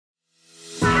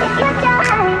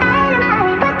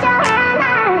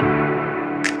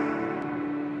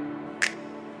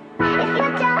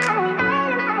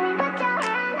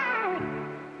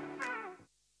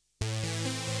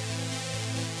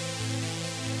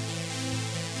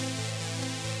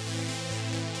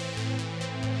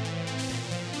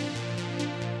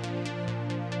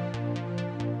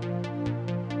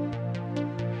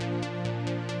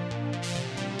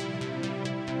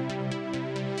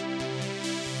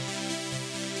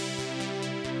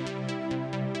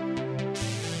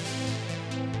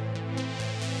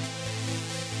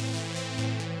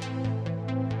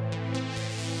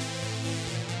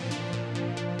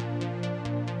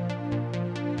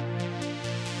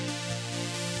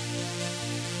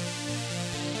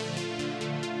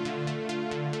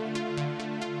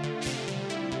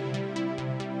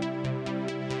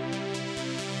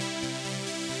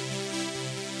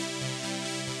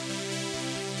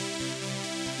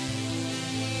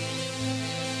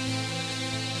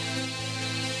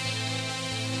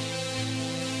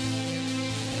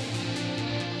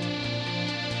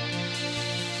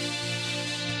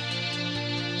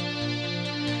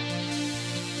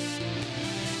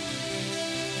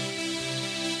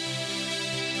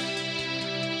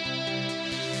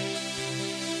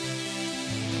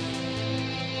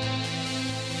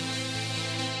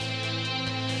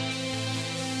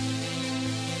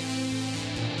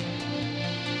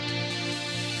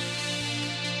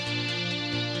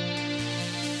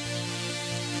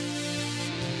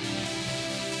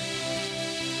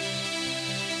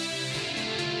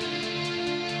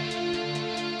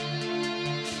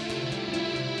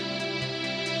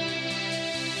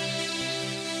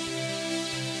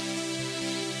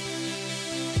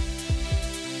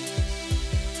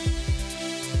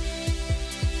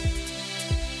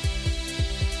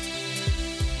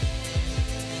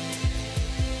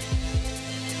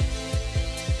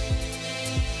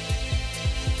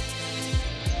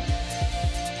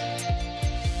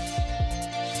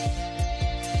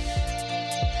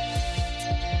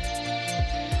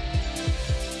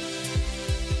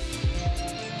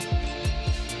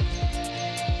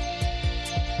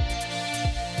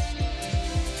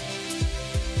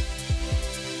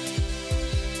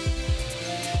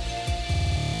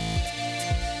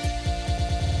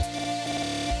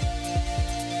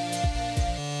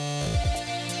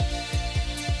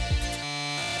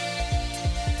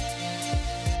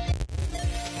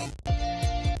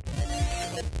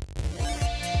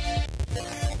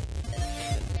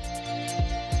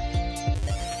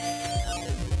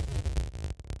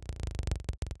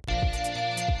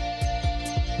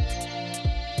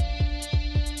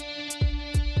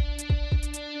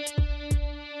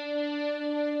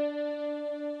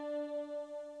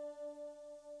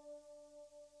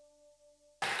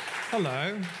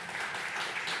Hello.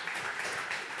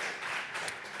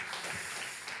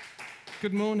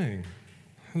 Good morning.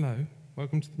 Hello.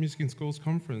 Welcome to the Music in Schools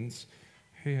Conference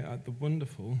here at the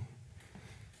wonderful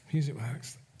Music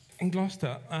Works in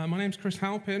Gloucester. My name's Kris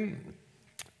Halpin,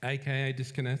 aka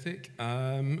Dyskinetic,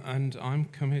 and I'm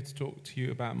come here to talk to you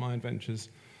about my adventures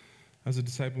as a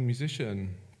disabled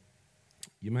musician.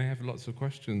 You may have lots of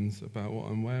questions about what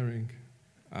I'm wearing.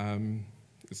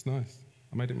 It's nice.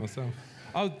 I made it myself.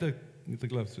 Oh, the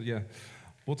gloves, yeah.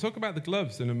 We'll talk about the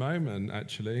gloves in a moment,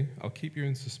 actually. I'll keep you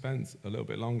in suspense a little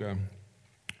bit longer.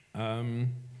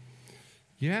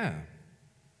 Yeah.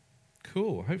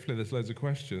 Cool. Hopefully there's loads of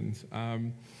questions.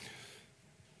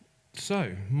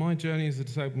 So, my journey as a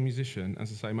disabled musician,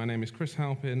 as I say, my name is Kris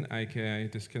Halpin, aka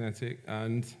Dyskinetic,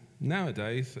 and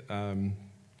nowadays,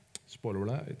 spoiler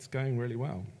alert, it's going really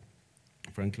well,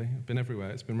 frankly. I've been everywhere.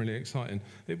 It's been really exciting.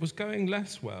 It was going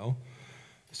less well,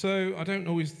 so I don't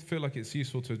always feel like it's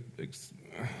useful to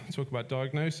talk about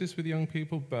diagnosis with young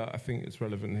people, but I think it's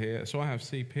relevant here. So I have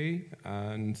CP,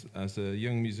 and as a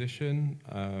young musician,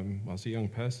 as a young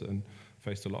person,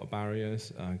 faced a lot of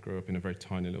barriers. I grew up in a very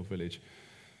tiny little village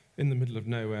in the middle of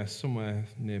nowhere, somewhere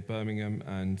near Birmingham,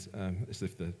 and as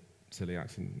if the silly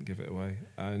accent didn't give it away.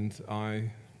 And I,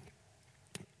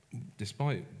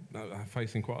 despite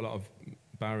facing quite a lot of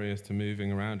barriers to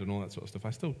moving around and all that sort of stuff,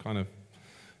 I still kind of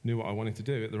knew what I wanted to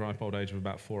do at the ripe old age of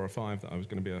about 4 or 5, that I was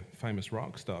going to be a famous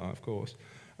rock star, of course.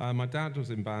 My dad was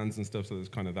in bands and stuff, so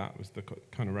that was the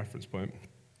kind of reference point.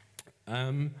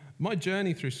 My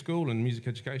journey through school and music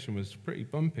education was pretty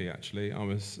bumpy, actually. I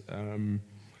was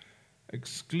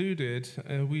excluded.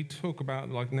 We talk about,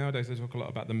 like nowadays, they talk a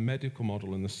lot about the medical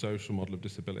model and the social model of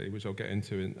disability, which I'll get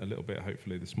into in a little bit,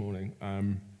 hopefully, this morning.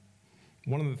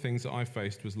 One of the things that I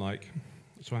faced was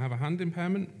so I have a hand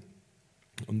impairment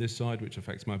on this side, which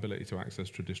affects my ability to access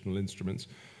traditional instruments.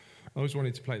 I always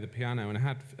wanted to play the piano, and I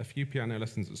had a few piano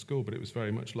lessons at school, but it was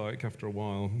very much like, after a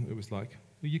while, it was like,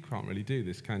 well, you can't really do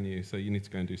this, can you? So you need to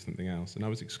go and do something else. And I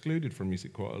was excluded from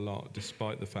music quite a lot,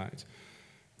 despite the fact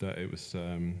that it was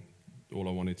all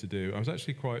I wanted to do. I was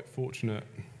actually quite fortunate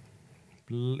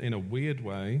in a weird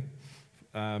way.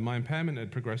 My impairment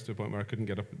had progressed to a point where I couldn't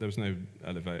get up. There was no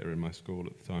elevator in my school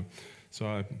at the time, so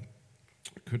I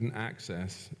couldn't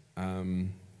access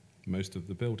most of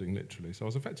the building, literally. So I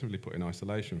was effectively put in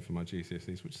isolation for my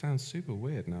GCSEs, which sounds super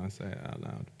weird now I say it out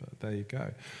loud, but there you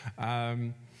go.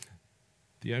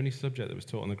 The only subject that was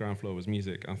taught on the ground floor was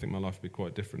music. I think my life would be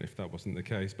quite different if that wasn't the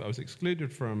case. But I was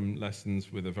excluded from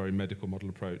lessons with a very medical model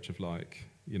approach of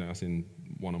as in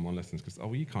one-on-one lessons, because,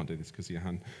 you can't do this because of your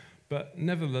hand. But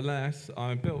nevertheless,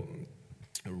 I built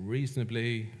a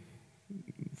reasonably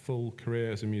full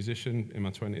career as a musician in my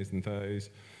 20s and 30s.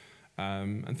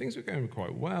 And things were going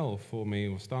quite well for me,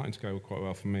 or starting to go quite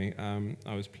well for me.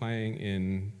 I was playing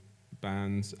in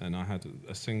bands, and I had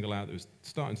a single out that was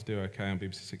starting to do okay on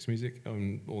BBC Six Music,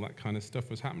 and all that kind of stuff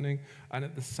was happening. And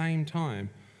at the same time,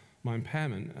 my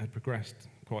impairment had progressed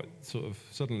quite sort of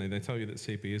suddenly. They tell you that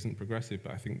CP isn't progressive,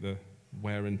 but I think the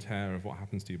wear and tear of what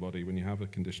happens to your body when you have a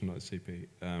condition like CP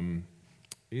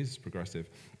is progressive.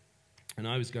 And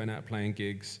I was going out playing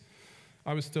gigs.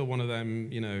 I was still one of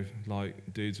them,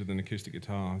 dudes with an acoustic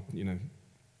guitar,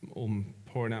 all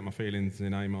pouring out my feelings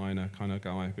in A minor kind of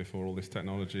guy before all this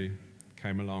technology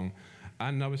came along.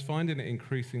 And I was finding it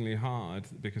increasingly hard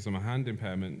because of my hand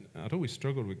impairment. I'd always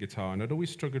struggled with guitar, and I'd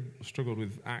always struggled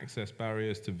with access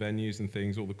barriers to venues and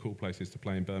things. All the cool places to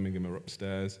play in Birmingham are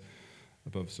upstairs,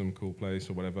 above some cool place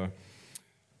or whatever.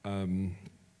 And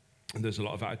there's a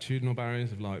lot of attitudinal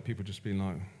barriers of people just being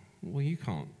like, well,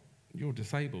 you're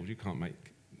disabled, you can't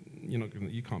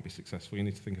be successful, you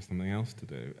need to think of something else to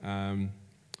do.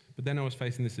 But then I was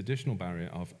facing this additional barrier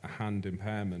of a hand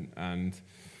impairment and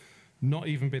not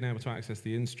even being able to access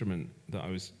the instrument that I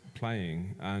was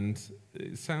playing. And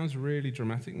it sounds really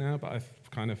dramatic now, but I've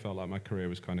kind of felt like my career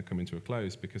was kind of coming to a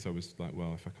close, because I was like,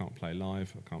 well, if I can't play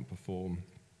live, I can't perform,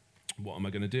 what am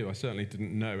I going to do? I certainly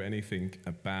didn't know anything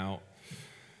about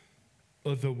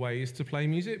other ways to play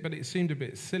music, but it seemed a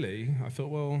bit silly. I thought,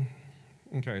 well,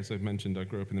 okay, as I've mentioned, I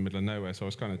grew up in the middle of nowhere, so I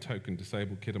was kind of a token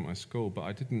disabled kid at my school, but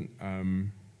I didn't,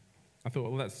 I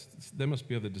thought, well, there must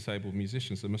be other disabled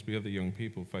musicians, there must be other young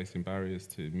people facing barriers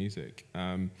to music.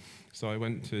 So I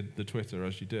went to the Twitter,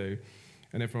 as you do,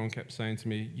 and everyone kept saying to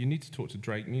me, you need to talk to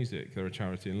Drake Music. They're a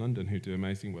charity in London who do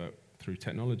amazing work through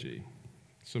technology.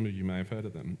 Some of you may have heard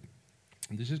of them.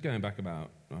 And this is going back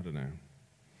about,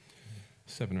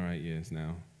 7 or 8 years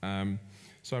now.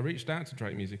 So I reached out to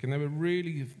Drake Music, and they were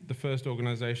really the first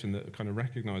organisation that kind of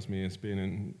recognised me as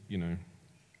being,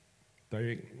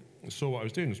 they saw what I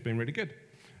was doing as being really good.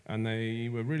 And they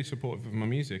were really supportive of my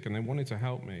music, and they wanted to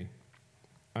help me.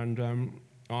 And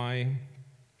I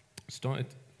started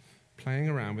playing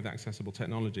around with accessible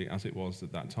technology as it was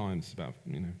at that time. This is about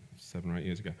 7 or 8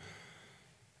 years ago.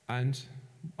 And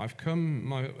I've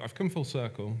come full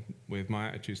circle with my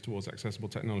attitudes towards accessible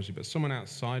technology, but someone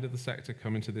outside of the sector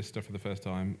coming to this stuff for the first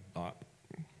time,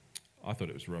 I thought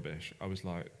it was rubbish. I was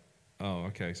like, oh,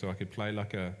 okay, so I could play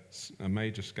like a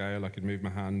major scale, I could move my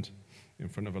hand in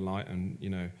front of a light, and,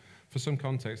 for some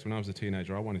context, when I was a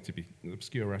teenager, I wanted to be, an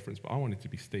obscure reference, but I wanted to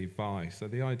be Steve Vai. So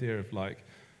the idea of, like,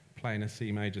 playing a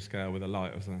C major scale with a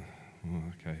light, I was like, oh,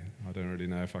 okay, I don't really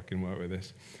know if I can work with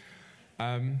this.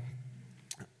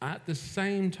 At the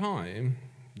same time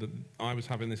that I was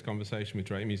having this conversation with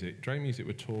Drake Music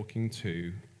were talking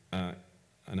to an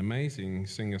amazing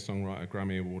singer-songwriter,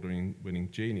 Grammy Award-winning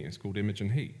genius called Imogen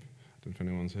Heap. I don't know if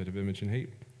anyone's heard of Imogen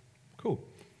Heap. Cool.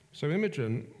 So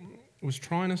Imogen was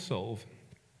trying to solve,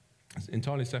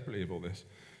 entirely separately of all this,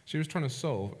 she was trying to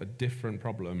solve a different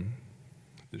problem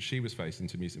that she was facing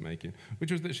to music making,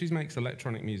 which was that she makes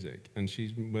electronic music, and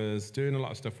she was doing a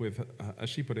lot of stuff with, as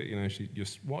she put it, you're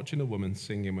watching a woman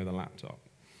singing with a laptop.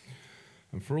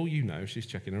 And for all you know, she's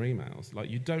checking her emails. Like,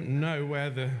 you don't know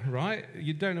where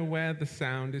you don't know where the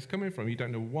sound is coming from. You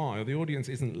don't know why, or the audience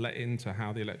isn't let into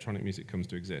how the electronic music comes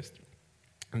to exist.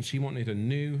 And she wanted a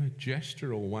new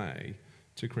gestural way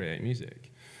to create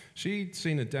music. She'd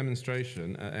seen a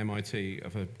demonstration at MIT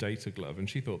of a data glove, and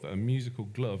she thought that a musical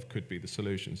glove could be the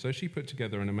solution. So she put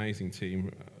together an amazing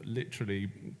team. Literally,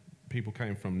 people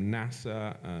came from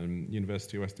NASA,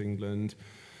 University of West England.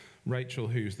 Rachel,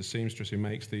 who's the seamstress who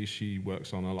makes these, she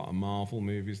works on a lot of Marvel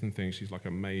movies and things. She's like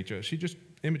a major.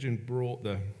 Imogen brought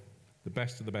the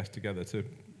best of the best together to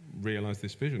realize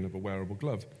this vision of a wearable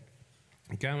glove.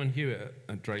 Gowan Hewitt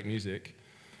at Drake Music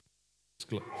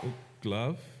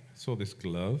saw this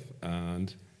glove,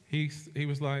 and he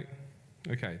was like,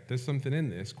 okay, there's something in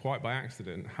this. Quite by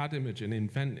accident, had Imogen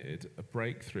invented a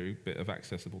breakthrough bit of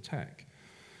accessible tech.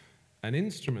 An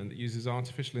instrument that uses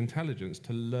artificial intelligence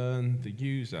to learn the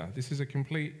user. This is a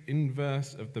complete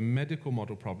inverse of the medical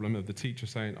model problem of the teacher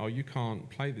saying, oh, you can't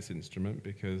play this instrument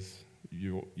because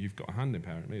you've got a hand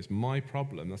impairment. It's my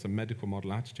problem. That's a medical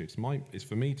model attitude. It's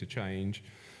for me to change.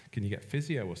 Can you get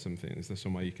physio or something? Is there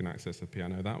some way you can access the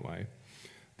piano that way?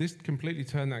 This completely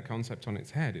turned that concept on its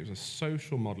head. It was a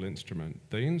social model instrument.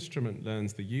 The instrument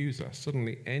learns the user.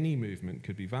 Suddenly, any movement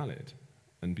could be valid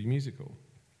and be musical.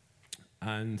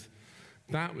 And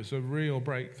that was a real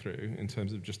breakthrough in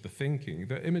terms of just the thinking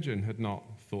that Imogen had not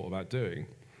thought about doing,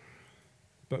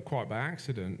 but quite by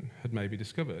accident had maybe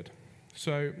discovered.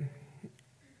 So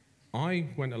I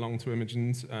went along to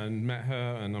Imogen's and met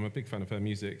her, and I'm a big fan of her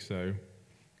music, so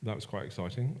that was quite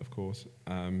exciting, of course.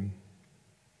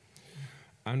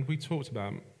 And we talked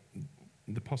about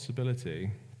the possibility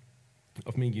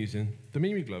of me using the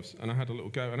Mimi gloves, and I had a little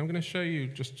go. And I'm going to show you,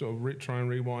 just sort of try and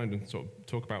rewind and sort of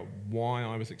talk about why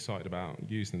I was excited about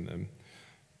using them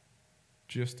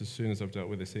just as soon as I've dealt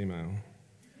with this email.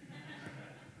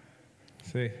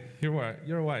 See,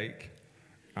 you're awake.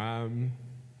 It's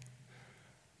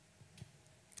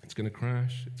going to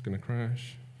crash. It's going to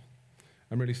crash.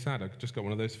 I'm really sad. I just got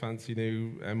one of those fancy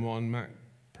new M1 Mac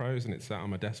Pros, and it's sat on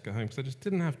my desk at home because I just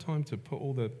didn't have time to put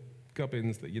all the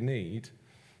gubbins that you need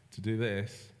to do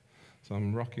this. So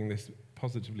I'm rocking this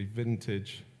positively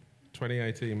vintage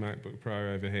 2018 MacBook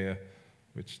Pro over here,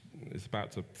 which is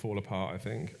about to fall apart, I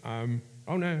think.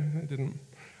 Oh no, it didn't.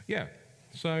 Yeah,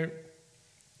 so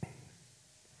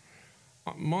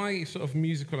my sort of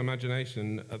musical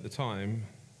imagination at the time,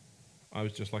 I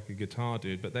was just like a guitar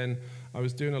dude, but then I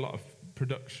was doing a lot of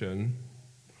production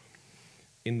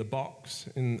in the box,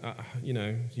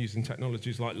 using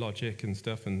technologies like Logic and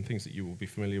stuff, and things that you will be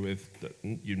familiar with that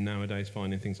you nowadays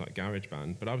find in things like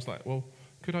GarageBand. But I was like, well,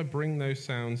 could I bring those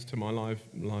sounds to my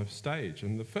live stage?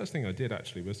 And the first thing I did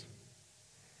actually was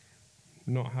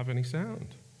not have any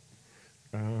sound.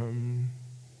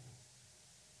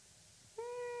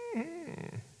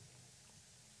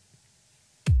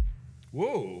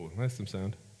 Whoa, there's some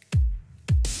sound.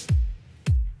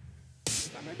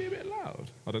 That may be a bit loud.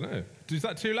 I don't know. Is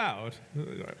that too loud?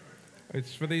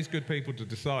 It's for these good people to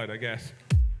decide, I guess.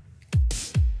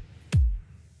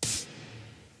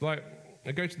 Like,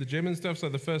 I go to the gym and stuff, so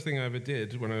the first thing I ever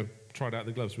did when I tried out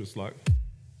the gloves was like...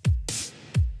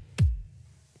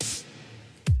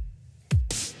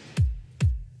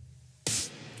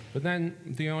 But then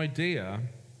the idea...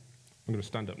 I'm going to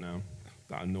stand up now.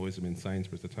 That annoys them in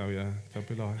Sainsbury's, to tell you. They'll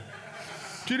be like,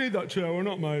 do you need that chair or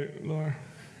not, mate? Like,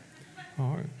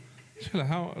 all right. Chill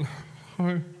out.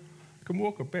 I can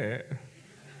walk a bit.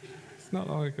 It's not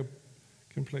like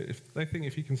If they think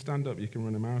if you can stand up, you can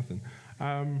run a marathon.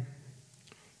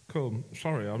 Cool.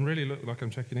 Sorry, I really look like I'm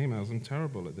checking emails. I'm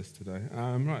terrible at this today.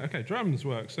 Right, okay, drums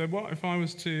work. So what if I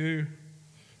was to...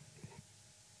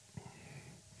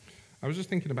 I was just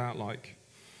thinking about, like,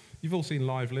 you've all seen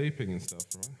live looping and stuff,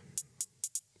 right?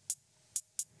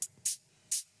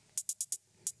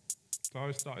 So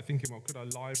I started thinking, well, could I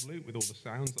live loop with all the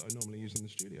sounds that I normally use in the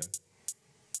studio?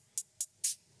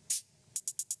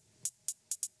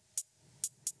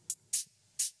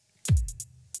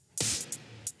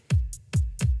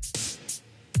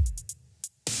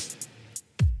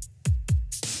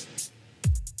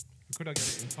 Could I get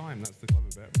it in time? That's the clever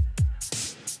bit.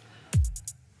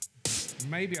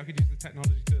 Maybe I could use the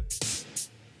technology to...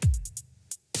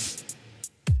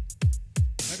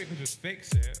 Maybe I could just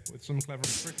fix it with some clever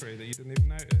trickery that you didn't even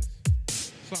notice.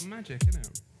 It's like magic, isn't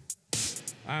it?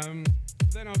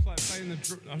 Then I was like playing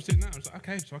I was doing that. I was like,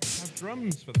 okay, so I could have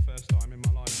drums for the first time in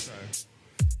my live show.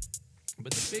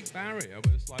 But the big barrier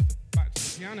was like back to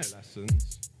the piano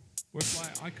lessons. Was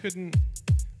like I couldn't.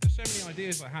 There's so many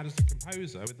ideas I had as a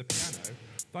composer with the piano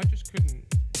that I just couldn't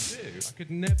do. I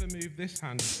could never move this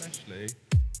hand, especially,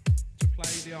 to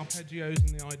play the arpeggios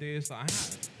and the ideas that I had.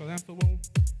 So then I thought, well,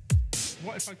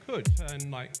 what if I could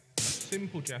turn like a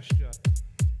simple gesture,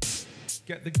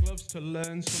 get the gloves to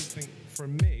learn something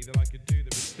from me that I could do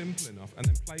that was simple enough, and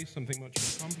then play something much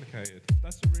more complicated?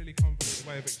 That's a really convoluted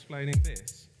way of explaining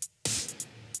this.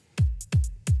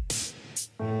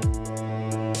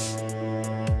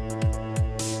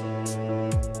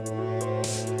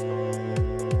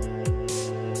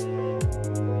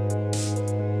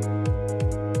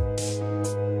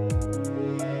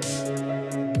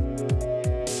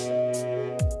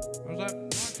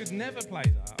 Never play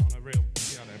that on a real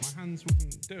piano. My hands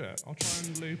wouldn't do it. I'll try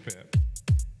and loop it.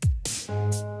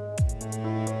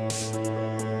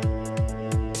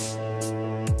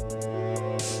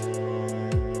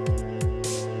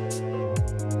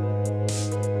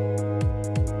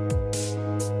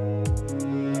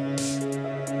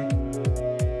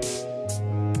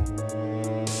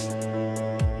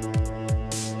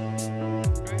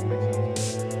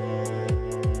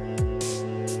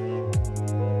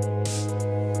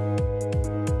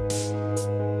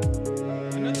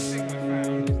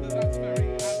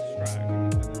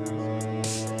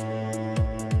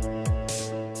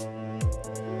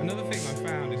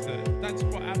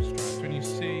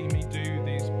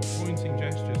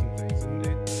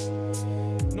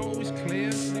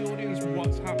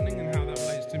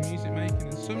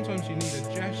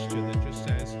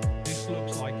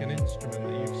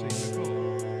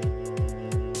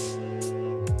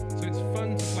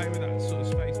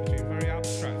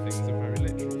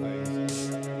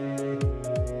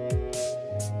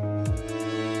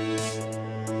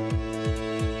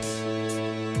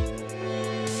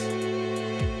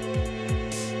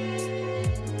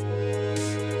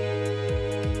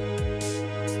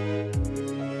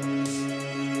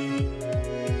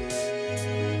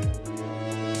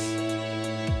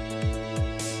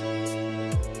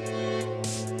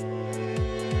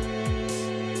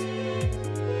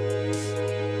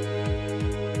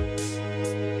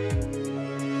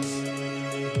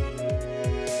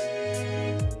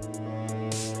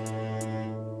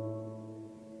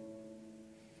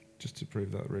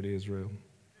 Prove that really is real.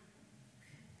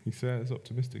 He says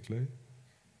optimistically.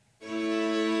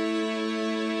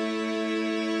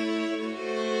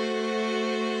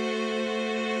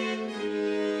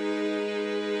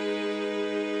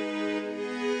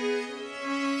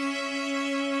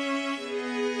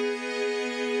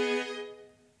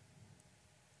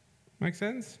 Make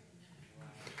sense?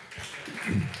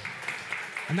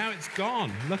 And now it's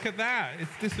gone. Look at that.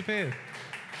 It's disappeared.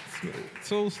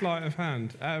 It's all sleight of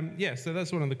hand. Yeah, so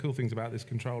that's one of the cool things about this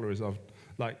controller is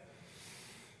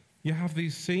you have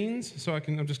these scenes. So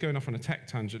I'm just going off on a tech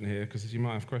tangent here because you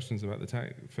might have questions about the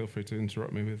tech. Feel free to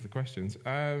interrupt me with the questions.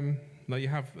 You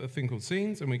have a thing called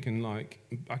scenes, and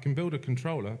I can build a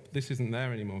controller. This isn't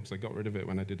there anymore because I got rid of it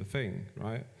when I did a thing,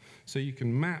 right? So you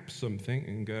can map something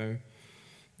and go,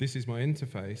 this is my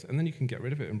interface, and then you can get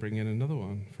rid of it and bring in another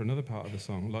one for another part of the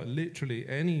song. Like literally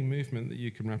any movement that you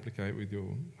can replicate with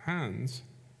your hands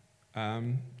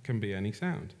can be any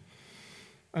sound.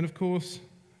 And of course,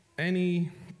 the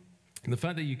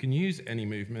fact that you can use any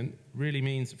movement really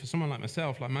means for someone like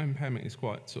myself, like my impairment is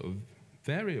quite sort of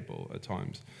variable at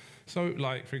times. So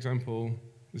like, for example,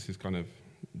 this is kind of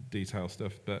detail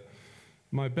stuff, but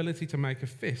my ability to make a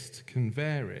fist can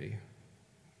vary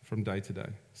from day to day.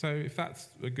 So if that's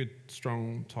a good,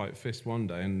 strong, tight fist one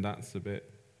day and that's a bit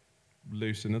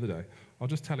loose another day, I'll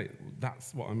just tell it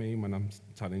that's what I mean when I'm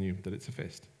telling you that it's a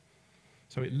fist.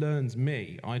 So it learns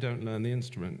me. I don't learn the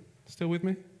instrument. Still with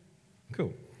me?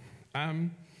 Cool.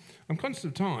 I'm conscious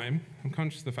of time. I'm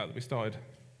conscious of the fact that we started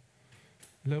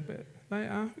a little bit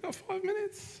later. We've got 5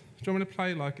 minutes. Do you want me to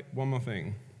play like one more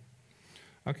thing?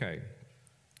 Okay.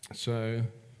 So,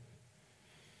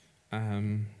 let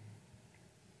me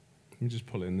just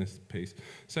pull in this piece.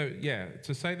 So, yeah,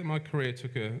 to say that my career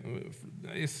took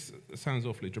it sounds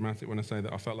awfully dramatic when I say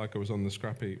that I felt like I was on the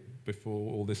scrap heap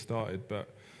before all this started,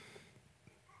 but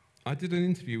I did an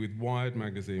interview with Wired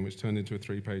magazine, which turned into a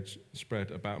 3-page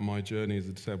spread about my journey as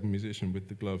a disabled musician with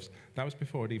the gloves. That was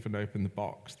before I'd even opened the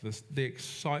box. The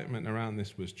excitement around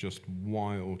this was just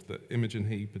wild, that Imogen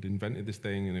Heap had invented this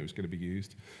thing and it was going to be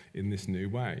used in this new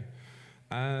way.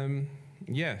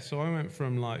 So I went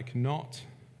from like not...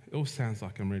 It all sounds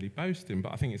like I'm really boasting,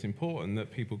 but I think it's important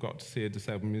that people got to see a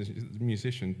disabled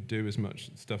musician do as much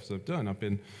stuff as I've done. I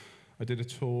did a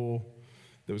tour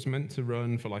that was meant to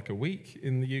run for like a week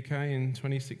in the UK in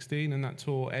 2016, and that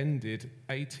tour ended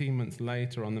 18 months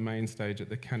later on the main stage at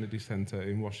the Kennedy Center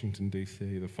in Washington,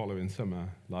 D.C. the following summer.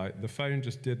 Like, the phone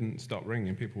just didn't stop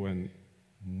ringing. People went,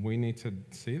 we need to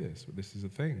see this. This is a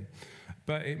thing.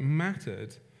 But it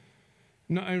mattered.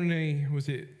 Not only was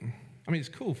it... I mean, it's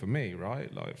cool for me,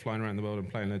 right? Like, flying around the world and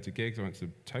playing loads of gigs. I went to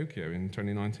Tokyo in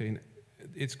 2019.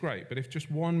 It's great, but if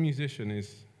just one musician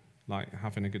is like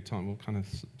having a good time, well, kind of,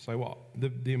 so what?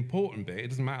 The important bit, it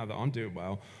doesn't matter that I'm doing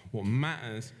well. What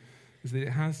matters is that it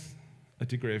has a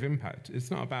degree of impact.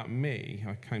 It's not about me,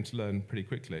 I came to learn pretty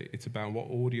quickly. It's about what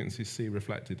audiences see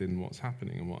reflected in what's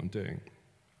happening and what I'm doing.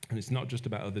 And it's not just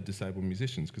about other disabled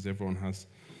musicians, because everyone has,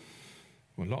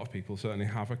 well, a lot of people certainly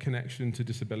have a connection to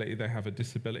disability. They have a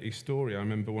disability story. I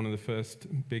remember one of the first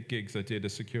big gigs I did, a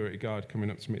security guard coming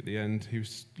up to me at the end. He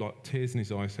was like tears in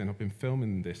his eyes saying, I've been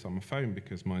filming this on my phone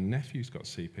because my nephew's got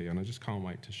CP and I just can't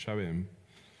wait to show him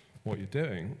what you're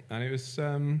doing. And it was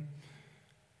a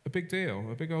big deal,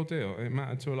 a big old deal. It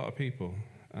mattered to a lot of people.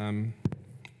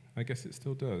 I guess it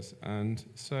still does. And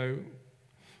so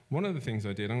one of the things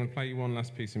I did, I'm going to play you one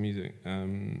last piece of music.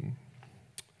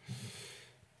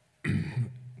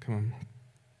 Come on.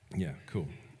 Yeah, cool.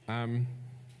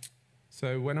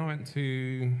 So when I went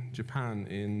to Japan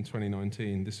in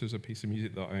 2019, this was a piece of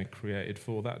music that I created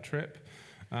for that trip.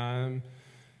 I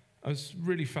was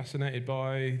really fascinated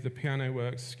by the piano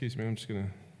works. Excuse me, I'm just going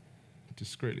to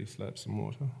discreetly slurp some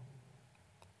water.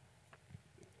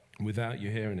 Without you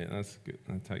hearing it, that's good.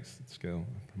 That takes skill,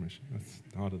 I promise you. That's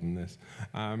harder than this.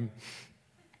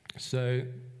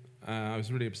 I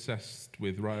was really obsessed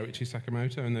with Ryuichi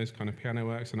Sakamoto and those kind of piano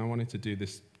works, and I wanted to do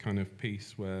this kind of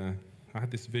piece where I had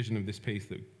this vision of this piece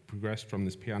that progressed from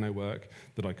this piano work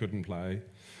that I couldn't play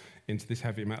into this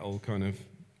heavy metal kind of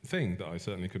thing that I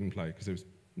certainly couldn't play because there was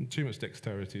too much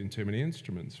dexterity and too many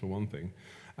instruments, for one thing.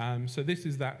 So this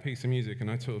is that piece of music,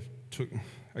 and I sort of took,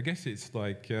 I guess it's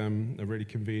like a really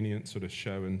convenient sort of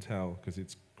show and tell because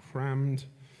it's crammed,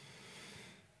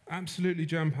 absolutely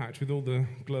jam-packed with all the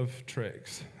glove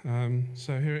tricks.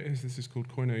 So here it is. This is called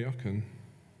Koi no Yokan.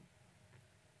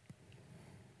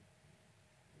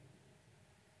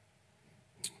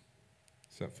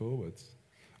 Step forwards.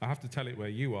 I have to tell it where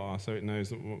you are so it knows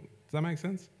that. Does that make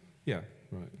sense? Yeah,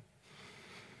 right.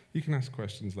 You can ask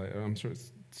questions later. I'm sure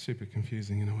it's super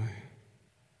confusing in a way.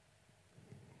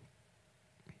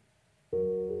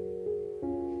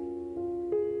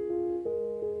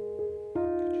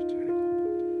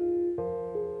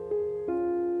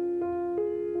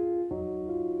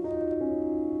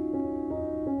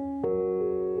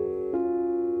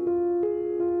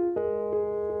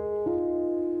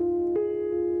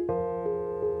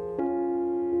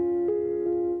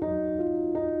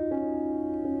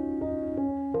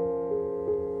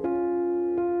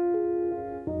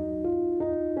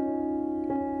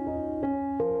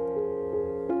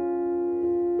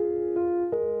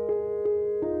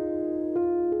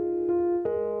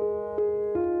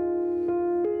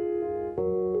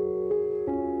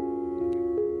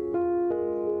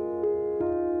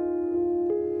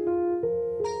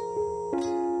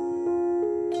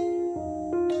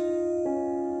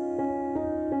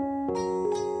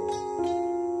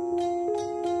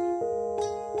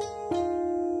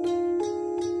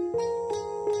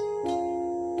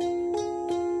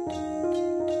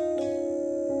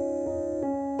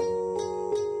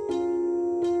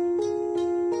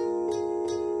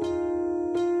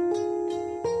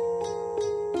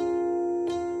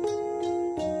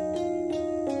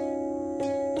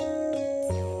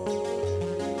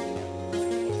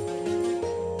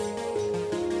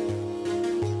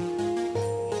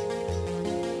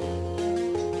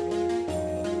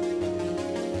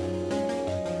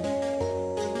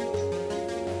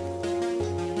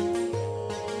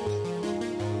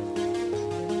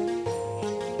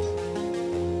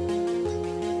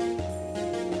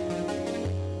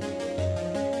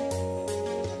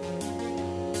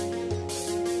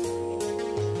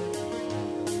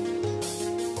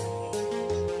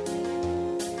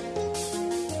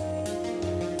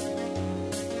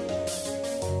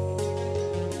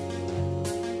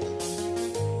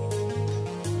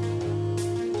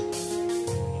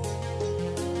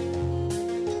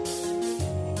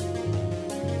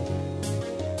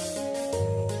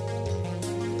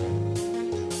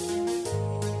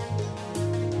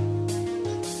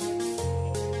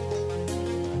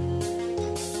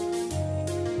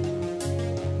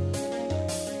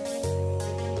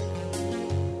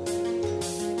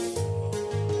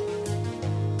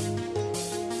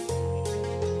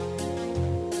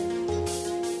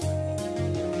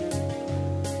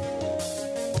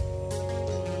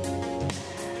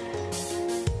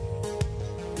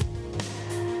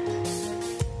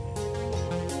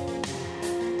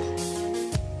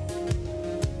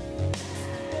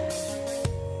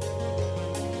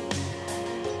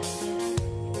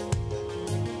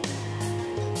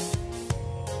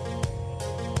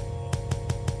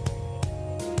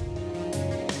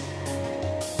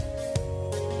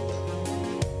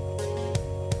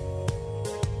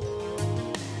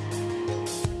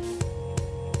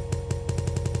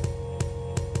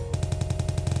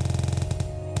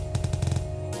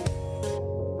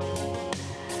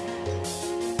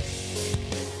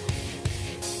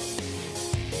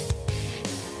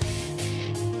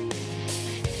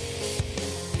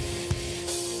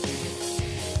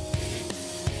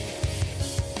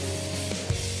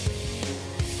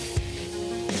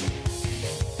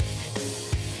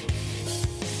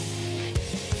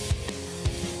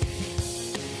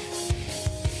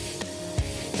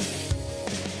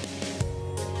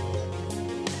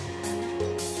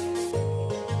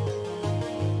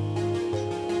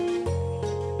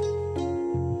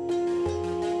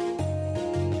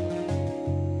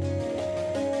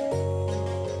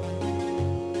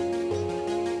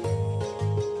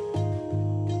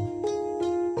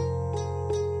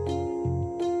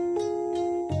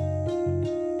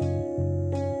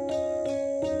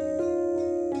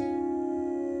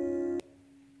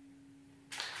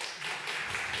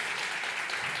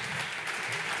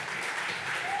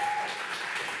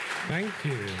 Thank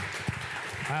you.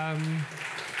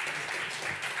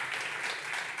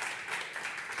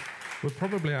 We're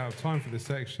probably out of time for this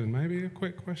section. Maybe a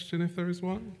quick question if there is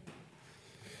one.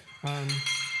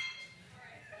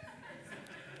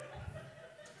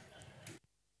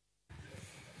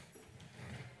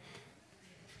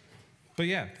 But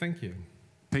yeah, thank you.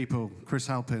 People, Kris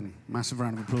Halpin, massive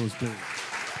round of applause, please.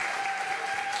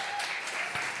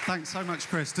 Thanks so much,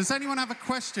 Kris. Does anyone have a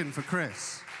question for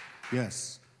Kris?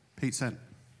 Yes. Pete Sen.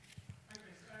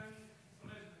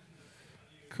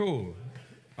 Cool.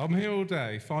 I'm here all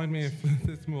day. Find me if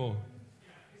there's more.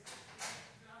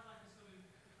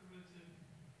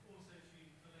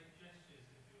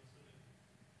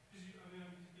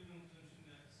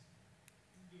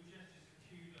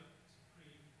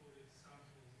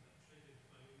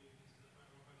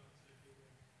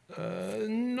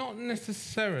 Not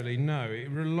necessarily, no.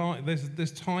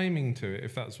 There's timing to it,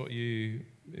 if that's what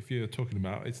if you're talking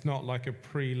about. It's not like a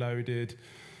preloaded,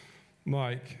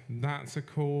 like that's a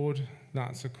chord,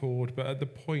 but at the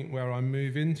point where I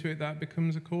move into it, that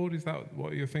becomes a chord. Is that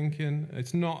what you're thinking?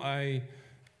 It's not a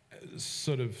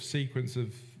sort of sequence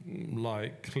of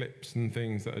like clips and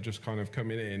things that are just kind of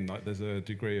coming in. Like there's a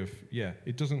degree of,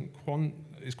 it doesn't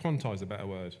is quantize a better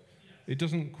word? It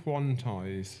doesn't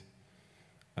quantize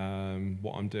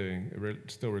what I'm doing. It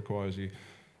still requires you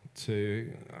to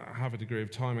have a degree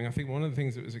of timing. I think one of the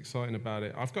things that was exciting about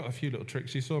it, I've got a few little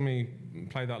tricks. You saw me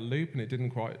play that loop and it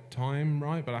didn't quite time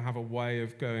right, but I have a way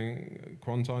of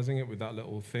quantizing it with that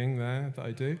little thing there that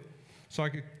I do. So I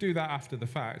could do that after the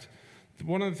fact.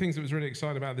 One of the things that was really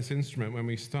exciting about this instrument when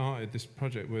we started this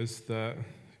project was that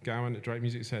Gowan at Drake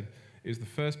Music said it was the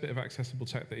first bit of accessible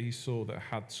tech that he saw that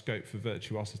had scope for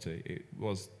virtuosity.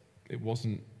 It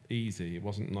wasn't easy. It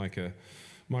wasn't like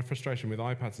my frustration with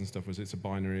iPads and stuff was it's a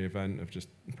binary event of just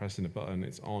pressing a button,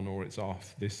 it's on or it's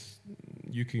off.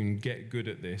 You can get good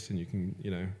at this and you can,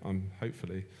 I'm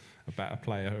hopefully a better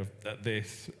player at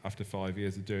this after 5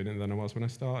 years of doing it than I was when I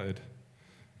started.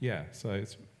 Yeah, so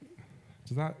does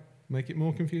that make it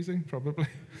more confusing? Probably.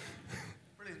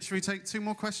 Brilliant. Should we take 2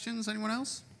 more questions? Anyone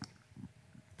else?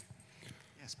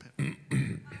 Yes, Pip.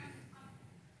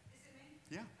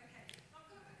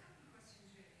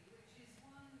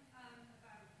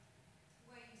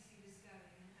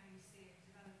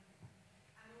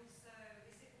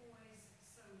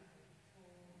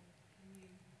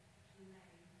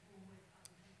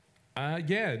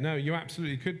 You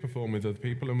absolutely could perform with other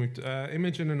people, and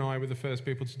Imogen and I were the first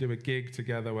people to do a gig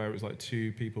together where it was like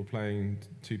 2 people playing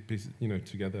 2 pieces,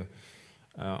 together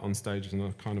on stage as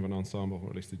a kind of an ensemble, or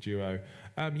at least a duo.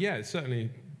 It certainly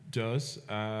does.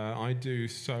 I do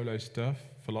solo stuff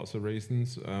for lots of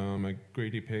reasons. I'm a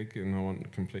greedy pig and I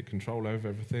want complete control over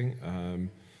everything.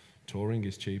 Touring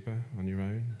is cheaper on your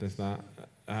own. There's that.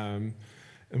 And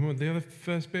the other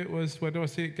first bit was, where do I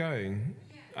see it going?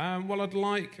 Well, I'd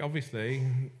like, obviously,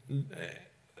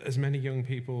 as many young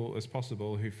people as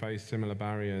possible who face similar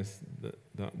barriers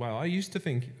well, I used to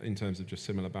think in terms of just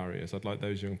similar barriers. I'd like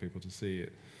those young people to see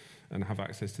it and have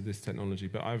access to this technology.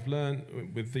 But I've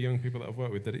learned with the young people that I've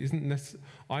worked with that it isn't necessarily...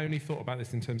 I only thought about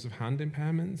this in terms of hand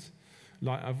impairments.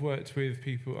 Like, I worked with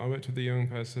a young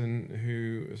person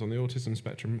who was on the autism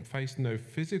spectrum, faced no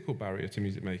physical barrier to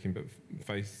music making, but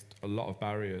faced a lot of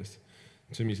barriers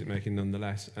to music making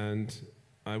nonetheless. And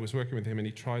I was working with him and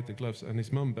he tried the gloves and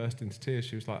his mum burst into tears.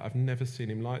 She was like, I've never seen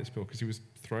him like this before, because he was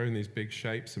throwing these big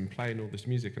shapes and playing all this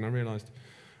music. And I realised,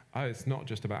 it's not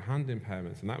just about hand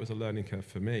impairments. And that was a learning curve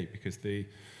for me, because it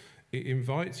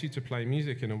invites you to play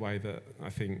music in a way that I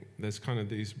think there's kind of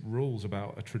these rules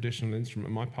about a traditional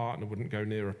instrument. My partner wouldn't go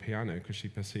near a piano because she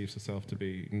perceives herself to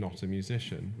be not a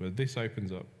musician. But this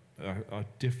opens up a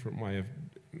different way of,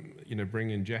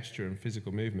 bringing gesture and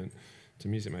physical movement to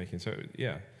music making. So,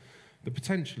 the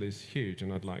potential is huge,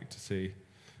 and I'd like to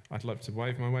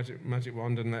wave my magic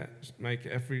wand and make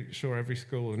every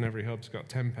school and every hub's got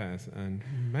 10 pairs, and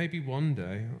maybe one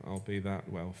day I'll be that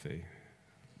wealthy.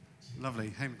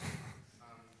 Lovely. Hey. I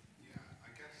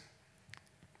guess,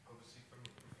 obviously from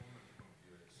a performance point of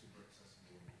view, it's super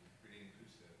accessible and really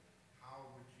inclusive.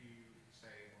 How would you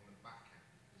say on the back end,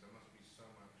 because there must be so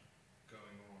much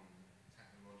going on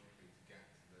technologically to get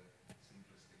to the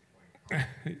simplistic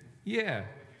point. Yeah.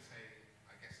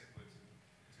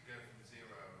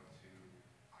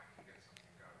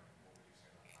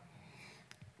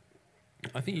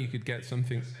 I think you could get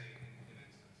something...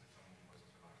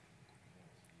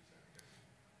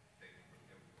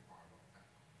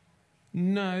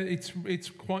 No, it's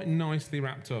quite nicely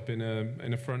wrapped up in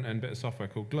a front-end bit of software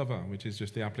called Glover, which is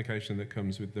just the application that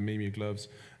comes with the Mimu gloves,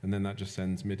 and then that just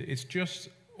sends MIDI. It's just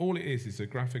all it is a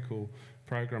graphical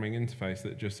programming interface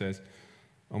that just says,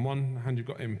 on one hand, you've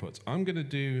got inputs. I'm going to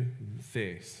do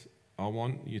this. I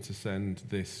want you to send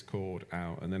this chord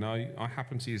out. And then I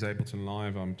happen to use Ableton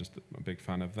Live. I'm just a big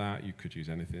fan of that. You could use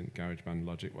anything, GarageBand,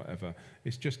 Logic, whatever.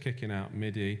 It's just kicking out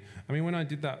MIDI. I mean, when I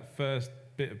did that first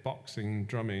bit of boxing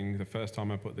drumming, the first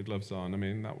time I put the gloves on, I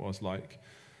mean, that was like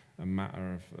a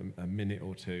matter of a minute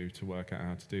or two to work out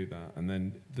how to do that. And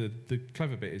then the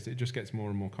clever bit is it just gets more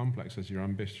and more complex as your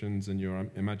ambitions and your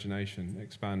imagination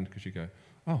expand, because you go,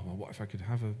 oh, well, what if I could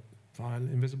have a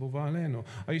invisible violin? Or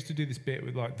I used to do this bit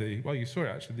with like you saw it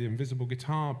actually, the invisible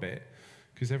guitar bit,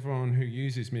 because everyone who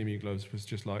uses Mimi gloves was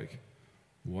just like,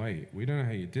 wait, we don't know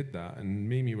how you did that. And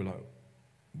Mimi were like,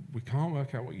 we can't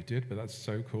work out what you did, but that's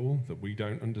so cool that we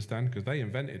don't understand, because they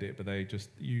invented it, but they just,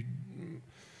 you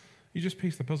just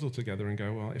piece the puzzle together and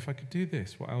go, well, if I could do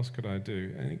this, what else could I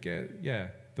do? And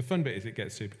the fun bit is it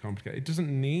gets super complicated. It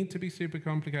doesn't need to be super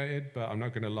complicated, but I'm not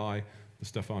going to lie, the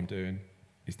stuff I'm doing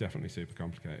is definitely super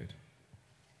complicated,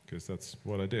 because that's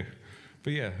what I do.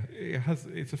 But yeah,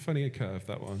 it's a funny curve,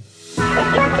 that one.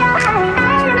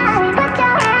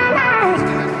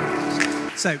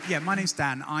 So, yeah, my name's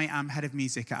Dan. I am head of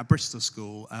music at a Bristol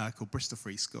school called Bristol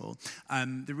Free School.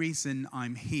 The reason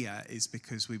I'm here is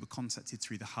because we were contacted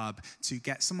through the hub to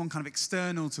get someone kind of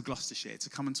external to Gloucestershire to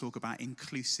come and talk about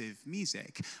inclusive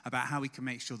music, about how we can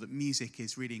make sure that music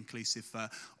is really inclusive for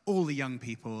all the young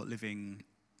people living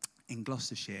in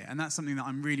Gloucestershire. And that's something that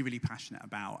I'm really, really passionate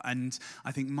about. And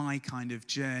I think my kind of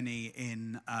journey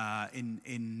in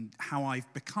how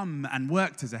I've become and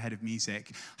worked as a head of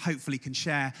music hopefully can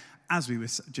share, as we were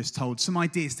just told, some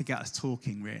ideas to get us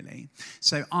talking, really.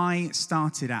 So I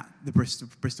started at the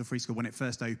Bristol Free School when it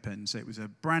first opened. So it was a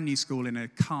brand new school in a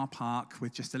car park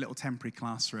with just a little temporary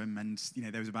classroom, and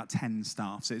there was about 10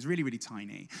 staff. So it was really, really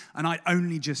tiny. And I'd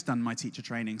only just done my teacher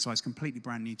training, so I was completely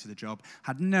brand new to the job.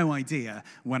 Had no idea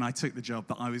when I took the job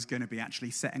that I was going to be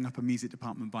actually setting up a music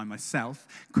department by myself.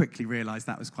 Quickly realised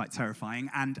that was quite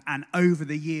terrifying. And over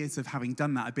the years of having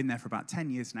done that, I've been there for about 10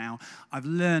 years now, I've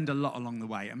learned a lot along the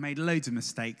way and made loads of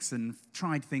mistakes and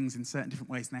tried things in certain different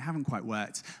ways, and they haven't quite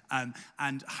worked.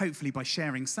 And hopefully by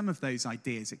sharing some of those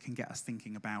ideas, it can get us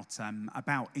thinking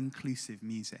about inclusive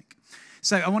music.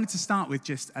 So I wanted to start with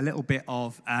just a little bit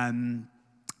of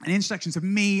an introduction to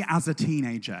me as a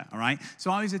teenager, all right?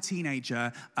 So I was a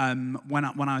teenager when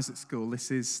I was at school. This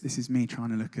is me trying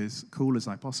to look as cool as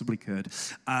I possibly could.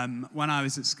 When I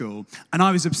was at school, and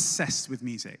I was obsessed with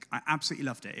music. I absolutely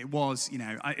loved it. It was,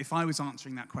 if I was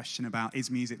answering that question about is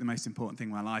music the most important thing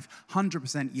in my life,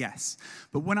 100% yes.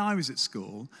 But when I was at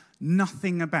school,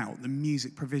 nothing about the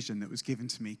music provision that was given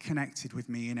to me connected with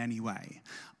me in any way.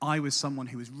 I was someone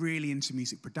who was really into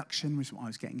music production, which is what I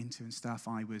was getting into and stuff.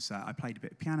 I played a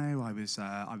bit of piano.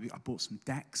 I bought some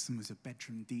decks and was a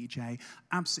bedroom DJ.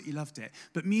 Absolutely loved it.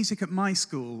 But music at my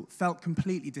school felt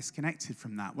completely disconnected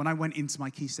from that. When I went into my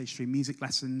Key Stage 3 music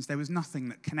lessons, there was nothing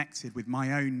that connected with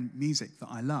my own music that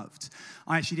I loved.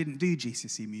 I actually didn't do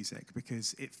GCSE music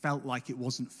because it felt like it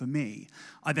wasn't for me.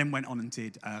 I then went on and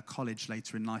did college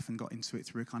later in life and got into it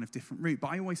through a kind of different route.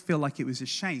 But I always feel like it was a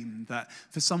shame that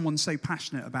for someone so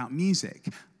passionate about music,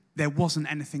 there wasn't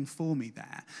anything for me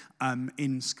there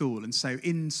in school. And so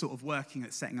in sort of working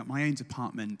at setting up my own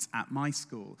department at my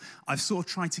school, I've sort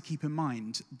of tried to keep in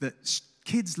mind that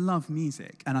kids love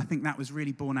music, and I think that was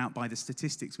really borne out by the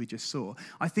statistics we just saw.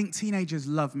 I think teenagers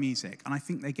love music, and I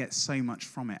think they get so much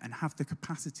from it and have the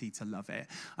capacity to love it.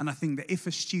 And I think that if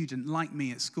a student like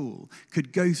me at school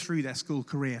could go through their school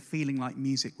career feeling like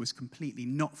music was completely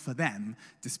not for them,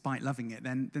 despite loving it,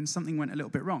 then something went a little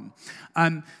bit wrong.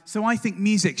 So I think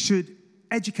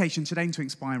education should aim to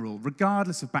inspire all,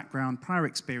 regardless of background, prior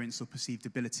experience, or perceived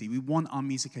ability. We want our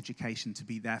music education to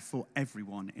be there for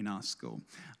everyone in our school.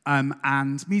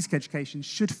 And music education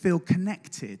should feel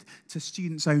connected to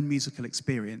students' own musical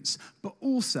experience, but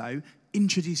also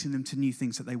introducing them to new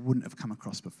things that they wouldn't have come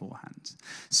across beforehand.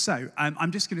 So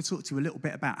I'm just going to talk to you a little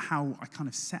bit about how I kind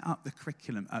of set up the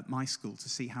curriculum at my school to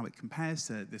see how it compares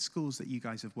to the schools that you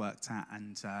guys have worked at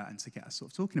and to get us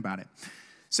sort of talking about it.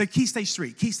 So Key Stage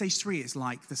 3. Key Stage 3 is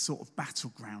like the sort of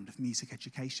battleground of music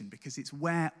education because it's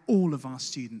where all of our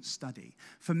students study.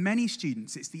 For many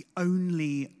students, it's the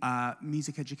only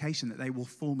music education that they will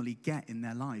formally get in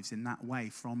their lives in that way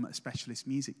from a specialist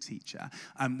music teacher.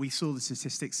 We saw the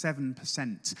statistics,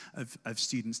 7% of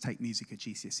students take music at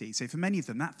GCSE. So for many of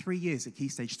them, that 3 years at Key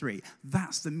Stage 3,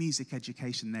 that's the music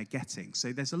education they're getting.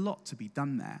 So there's a lot to be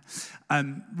done there.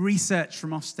 Research from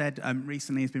Ofsted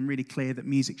recently has been really clear that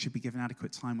music should be given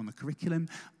adequate time on the curriculum.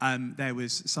 There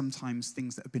was sometimes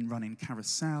things that have been run in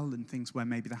carousel and things where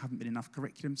maybe there haven't been enough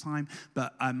curriculum time.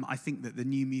 But I think that the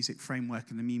new music framework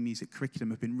and the new music curriculum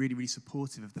have been really, really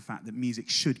supportive of the fact that music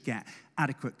should get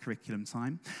adequate curriculum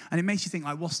time. And it makes you think,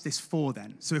 like, what's this for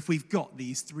then? So if we've got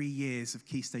these 3 years of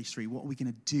Key Stage 3, what are we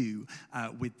going to do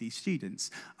with these students?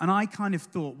 And I kind of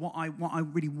thought what I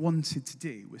really wanted to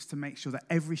do was to make sure that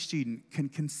every student can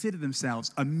consider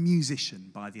themselves a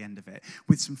musician by the end of it,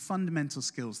 with some fundamental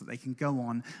skills that they can go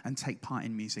on and take part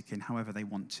in music in however they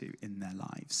want to in their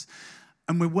lives.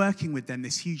 And we're working with then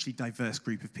this hugely diverse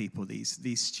group of people,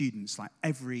 these students, like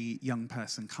every young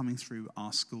person coming through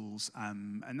our schools.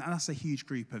 And that's a huge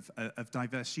group of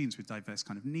diverse students with diverse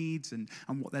kind of needs and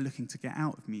what they're looking to get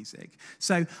out of music.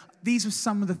 So these were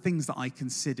some of the things that I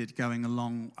considered going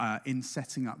along in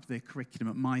setting up the curriculum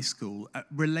at my school,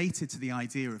 related to the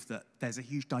idea of that there's a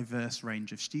huge diverse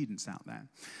range of students out there.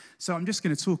 So I'm just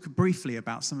going to talk briefly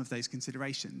about some of those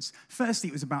considerations. Firstly,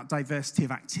 it was about diversity of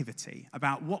activity,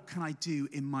 about what can I do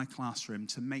in my classroom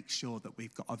to make sure that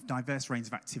we've got a diverse range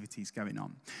of activities going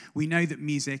on. We know that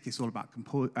music is all about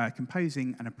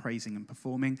composing and appraising and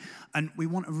performing, and we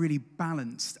want a really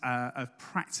balanced of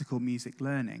practical music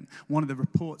learning. One of the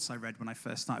reports I read when I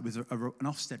first started was an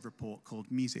Ofsted report called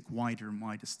Music Wider and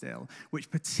Wider Still, which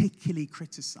particularly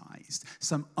criticised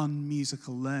some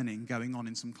unmusical learning going on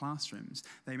in some classrooms.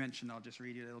 They mentioned, I'll just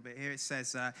read you a little bit here. It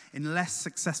says, in less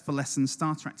successful lessons,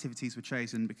 starter activities were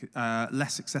chosen because,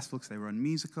 less successful because they were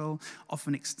unmusical.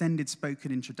 Often extended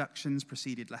spoken introductions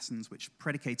preceded lessons which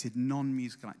predicated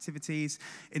non-musical activities.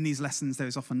 In these lessons, there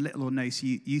was often little or no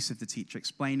use of the teacher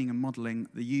explaining and modelling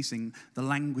using the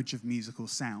language of musical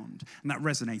sound. And that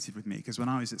resonated with me, because when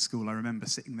I was at school, I remember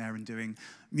sitting there and doing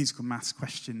musical maths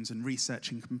questions and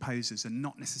researching composers and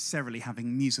not necessarily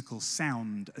having musical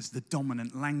sound as the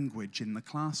dominant language in the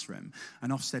classroom.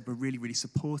 And Ofsted were really, really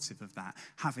supportive of that,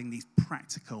 having these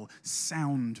practical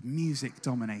sound,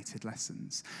 music-dominated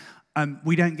lessons.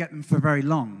 We don't get them for very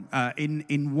long.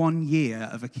 In 1 year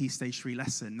of a Key Stage 3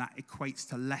 lesson, that equates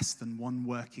to less than 1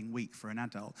 working week for an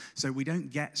adult. So we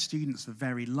don't get students for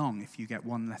very long if you get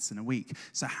 1 lesson a week.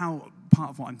 So part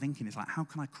of what I'm thinking is, like, how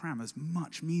can I cram as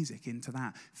much music into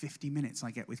that 50 minutes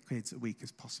I get with kids a week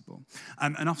as possible?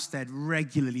 And Ofsted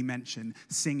regularly mention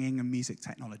singing and music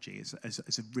technology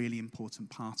as a really important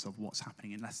part of what's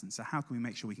happening in lessons. So how can we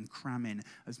make sure we can cram in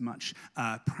as much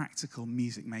practical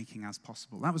music making as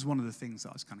possible? That was one of the things that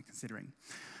I was kind of considering.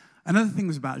 Another thing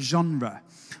was about genre.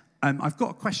 I've got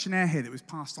a questionnaire here that was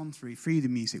passed on through the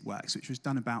Music Works, which was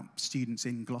done about students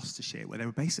in Gloucestershire, where they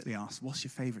were basically asked, what's your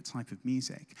favourite type of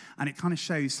music? And it kind of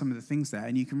shows some of the things there,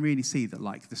 and you can really see that,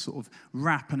 like, the sort of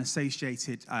rap and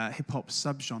associated hip-hop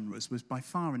subgenres was by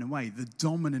far and away the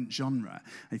dominant genre.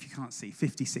 And if you can't see,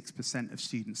 56% of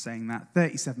students saying that,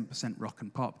 37% rock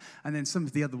and pop, and then some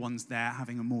of the other ones there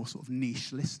having a more sort of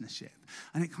niche listenership.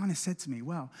 And it kind of said to me,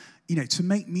 well, you know, to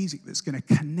make music that's going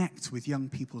to connect with young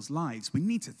people's lives, we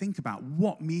need to think about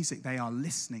what music they are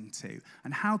listening to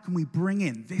and how can we bring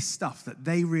in this stuff that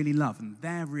they really love and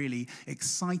they're really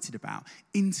excited about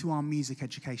into our music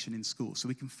education in school so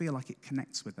we can feel like it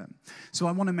connects with them. So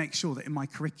I want to make sure that in my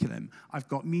curriculum, I've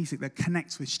got music that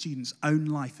connects with students' own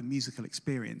life and musical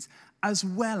experience, as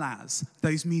well as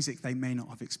those music they may not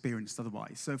have experienced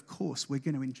otherwise. So, of course, we're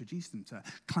going to introduce them to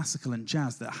classical and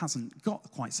jazz that hasn't got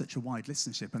quite such a wide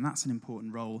listenership, and that's an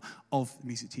important role of the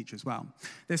music teacher as well.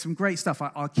 There's some great stuff.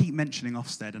 I'll keep mentioning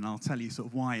Ofsted, and I'll tell you sort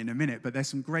of why in a minute, but there's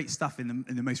some great stuff in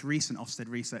the most recent Ofsted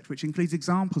research, which includes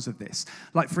examples of this.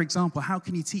 Like, for example, how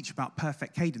can you teach about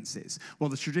perfect cadences? Well,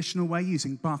 the traditional way,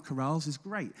 using bar chorales, is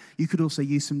great. You could also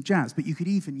use some jazz, but you could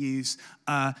even use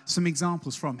some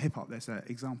examples from hip-hop. There's an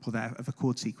example there of a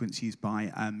chord sequence used by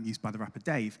the rapper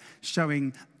Dave,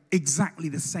 showing exactly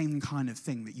the same kind of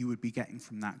thing that you would be getting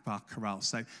from that bar chorale.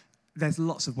 So there's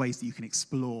lots of ways that you can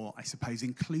explore, I suppose,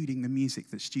 including the music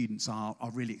that students are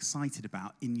really excited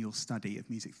about in your study of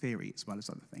music theory, as well as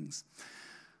other things.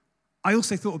 I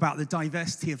also thought about the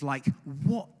diversity of, like,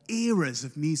 what eras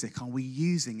of music are we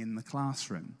using in the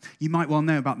classroom? You might well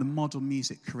know about the model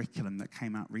music curriculum that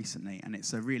came out recently, and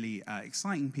it's a really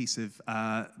exciting piece of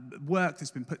work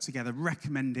that's been put together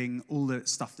recommending all the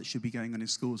stuff that should be going on in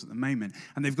schools at the moment.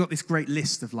 And they've got this great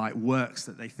list of, like, works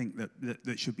that they think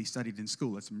that should be studied in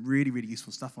school. There's some really, really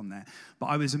useful stuff on there. But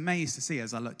I was amazed to see,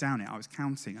 as I looked down it, I was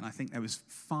counting, and I think there was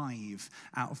 5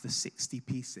 out of the 60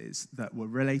 pieces that were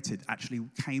related actually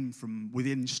came from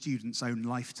within students' own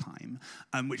lifetime,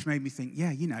 which made me think,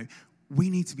 yeah, you know, we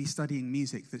need to be studying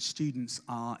music that students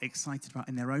are excited about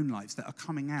in their own lives, that are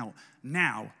coming out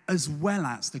now, as well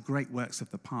as the great works of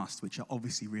the past, which are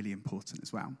obviously really important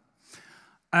as well.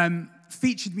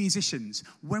 Featured musicians.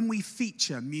 When we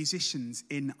feature musicians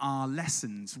in our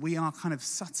lessons, we are kind of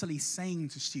subtly saying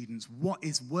to students what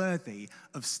is worthy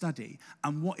of study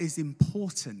and what is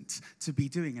important to be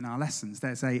doing in our lessons.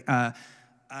 There's a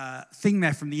thing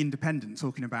there from The Independent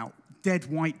talking about dead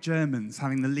white Germans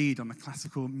having the lead on the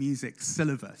classical music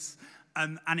syllabus.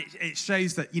 And it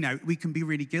shows that, you know, we can be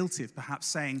really guilty of perhaps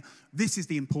saying, this is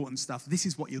the important stuff, this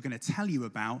is what you're going to tell you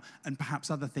about, and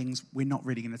perhaps other things we're not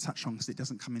really going to touch on because it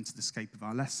doesn't come into the scope of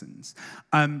our lessons.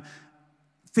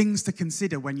 Things to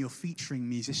consider when you're featuring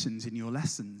musicians in your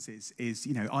lessons is,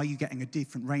 you know, are you getting a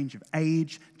different range of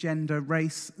age, gender,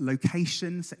 race,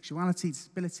 location, sexuality,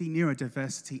 disability,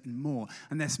 neurodiversity, and more.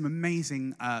 And there's some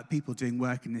amazing people doing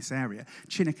work in this area.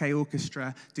 Chineke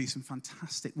Orchestra do some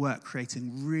fantastic work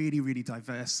creating really, really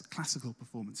diverse classical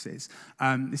performances.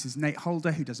 This is Nate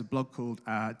Holder, who does a blog called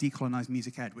Decolonize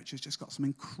Music Ed, which has just got some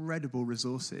incredible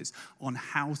resources on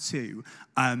how to,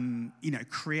 you know,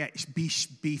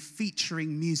 be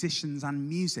featuring musicians and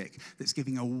music that's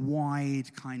giving a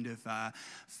wide kind of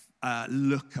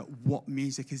look at what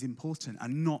music is important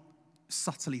and not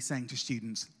subtly saying to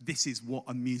students, this is what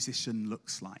a musician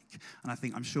looks like.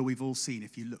 And I'm sure we've all seen,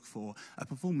 if you look for a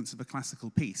performance of a classical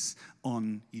piece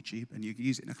on YouTube and you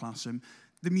use it in a classroom,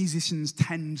 the musicians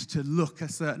tend to look a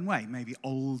certain way. Maybe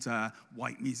older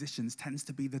white musicians tends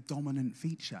to be the dominant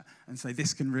feature. And so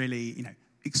this can really, you know,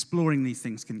 exploring these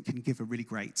things can give a really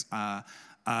great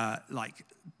like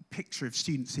picture of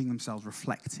students seeing themselves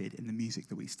reflected in the music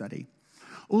that we study.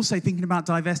 Also thinking about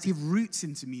diversity of roots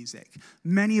into music.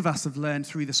 Many of us have learned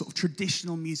through the sort of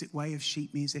traditional music way of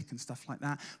sheet music and stuff like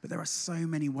that, but there are so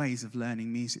many ways of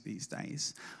learning music these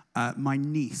days. My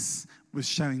niece was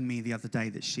showing me the other day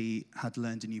that she had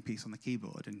learned a new piece on the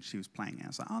keyboard and she was playing it. I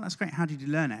was like, oh, that's great. How did you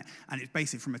learn it? And it's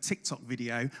basically from a TikTok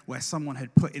video where someone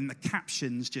had put in the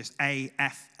captions just A,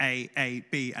 F, A,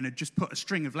 B, and had just put a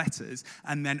string of letters,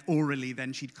 and then orally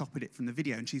then she'd copied it from the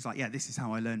video. And she's like, yeah, this is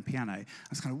how I learned piano. I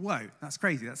was kind of, whoa, that's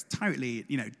crazy. That's totally,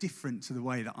 you know, different to the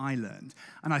way that I learned.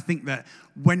 And I think that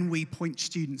when we point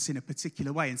students in a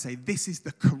particular way and say, this is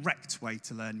the correct way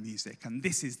to learn music, and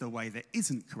this is the way that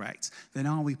isn't correct, then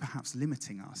are we perhaps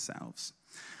limiting ourselves?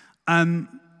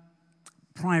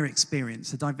 Prior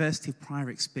experience, the diversity of prior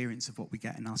experience of what we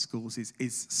get in our schools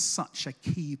is such a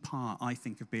key part, I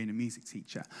think, of being a music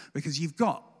teacher. Because you've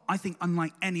got, I think,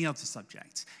 unlike any other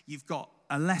subject, you've got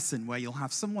a lesson where you'll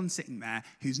have someone sitting there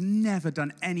who's never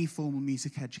done any formal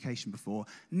music education before,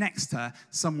 next to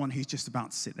someone who's just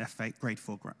about to sit their grade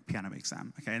 4 piano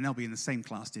exam, okay, and they'll be in the same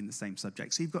class doing the same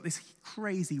subject. So you've got this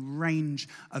crazy range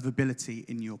of ability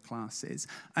in your classes.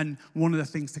 And one of the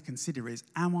things to consider is,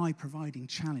 am I providing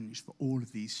challenge for all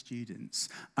of these students?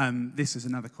 This is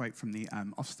another quote from the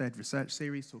Ofsted research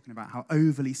series talking about how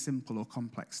overly simple or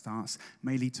complex tasks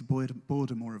may lead to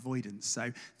boredom or avoidance.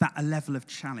 So that a level of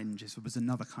challenge was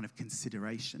another kind of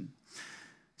consideration.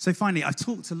 So finally, I've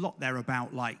talked a lot there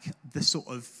about like the sort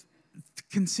of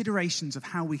considerations of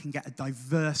how we can get a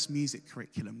diverse music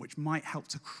curriculum which might help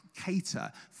to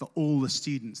cater for all the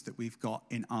students that we've got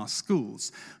in our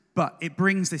schools. But it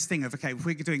brings this thing of, okay, if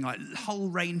we're doing like a whole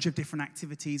range of different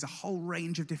activities, a whole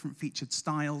range of different featured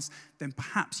styles, then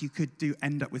perhaps you could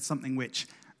end up with something which,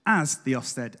 as the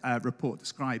Ofsted report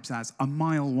describes, as a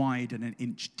mile wide and an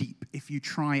inch deep. If you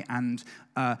try and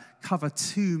cover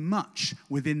too much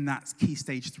within that Key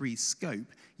Stage 3 scope,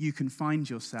 you can find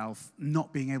yourself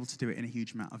not being able to do it in a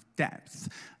huge amount of depth.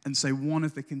 And so one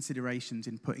of the considerations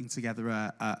in putting together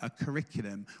a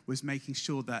curriculum was making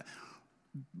sure that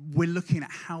we're looking at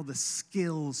how the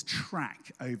skills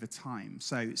track over time.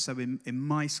 So in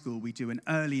my school, we do an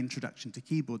early introduction to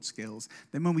keyboard skills.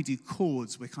 Then when we do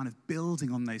chords, we're kind of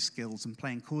building on those skills and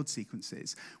playing chord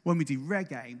sequences. When we do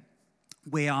reggae,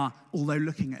 we are, although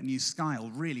looking at a new style,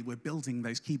 really we're building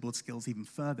those keyboard skills even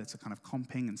further to kind of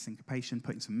comping and syncopation,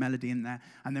 putting some melody in there.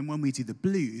 And then when we do the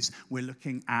blues, we're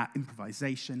looking at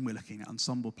improvisation, we're looking at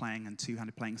ensemble playing and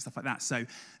two-handed playing and stuff like that. So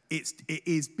it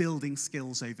is building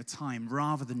skills over time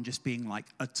rather than just being like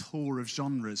a tour of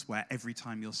genres where every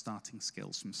time you're starting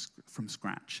skills from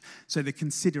scratch. So the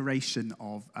consideration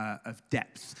of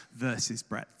depth versus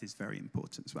breadth is very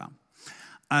important as well.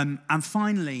 And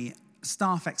finally,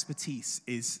 staff expertise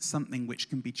is something which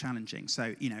can be challenging.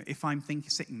 So, you know, if I'm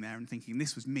sitting there and thinking,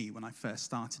 this was me when I first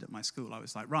started at my school, I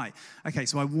was like, right, okay,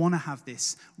 so I want to have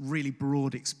this really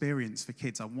broad experience for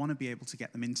kids. I want to be able to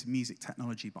get them into music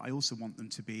technology, but I also want them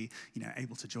to be, you know,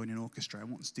 able to join an orchestra. I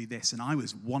want to do this. And I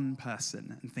was one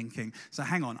person and thinking, so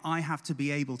hang on, I have to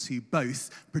be able to both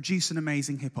produce an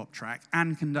amazing hip-hop track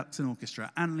and conduct an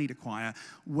orchestra and lead a choir.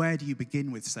 Where do you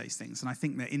begin with those things? And I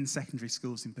think that in secondary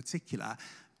schools in particular,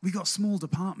 we got small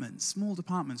departments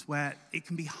where it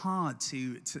can be hard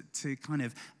to kind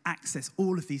of access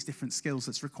all of these different skills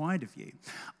that's required of you.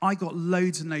 I got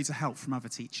loads and loads of help from other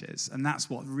teachers, and that's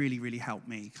what really, really helped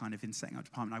me kind of in setting up a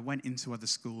department. I went into other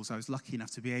schools. I was lucky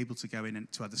enough to be able to go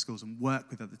into other schools and work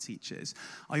with other teachers.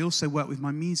 I also work with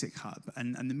my music hub,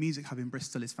 and the music hub in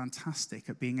Bristol is fantastic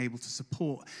at being able to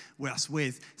support us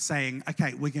with saying,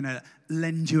 okay, we're going to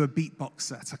lend you a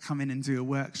beatboxer to come in and do a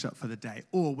workshop for the day,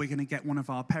 or we're going to get one of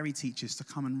our Perry teachers to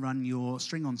come and run your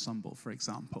string ensemble, for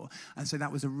example. And so that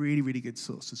was a really, really good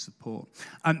source of support.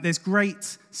 There's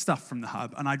great stuff from the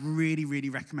hub, and I'd really, really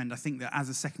recommend, I think that as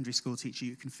a secondary school teacher,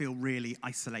 you can feel really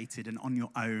isolated and on your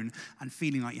own and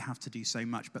feeling like you have to do so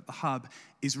much, but the hub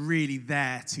is really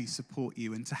there to support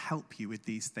you and to help you with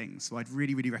these things. So I'd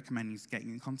really, really recommend getting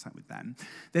in contact with them.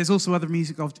 There's also other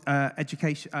music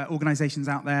education organisations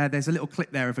out there. There's a little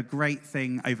clip there of a great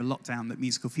thing over lockdown that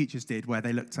Musical Futures did where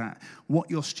they looked at what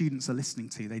your students are listening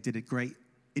to. They did a great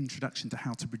introduction to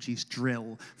how to produce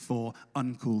drill for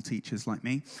uncool teachers like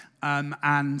me.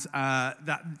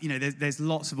 There's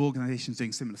lots of organisations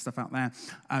doing similar stuff out there.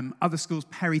 Other schools,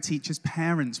 Perry teachers,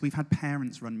 parents. We've had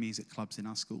parents run music clubs in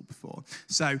our school before.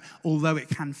 So although it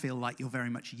can feel like you're very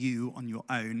much you on your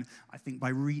own, I think by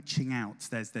reaching out,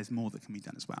 there's more that can be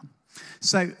done as well.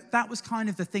 So that was kind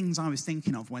of the things I was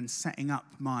thinking of when setting up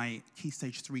my Key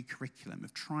Stage 3 curriculum,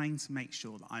 of trying to make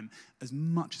sure that I'm, as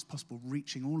much as possible,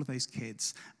 reaching all of those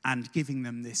kids and giving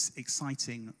them this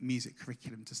exciting music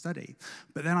curriculum to study.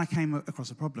 But then I came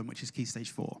across a problem, which is Key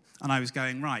Stage 4. And I was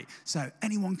going, right, so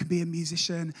anyone can be a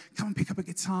musician, come and pick up a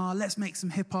guitar, let's make some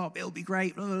hip-hop, it'll be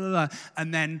great, blah, blah, blah.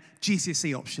 And then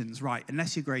GCSE options, right,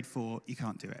 unless you're grade 4, you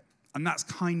can't do it. And that's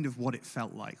kind of what it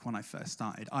felt like when I first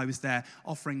started. I was there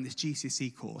offering this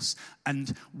GCSE course,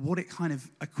 and what it kind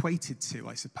of equated to,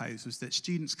 I suppose, was that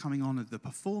students coming on at the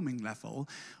performing level,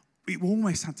 we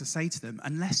almost had to say to them,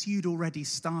 unless you'd already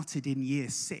started in year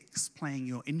 6 playing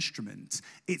your instrument,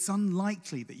 it's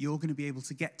unlikely that you're going to be able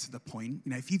to get to the point.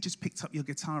 You know, if you've just picked up your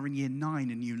guitar in year 9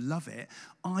 and you love it,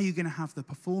 are you going to have the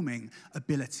performing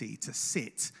ability to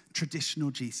sit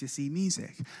traditional GCSE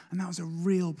music? And that was a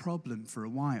real problem for a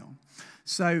while.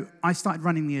 So I started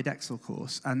running the Edexcel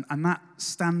course, and that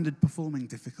standard performing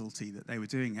difficulty that they were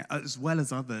doing it, as well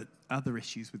as other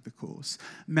issues with the course,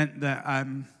 meant that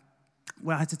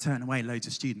I had to turn away loads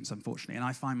of students, unfortunately, and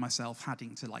I find myself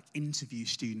having to interview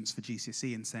students for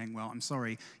GCSE and saying, well, I'm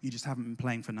sorry, you just haven't been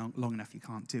playing for long enough, you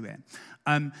can't do it.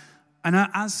 And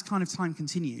as kind of time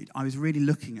continued, I was really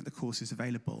looking at the courses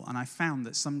available, and I found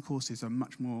that some courses are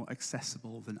much more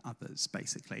accessible than others,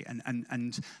 basically,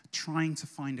 and trying to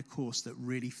find a course that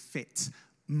really fit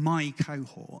my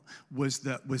cohort was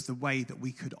the way that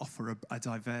we could offer a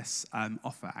diverse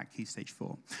offer at Key Stage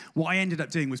 4. What I ended up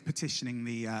doing was petitioning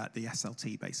the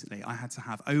SLT, basically. I had to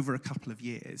have, over a couple of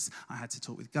years, I had to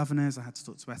talk with governors, I had to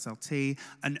talk to SLT,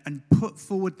 and put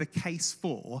forward the case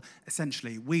for,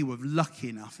 essentially, we were lucky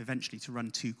enough eventually to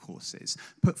run 2 courses,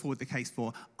 put forward the case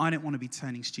for, I don't want to be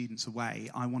turning students away,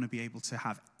 I want to be able to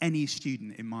have any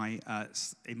student in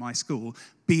my school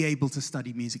be able to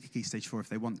study music at Key Stage 4 if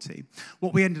they want to.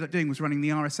 What we ended up doing was running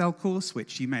the RSL course,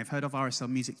 which you may have heard of, RSL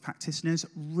Music Practitioners,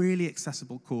 really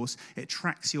accessible course. It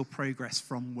tracks your progress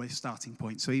from your starting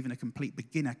point, so even a complete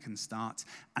beginner can start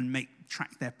and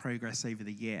track their progress over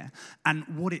the year. And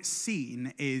what it's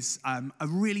seen is a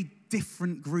really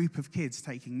different group of kids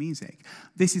taking music.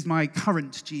 This is my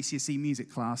current GCSE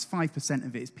music class. 5%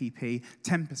 of it is PP,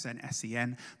 10%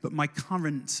 SEN, but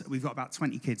we've got about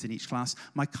 20 kids in each class.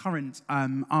 My current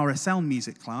RSL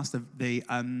music class,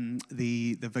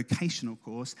 the vocational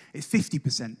course, is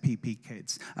 50% PP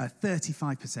kids,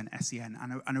 35% SEN,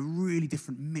 and a really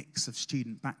different mix of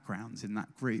student backgrounds in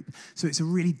that group. So it's a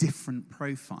really different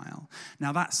profile.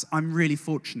 Now I'm really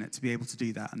fortunate to be able to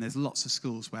do that, and there's lots of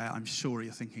schools where I'm sure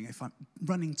you're thinking, if I'm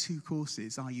running 2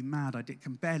 courses, are you mad? I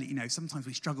can barely, sometimes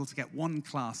we struggle to get one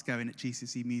class going at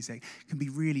GCSE Music. It can be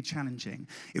really challenging.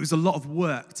 It was a lot of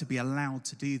work to be allowed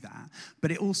to do that, but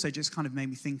it also just kind of made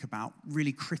me think about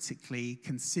really critically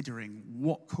considering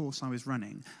what course I was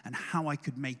running and how I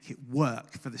could make it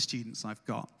work for the students I've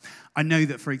got. I know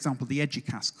that, for example, the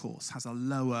Educast course has a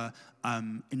lower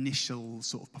initial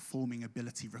sort of performing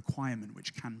ability requirement,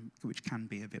 which can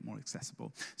be a bit more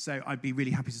accessible. So I'd be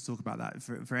really happy to talk about that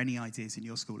for any ideas in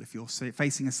your school if you're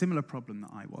facing a similar problem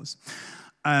that I was.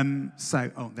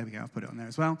 There we go, I'll put it on there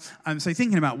as well. So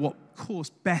thinking about what course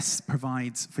best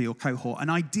provides for your cohort,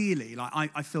 and ideally, like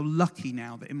I feel lucky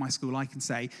now that in my school I can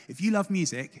say, if you love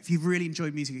music, if you've really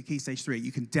enjoyed music at Key Stage 3,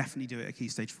 you can definitely do it at Key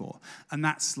Stage 4. And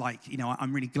that's like,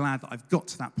 I'm really glad that I've got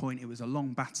to that point. It was a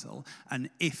long battle, and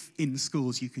if in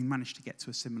schools you can manage to get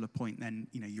to a similar point, then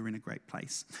you're in a great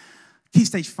place. Key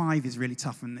Stage 5 is really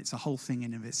tough, and it's a whole thing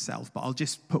in of itself, but I'll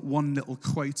just put one little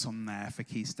quote on there for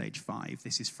Key Stage 5.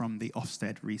 This is from the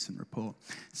Ofsted recent report.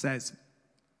 It says,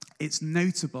 "It's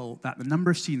notable that the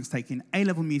number of students taking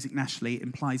A-level music nationally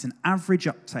implies an average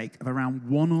uptake of around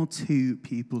 1 or 2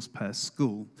 pupils per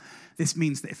school. This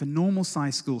means that if a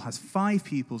normal-sized school has 5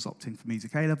 pupils opting for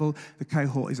music A-level, the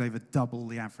cohort is over double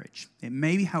the average. It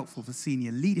may be helpful for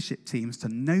senior leadership teams to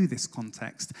know this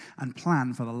context and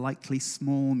plan for the likely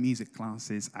small music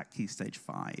classes at Key Stage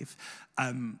 5.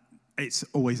 It's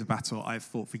always a battle I've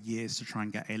fought for years to try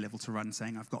and get A-level to run,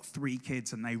 saying I've got 3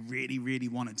 kids and they really, really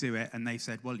want to do it. And they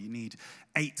said, well, you need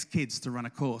 8 kids to run a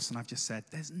course. And I've just said,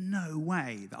 there's no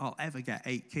way that I'll ever get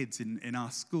 8 kids in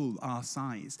our school, our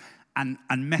size. And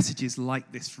messages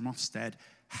like this from Ofsted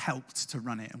helped to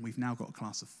run it, and we've now got a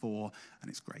class of 4, and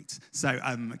it's great. So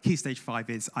Key Stage 5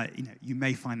 is, you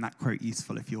may find that quote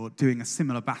useful if you're doing a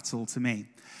similar battle to me.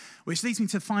 Which leads me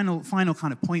to the final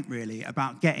kind of point, really,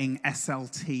 about getting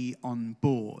SLT on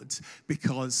board,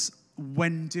 because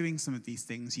when doing some of these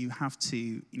things, you have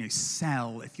to,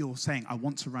 sell. If you're saying, I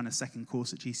want to run a second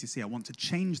course at GCSE, I want to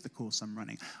change the course I'm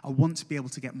running, I want to be able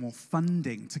to get more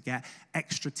funding, to get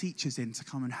extra teachers in to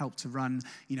come and help to run,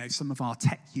 some of our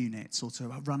tech units or to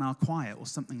run our choir or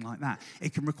something like that.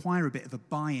 It can require a bit of a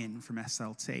buy-in from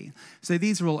SLT. So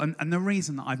these are all, and the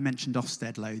reason that I've mentioned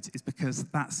Ofsted loads is because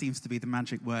that seems to be the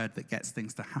magic word that gets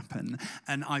things to happen.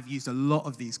 And I've used a lot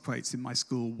of these quotes in my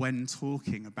school when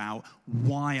talking about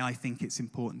why I think it's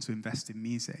important to invest in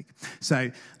music.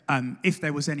 So if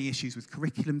there was any issues with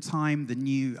curriculum time, the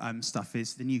new stuff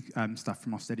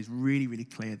from Ofsted is really, really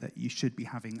clear that you should be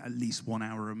having at least 1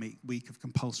 hour a week of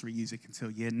compulsory music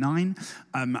until year 9,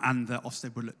 and that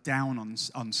Ofsted would look down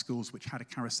on schools which had a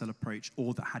carousel approach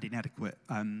or that had inadequate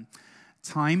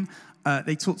time.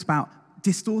 They talked about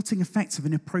distorting effects of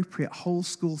inappropriate whole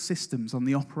school systems on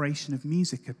the operation of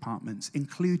music departments,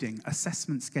 including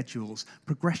assessment schedules,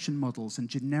 progression models, and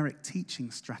generic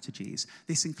teaching strategies.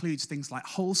 This includes things like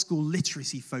whole school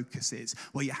literacy focuses,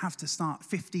 where you have to start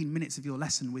 15 minutes of your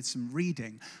lesson with some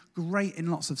reading. Great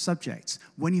in lots of subjects.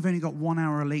 When you've only got 1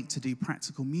 hour a week to do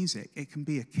practical music, it can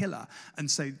be a killer. And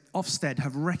so Ofsted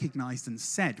have recognized and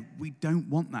said, we don't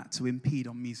want that to impede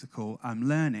on musical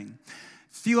learning.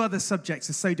 Few other subjects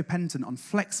are so dependent on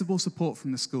flexible support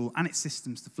from the school and its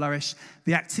systems to flourish.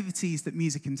 The activities that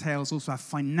music entails also have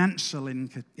financial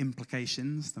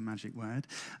implications, the magic word,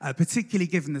 particularly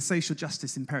given the social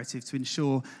justice imperative to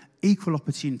ensure equal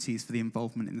opportunities for the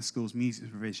involvement in the school's music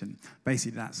provision.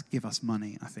 Basically, that's give us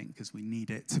money, I think, because we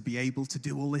need it to be able to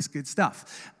do all this good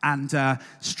stuff. And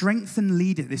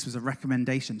this was a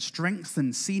recommendation,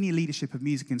 strengthen senior leadership of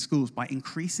music in schools by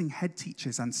increasing head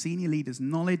teachers and senior leaders'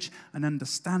 knowledge and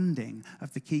understanding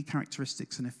of the key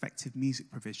characteristics and effective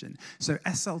music provision. So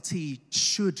SLT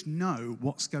should know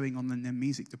what's going on in their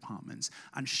music departments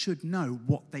and should know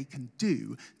what they can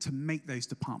do to make those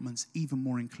departments even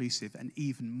more inclusive and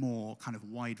even more kind of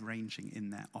wide-ranging in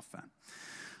their offer.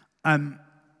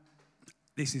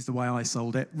 This is the way I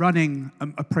sold it. Running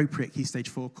appropriate Key Stage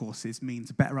 4 courses means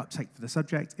a better uptake for the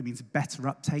subject. It means a better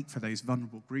uptake for those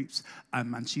vulnerable groups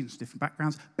and students with different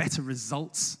backgrounds. Better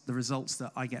results. The results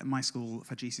that I get in my school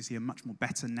for GCSE are much more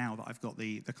better now that I've got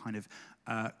the kind of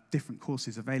different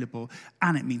courses available.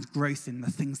 And it means growth in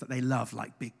the things that they love,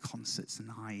 like big concerts and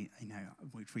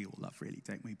which we all love really,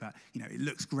 don't we? But, it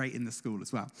looks great in the school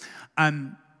as well.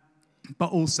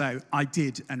 But also, I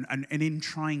did, and in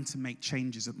trying to make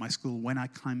changes at my school, when I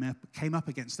came up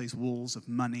against those walls of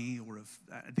money or of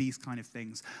these kind of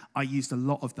things, I used a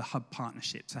lot of the hub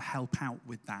partnership to help out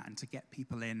with that and to get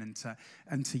people in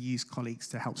and to use colleagues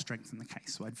to help strengthen the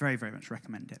case. So I'd very, very much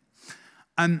recommend it.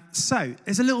 So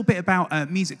there's a little bit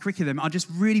about music curriculum. I'll just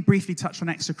really briefly touch on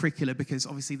extracurricular because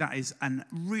obviously that is a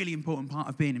really important part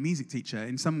of being a music teacher.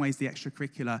 In some ways, the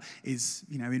extracurricular is,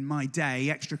 in my day,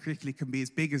 extracurricular can be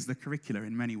as big as the curricular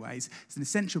in many ways. It's an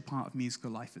essential part of musical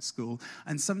life at school.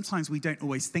 And sometimes we don't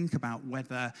always think about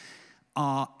whether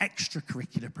our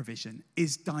extracurricular provision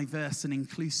is diverse and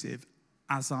inclusive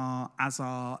as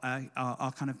our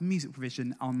kind of music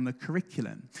provision on the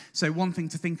curriculum. So one thing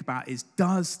to think about is,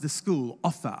 does the school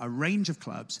offer a range of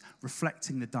clubs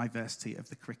reflecting the diversity of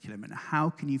the curriculum, and how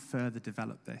can you further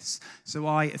develop this? So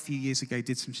I, a few years ago,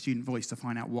 did some student voice to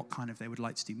find out what kind of they would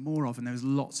like to do more of, and there was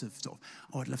lots of sort of,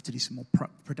 oh, I'd love to do some more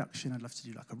production, I'd love to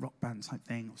do like a rock band type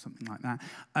thing or something like that,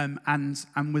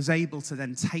 and was able to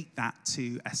then take that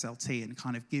to SLT and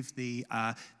kind of give the,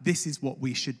 this is what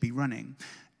we should be running.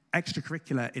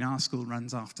 Extracurricular in our school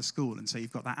runs after school, and so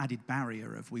you've got that added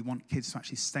barrier of we want kids to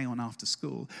actually stay on after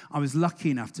school. I was lucky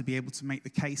enough to be able to make the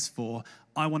case for,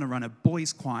 I want to run a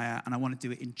boys' choir and I want to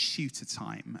do it in tutor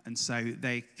time. And so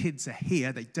the kids are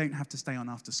here, they don't have to stay on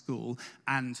after school,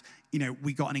 and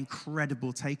we got an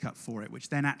incredible take-up for it, which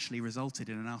then actually resulted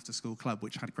in an after-school club,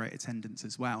 which had great attendance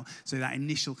as well. So that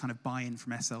initial kind of buy-in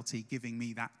from SLT, giving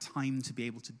me that time to be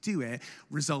able to do it,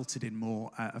 resulted in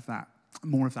more of that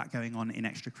going on in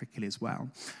extracurricular as well.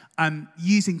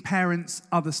 Using parents,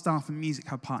 other staff, and Music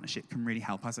Hub partnership can really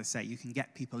help. As I say, you can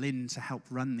get people in to help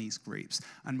run these groups,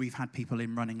 and we've had people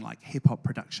in running like hip-hop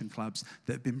production clubs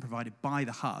that have been provided by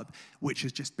the Hub, which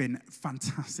has just been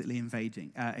fantastically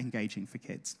engaging for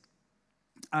kids.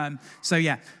 So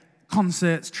yeah,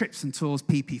 concerts, trips and tours,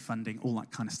 PP funding, all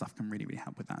that kind of stuff can really, really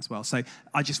help with that as well. So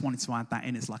I just wanted to add that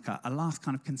in as like a last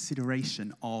kind of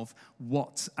consideration of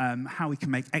how we can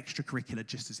make extracurricular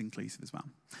just as inclusive as well.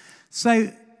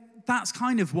 So that's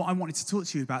kind of what I wanted to talk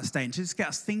to you about today, and to just get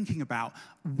us thinking about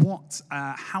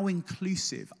how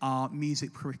inclusive our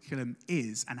music curriculum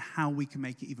is and how we can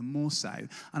make it even more so.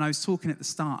 And I was talking at the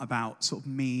start about sort of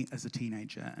me as a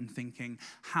teenager and thinking,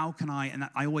 how can I, and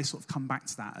I always sort of come back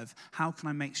to that of, how can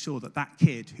I make sure that that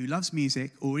kid who loves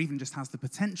music or even just has the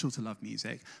potential to love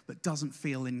music but doesn't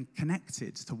feel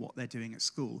connected to what they're doing at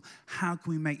school, how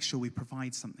can we make sure we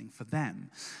provide something for them?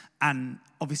 And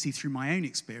obviously through my own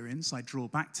experience, I draw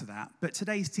back to that. But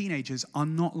today's teenagers are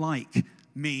not like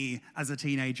me as a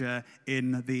teenager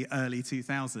in the early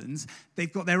 2000s.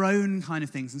 They've got their own kind of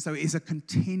things. And so it is a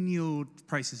continual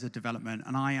process of development.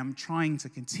 And I am trying to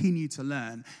continue to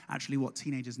learn actually what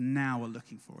teenagers now are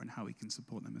looking for and how we can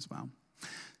support them as well.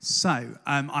 So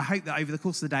I hope that over the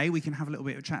course of the day we can have a little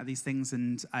bit of a chat of these things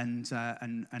and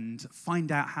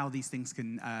find out how these things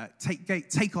can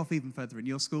take off even further in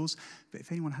your schools. But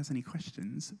if anyone has any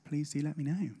questions, please do let me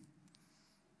know.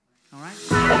 All right.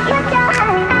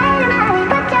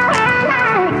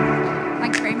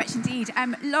 Thank you very much indeed.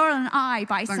 Laurel and I,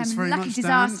 by some lucky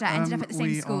disaster, ended up at the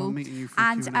same school.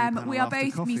 And we are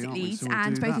both music leads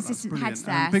and both assistant heads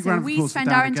there. So we spend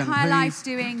our entire lives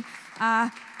doing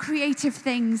creative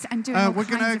things and doing all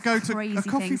kinds of crazy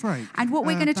things. And what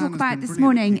we're going to talk about this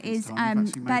morning is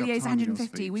Berlioz's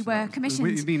 150. We were commissioned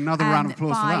by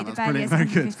the Berlioz's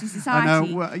 150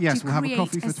 Society to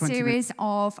create a series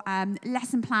of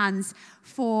lesson plans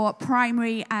for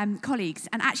primary colleagues.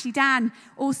 And actually Dan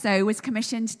also was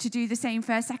commissioned to do the same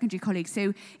for secondary colleagues.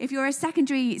 So if you're a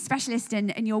secondary specialist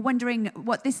and you're wondering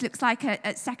what this looks like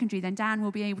at secondary, then Dan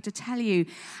will be able to tell you.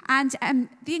 And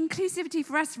the inclusivity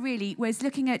for us really was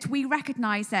looking at, we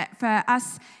recognise that for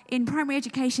us in primary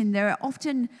education, there are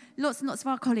often lots and lots of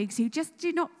our colleagues who just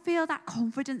do not feel that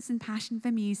confidence and passion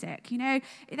for music.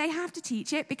 They have to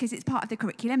teach it because it's part of the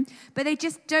curriculum, but they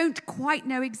just don't quite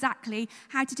know exactly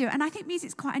how to do it. And I think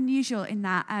music's quite unusual in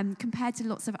that compared to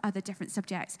lots of other different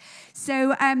subjects.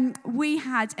 So we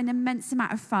had an immense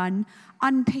amount of fun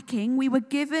unpicking. We were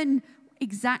given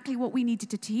exactly what we needed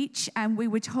to teach, and we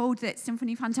were told that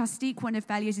Symphonie Fantastique, one of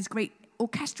Berlioz's great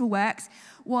orchestral works,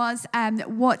 was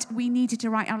what we needed to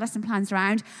write our lesson plans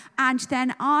around. And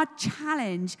then our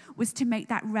challenge was to make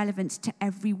that relevant to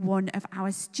every one of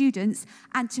our students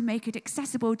and to make it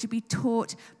accessible to be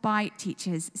taught by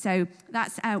teachers. So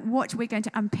that's what we're going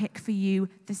to unpick for you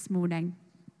this morning.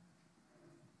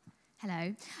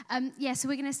 Hello. So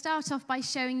we're going to start off by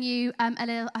showing you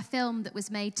a film that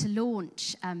was made to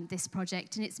launch this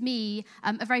project. And it's me,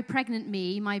 a very pregnant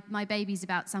me, my baby's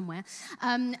about somewhere,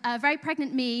 a very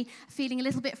pregnant me, feeling a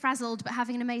little bit frazzled but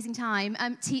having an amazing time,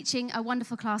 teaching a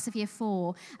wonderful class of Year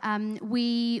 4.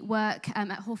 We work at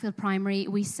Hallfield Primary.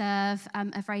 We serve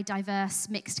a very diverse,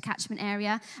 mixed catchment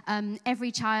area.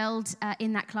 Every child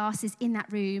in that class is in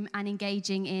that room and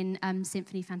engaging in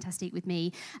Symphonie Fantastique with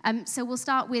me. So we'll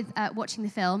start with watching the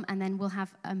film, and then we'll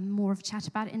have more of a chat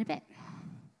about it in a bit.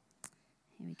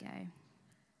 Here we go.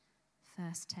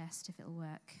 First test, if it'll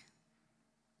work.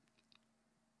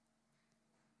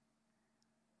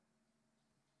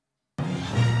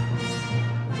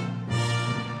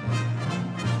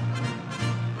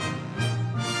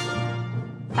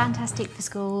 Fantastic for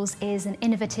Schools is an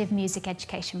innovative music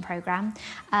education programme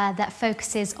that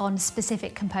focuses on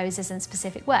specific composers and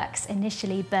specific works,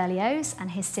 initially Berlioz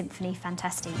and his Symphony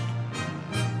Fantastique.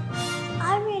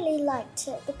 I really liked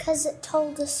it because it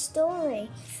told a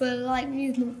story. For like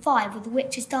movement 5 with the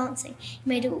witches dancing, it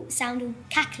made it sound all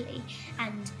cackly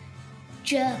and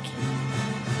jerky.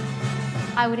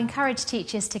 I would encourage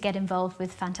teachers to get involved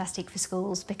with Fantastic for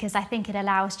Schools because I think it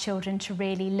allows children to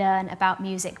really learn about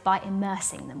music by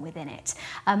immersing them within it.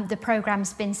 The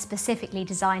programme's been specifically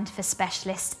designed for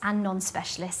specialists and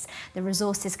non-specialists. The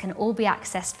resources can all be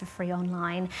accessed for free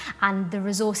online, and the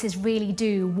resources really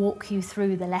do walk you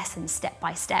through the lessons step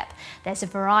by step. There's a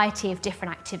variety of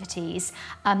different activities.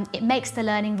 It makes the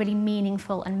learning really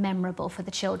meaningful and memorable for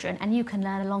the children, and you can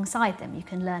learn alongside them. You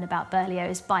can learn about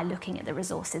Berlioz by looking at the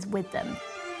resources with them.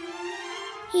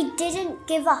 He didn't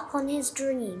give up on his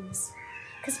dreams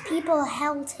because people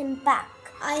held him back.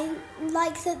 I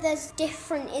like that there's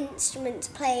different instruments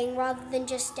playing rather than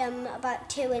just about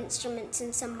 2 instruments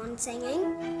and someone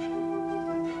singing.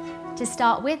 To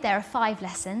start with, there are 5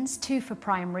 lessons, 2 for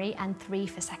primary and 3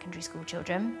 for secondary school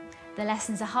children. The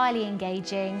lessons are highly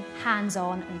engaging,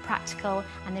 hands-on and practical,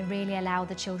 and they really allow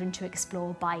the children to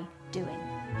explore by doing.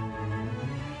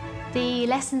 The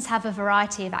lessons have a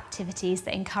variety of activities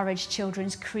that encourage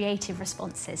children's creative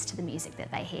responses to the music that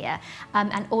they hear,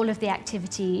 and all of the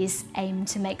activities aim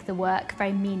to make the work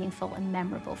very meaningful and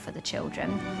memorable for the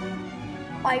children.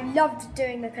 I loved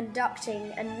doing the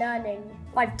conducting and learning.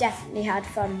 I've definitely had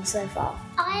fun so far.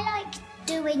 I like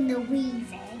doing the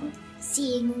weaving,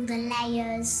 seeing all the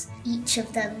layers, each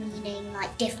of them meaning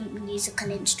like different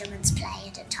musical instruments play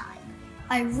at a time.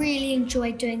 I really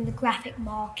enjoyed doing the graphic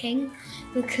marking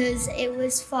because it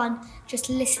was fun just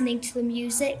listening to the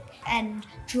music and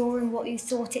drawing what you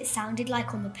thought it sounded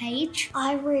like on the page.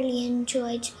 I really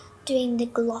enjoyed doing the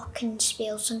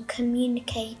glockenspiels and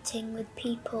communicating with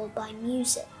people by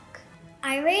music.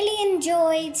 I really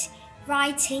enjoyed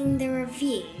writing the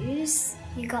reviews.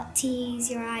 You got to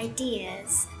use your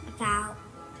ideas about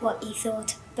what you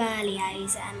thought of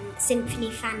Berlioz and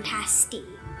Symphony Fantastique.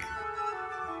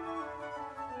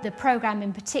 The programme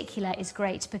in particular is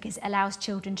great because it allows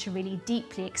children to really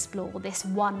deeply explore this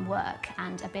one work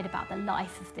and a bit about the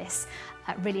life of this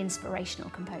really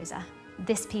inspirational composer.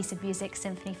 This piece of music,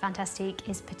 Symphony Fantastique,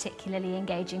 is particularly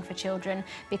engaging for children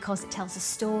because it tells a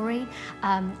story,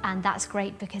 and that's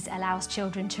great because it allows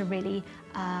children to really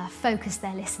focus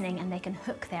their listening and they can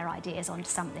hook their ideas onto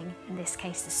something, in this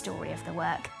case the story of the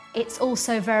work. It's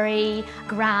also very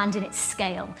grand in its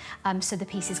scale, so the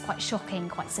piece is quite shocking,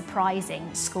 quite surprising,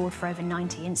 scored for over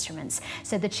 90 instruments.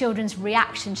 So the children's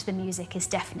reaction to the music is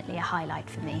definitely a highlight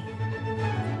for me.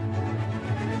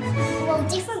 Well,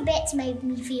 different bits made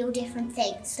me feel different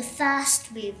things. The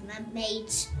first movement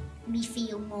made me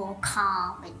feel more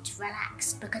calm and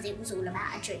relaxed because it was all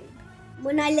about a dream.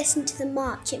 When I listened to the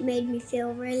march, it made me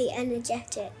feel really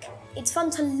energetic. It's fun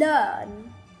to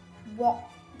learn what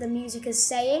the music is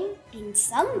saying. In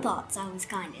some parts, I was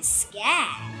kind of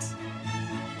scared.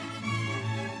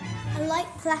 I like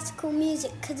classical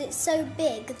music because it's so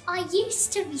big. I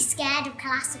used to be scared of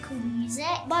classical music.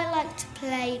 I like to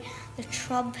play the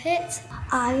trumpet.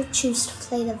 I would choose to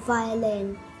play the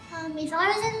violin. If I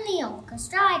was in the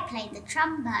orchestra, I'd play the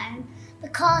trombone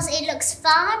because it looks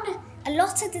fun. A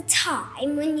lot of the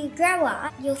time, when you grow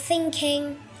up, you're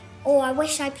thinking, oh, I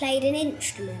wish I played an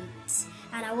instrument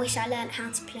and I wish I learned how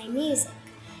to play music.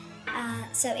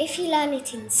 So if you learn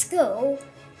it in school,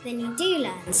 then you do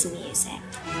learn some music.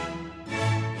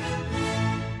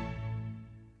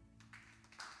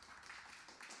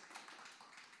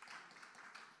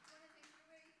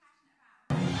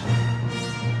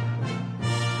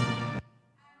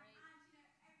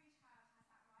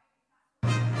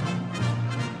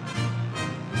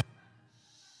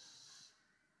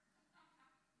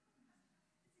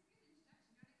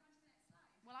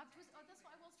 That's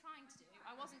what I was trying to do.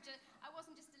 I wasn't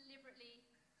just deliberately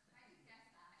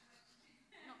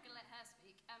not going to let her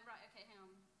speak. Right, okay, hang on.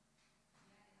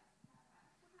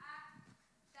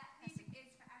 Music is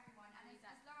for everyone, and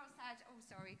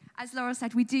as Laurel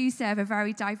said, we do serve a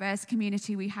very diverse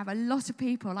community. We have a lot of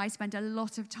people. I spend a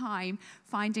lot of time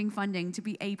finding funding to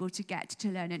be able to get to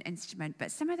learn an instrument.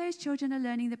 But some of those children are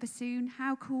learning the bassoon.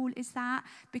 How cool is that?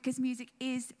 Because music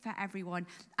is for everyone.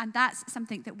 And that's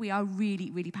something that we are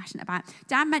really, really passionate about.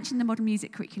 Dan mentioned the modern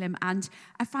music curriculum and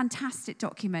a fantastic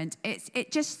document.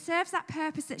 It just serves that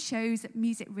purpose that shows that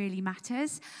music really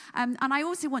matters. And I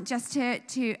also want just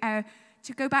to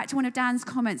to go back to one of Dan's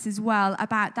comments as well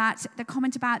about that, the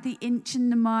comment about the inch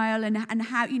and the mile and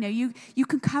how, you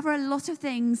can cover a lot of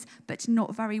things, but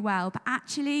not very well. But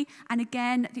actually, and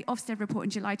again, the Ofsted report in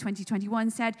July 2021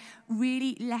 said,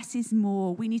 really less is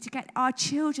more. We need to get our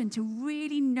children to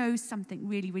really know something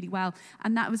really, really well.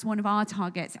 And that was one of our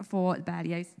targets for the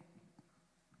Berlioz.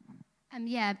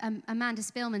 Amanda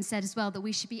Spillman said as well that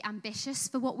we should be ambitious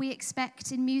for what we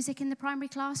expect in music in the primary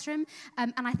classroom.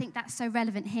 And I think that's so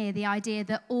relevant here, the idea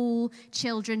that all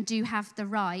children do have the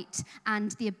right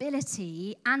and the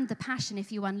ability and the passion,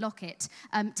 if you unlock it,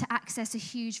 to access a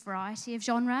huge variety of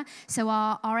genre. So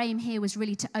our aim here was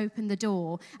really to open the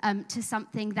door to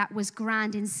something that was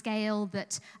grand in scale,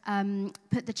 that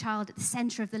put the child at the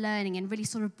centre of the learning and really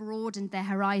sort of broadened their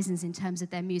horizons in terms of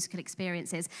their musical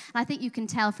experiences. And I think you can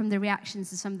tell from the reactions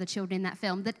of some of the children in that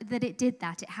film that it did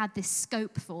that. It had this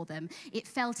scope for them. It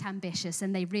felt ambitious,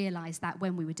 and they realised that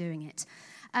when we were doing it.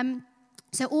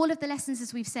 So all of the lessons,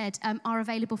 as we've said, are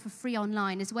available for free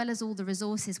online, as well as all the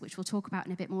resources, which we'll talk about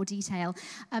in a bit more detail.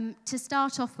 To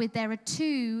start off with, there are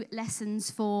 2 lessons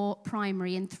for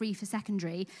primary and 3 for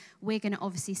secondary. We're going to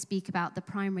obviously speak about the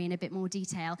primary in a bit more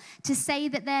detail. To say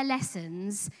that they're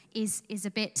lessons is a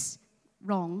bit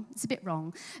wrong. It's a bit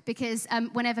wrong, because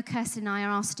whenever Kirsten and I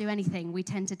are asked to do anything, we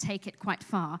tend to take it quite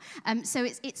far. So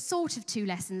it's sort of 2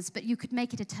 lessons, but you could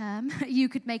make it a term. You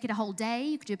could make it a whole day.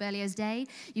 You could do Berlioz Day.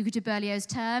 You could do Berlioz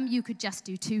Term. You could just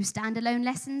do 2 standalone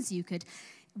lessons. You could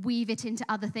weave it into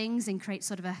other things and create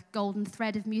sort of a golden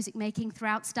thread of music making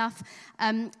throughout stuff.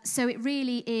 So it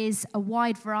really is a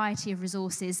wide variety of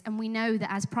resources, and we know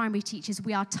that as primary teachers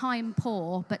we are time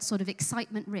poor but sort of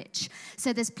excitement rich.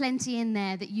 So there's plenty in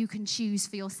there that you can choose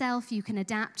for yourself, you can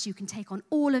adapt, you can take on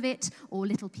all of it or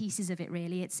little pieces of it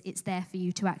really. It's there for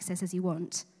you to access as you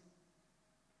want.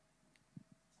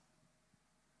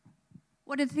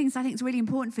 One of the things I think is really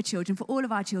important for children, for all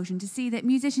of our children, to see that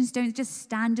musicians don't just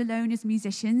stand alone as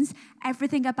musicians.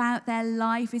 Everything about their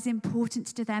life is important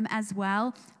to them as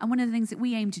well. And one of the things that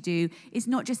we aim to do is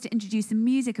not just to introduce the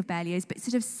music of Berlioz, but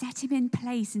sort of set him in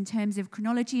place in terms of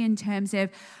chronology, in terms of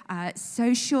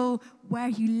social, where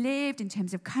he lived, in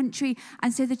terms of country,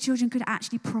 and so the children could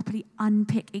actually properly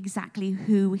unpick exactly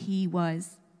who he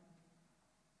was.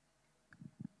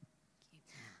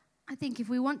 I think if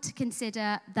we want to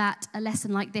consider that a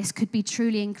lesson like this could be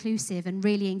truly inclusive and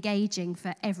really engaging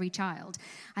for every child,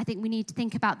 I think we need to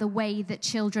think about the way that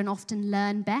children often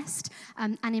learn best.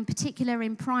 And in particular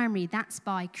in primary, that's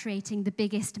by creating the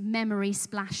biggest memory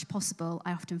splash possible,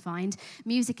 I often find.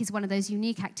 Music is one of those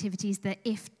unique activities that,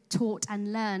 if taught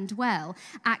and learned well,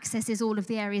 accesses all of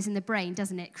the areas in the brain,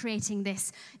 doesn't it? Creating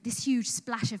this huge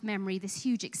splash of memory, this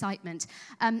huge excitement.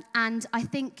 And I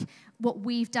think what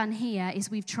we've done here is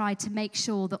we've tried to make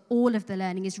sure that all of the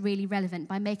learning is really relevant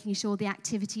by making sure the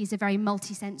activities are very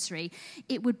multisensory.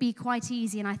 It would be quite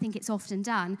easy, and I think it's often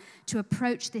done, to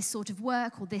approach this sort of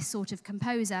work or this sort of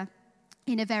composer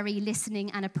in a very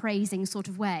listening and appraising sort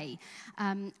of way.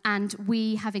 And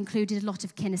we have included a lot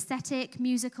of kinesthetic,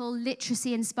 musical,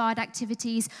 literacy-inspired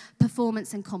activities.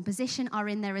 Performance and composition are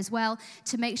in there as well,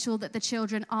 to make sure that the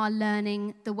children are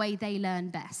learning the way they learn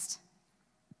best.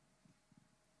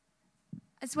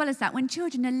 As well as that, when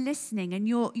children are listening and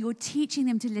you're teaching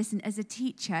them to listen as a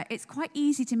teacher, it's quite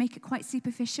easy to make it quite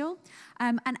superficial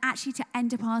and actually to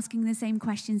end up asking the same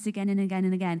questions again and again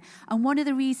and again. And one of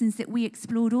the reasons that we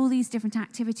explored all these different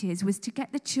activities was to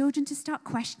get the children to start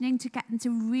questioning, to get them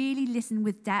to really listen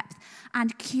with depth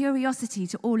and curiosity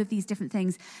to all of these different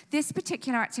things. This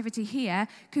particular activity here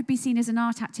could be seen as an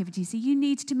art activity, so you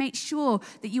need to make sure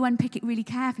that you unpick it really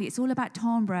carefully. It's all about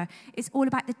timbre. It's all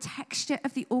about the texture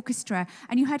of the orchestra.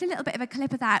 And you heard a little bit of a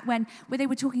clip of that where they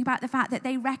were talking about the fact that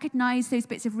they recognise those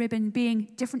bits of ribbon being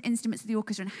different instruments of the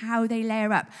orchestra and how they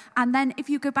layer up. And then if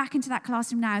you go back into that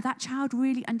classroom now, that child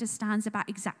really understands about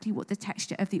exactly what the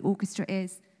texture of the orchestra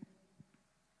is.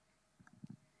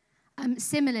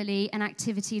 Similarly, an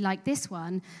activity like this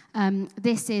one,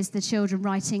 this is the children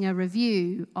writing a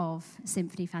review of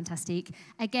Symphonie Fantastique.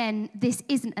 Again, this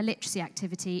isn't a literacy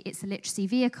activity, it's a literacy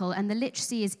vehicle, and the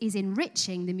literacy is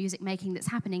enriching the music making that's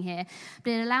happening here,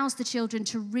 but it allows the children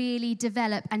to really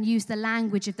develop and use the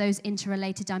language of those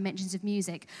interrelated dimensions of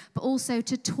music, but also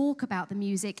to talk about the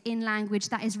music in language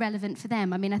that is relevant for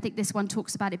them. I mean, I think this one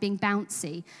talks about it being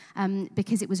bouncy,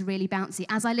 because it was really bouncy.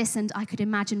 As I listened, I could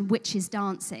imagine witches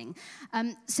dancing.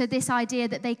 So this idea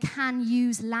that they can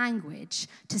use language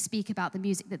to speak about the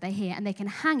music that they hear, and they can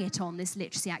hang it on this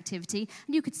literacy activity,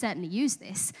 and you could certainly use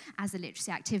this as a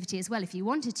literacy activity as well if you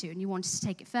wanted to, and you wanted to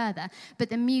take it further, but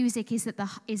the music is at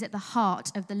the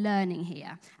heart of the learning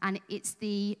here, and it's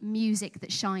the music that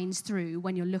shines through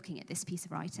when you're looking at this piece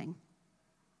of writing.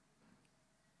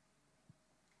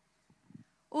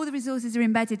 All the resources are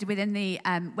embedded within the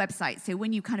website. So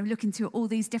when you kind of look into it, all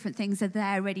these different things are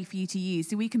there ready for you to use.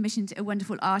 So we commissioned a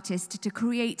wonderful artist to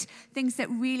create things that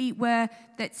really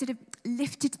that sort of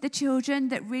lifted the children,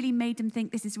 that really made them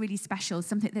think this is really special,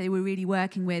 something that they were really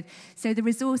working with. So the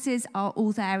resources are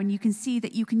all there, and you can see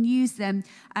that you can use them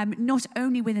not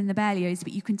only within the Berlioz,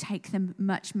 but you can take them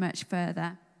much, much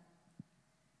further.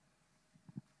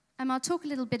 I'll talk a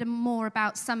little bit more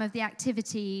about some of the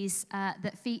activities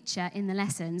that feature in the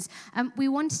lessons. We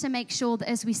wanted to make sure that,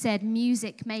 as we said,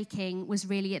 music making was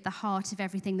really at the heart of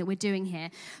everything that we're doing here,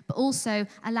 but also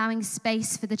allowing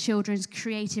space for the children's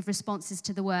creative responses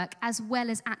to the work, as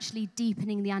well as actually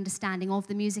deepening the understanding of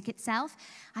the music itself.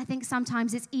 I think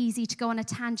sometimes it's easy to go on a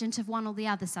tangent of one or the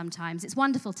other sometimes. It's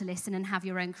wonderful to listen and have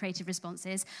your own creative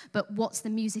responses, but what's the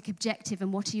music objective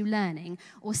and what are you learning?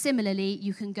 Or similarly,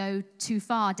 you can go too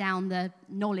far down the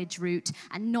knowledge route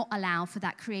and not allow for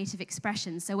that creative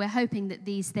expression. So we're hoping that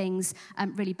these things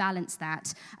really balance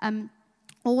that.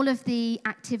 All of the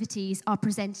activities are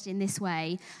presented in this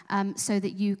way so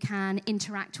that you can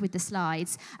interact with the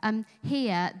slides.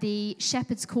 Here, the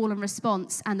Shepherd's Call and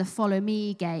Response and the Follow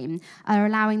Me game are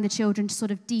allowing the children to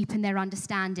sort of deepen their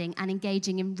understanding and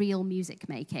engaging in real music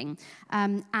making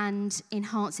and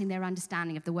enhancing their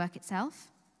understanding of the work itself.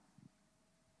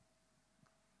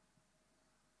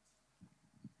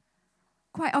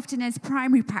 Quite often as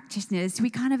primary practitioners, we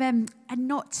kind of are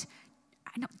not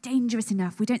dangerous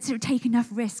enough. We don't sort of take enough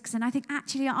risks. And I think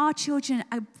actually our children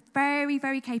are very,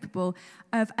 very capable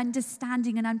of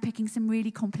understanding and unpicking some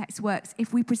really complex works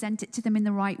if we present it to them in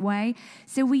the right way.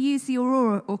 So we use the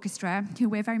Aurora Orchestra, who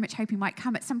we're very much hoping might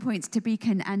come at some point to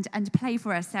Beacon and play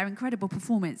for us their incredible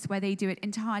performance where they do it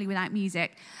entirely without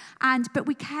music. But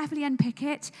we carefully unpick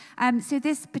it. So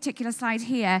this particular slide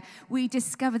here, we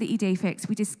discover the Idee Fix,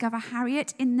 we discover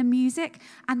Harriet in the music,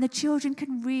 and the children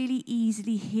can really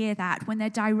easily hear that when they're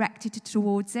directed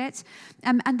towards it.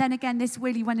 And then again, this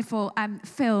really wonderful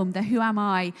film, the Who Am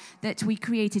I, that we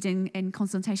created in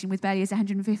consultation with Berlioz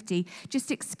 150,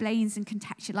 just explains and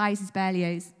contextualizes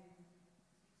Berlioz.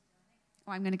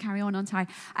 Oh, I'm going to carry on, aren't I?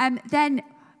 Then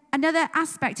another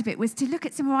aspect of it was to look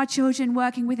at some of our children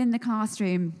working within the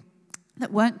classroom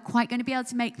that weren't quite going to be able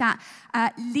to make that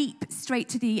leap straight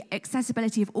to the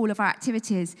accessibility of all of our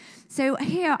activities. So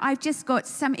here I've just got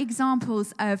some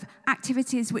examples of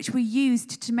activities which were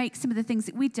used to make some of the things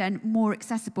that we'd done more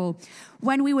accessible.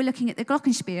 When we were looking at the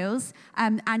glockenspiels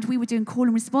and we were doing call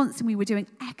and response and we were doing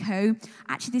echo,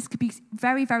 actually this could be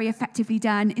very, very effectively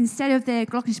done. Instead of the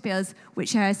glockenspiels,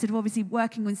 which are sort of obviously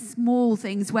working on small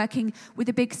things, working with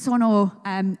the big sonor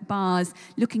bars,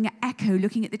 looking at echo,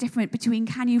 looking at the difference between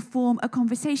can you form a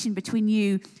conversation between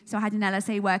you, so I had an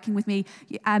LSA working with me,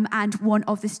 and one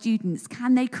of the students.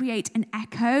 Can they create an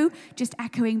echo, just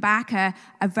echoing back a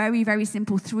very, very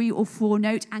simple 3 or 4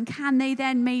 note, and can they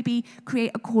then maybe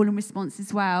create a call and response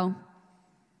as well?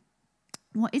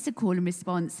 What is a call and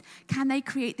response? Can they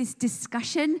create this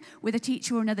discussion with a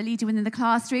teacher or another leader within the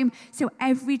classroom so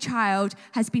every child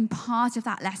has been part of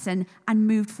that lesson and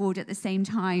moved forward at the same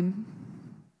time?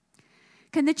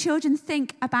 Can the children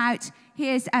think about,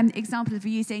 here's an example of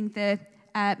using the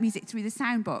music through the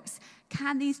sound box.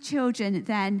 Can these children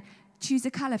then choose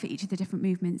a colour for each of the different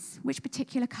movements? Which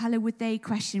particular colour would they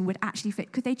question would actually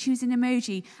fit? Could they choose an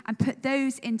emoji and put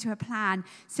those into a plan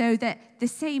so that the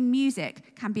same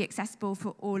music can be accessible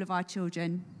for all of our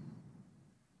children?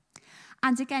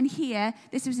 And again here,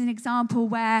 this was an example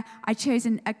where I chose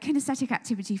a kinesthetic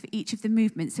activity for each of the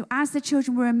movements. So as the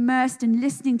children were immersed in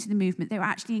listening to the movement, they were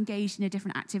actually engaged in a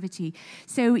different activity.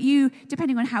 So you,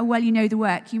 depending on how well you know the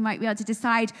work, you might be able to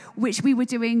decide which we were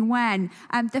doing when.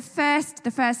 The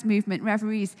first movement,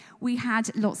 Reveries, we had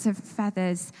lots of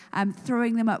feathers,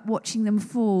 throwing them up, watching them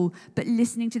fall, but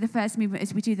listening to the first movement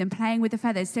as we do them, playing with the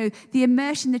feathers. So the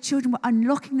immersion, the children were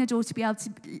unlocking the door to be able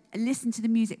to listen to the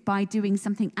music by doing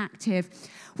something active.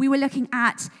 We were looking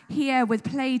at, here with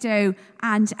Play-Doh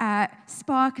and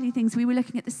sparkly things, we were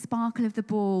looking at the sparkle of the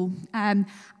ball.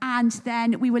 And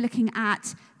then we were looking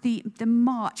at the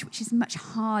march, which is much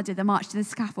harder, the march to the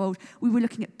scaffold. We were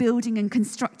looking at building and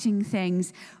constructing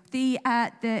things. The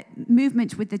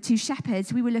movement with the 2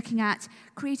 shepherds, we were looking at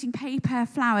creating paper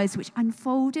flowers which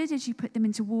unfolded as you put them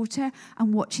into water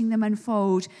and watching them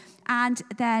unfold. And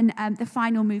then the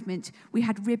final movement, we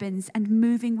had ribbons and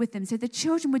moving with them. So the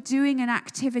children were doing an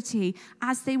activity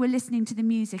as they were listening to the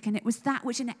music, and it was that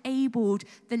which enabled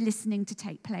the listening to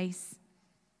take place.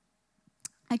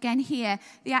 Again here,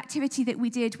 the activity that we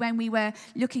did when we were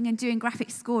looking and doing graphic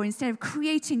score, instead of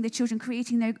the children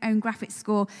creating their own graphic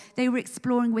score, they were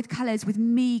exploring with colours, with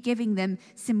me giving them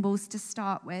symbols to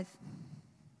start with.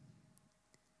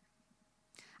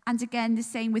 And again, the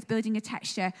same with building a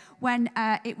texture. When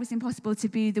it was impossible to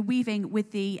do the weaving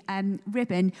with the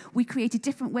ribbon, we created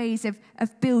different ways of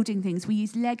building things. We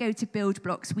used Lego to build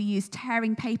blocks, we used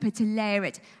tearing paper to layer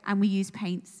it, and we used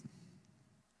paints.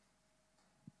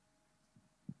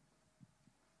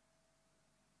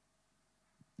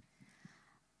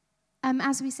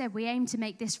 As we said, we aim to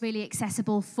make this really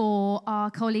accessible for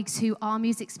our colleagues who are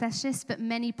music specialists, but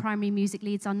many primary music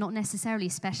leads are not necessarily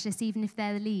specialists, even if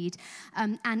they're the lead.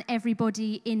 And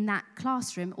everybody in that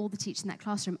classroom, all the teachers in that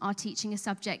classroom, are teaching a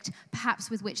subject perhaps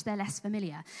with which they're less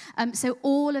familiar. So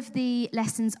all of the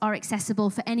lessons are accessible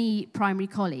for any primary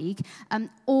colleague.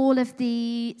 All of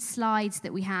the slides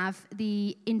that we have,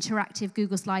 the interactive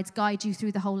Google Slides, guide you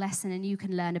through the whole lesson, and you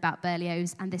can learn about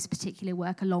Berlioz and this particular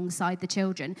work alongside the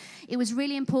children. It was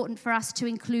really important for us to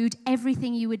include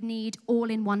everything you would need all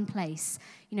in one place.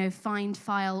 You know, find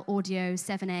file audio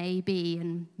 7A, B,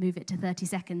 and move it to 30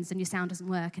 seconds, and your sound doesn't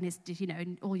work, and it's, you know,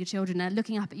 all your children are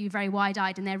looking up at you very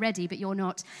wide-eyed, and they're ready, but you're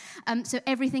not. So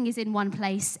everything is in one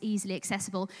place, easily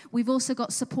accessible. We've also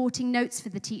got supporting notes for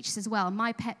the teachers as well.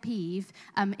 My pet peeve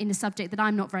in a subject that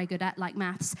I'm not very good at, like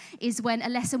maths, is when a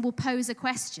lesson will pose a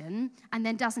question and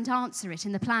then doesn't answer it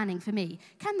in the planning for me.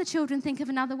 Can the children think of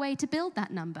another way to build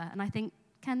that number? And I think,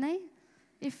 can they?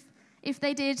 If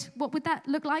they did, what would that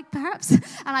look like, perhaps?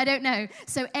 And I don't know.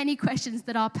 So any questions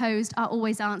that are posed are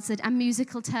always answered, and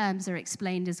musical terms are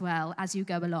explained as well as you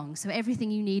go along. So everything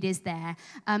you need is there.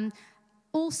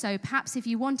 Also, perhaps if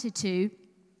you wanted to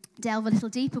delve a little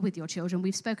deeper with your children,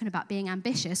 we've spoken about being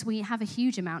ambitious. We have a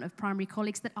huge amount of primary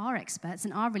colleagues that are experts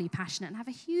and are really passionate and have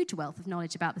a huge wealth of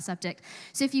knowledge about the subject.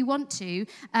 So if you want to,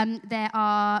 there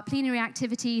are plenary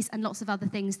activities and lots of other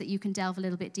things that you can delve a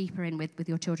little bit deeper in with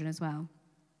your children as well.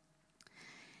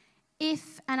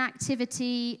 If an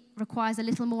activity requires a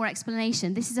little more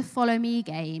explanation, this is a follow me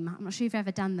game. I'm not sure if you've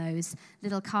ever done those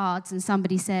little cards, and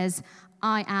somebody says,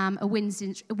 I am a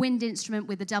wind instrument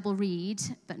with a double reed,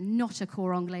 but not a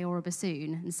cor anglais or a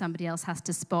bassoon, and somebody else has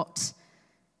to spot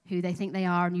who they think they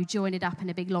are, and you join it up in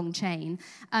a big long chain.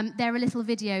 There are little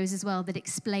videos as well that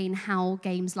explain how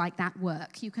games like that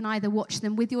work. You can either watch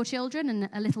them with your children, and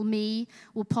a little me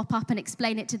will pop up and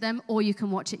explain it to them, or you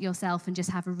can watch it yourself and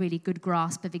just have a really good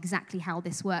grasp of exactly how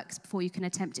this works before you can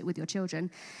attempt it with your children.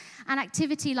 An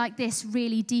activity like this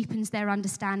really deepens their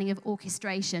understanding of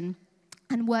orchestration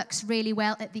and works really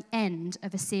well at the end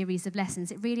of a series of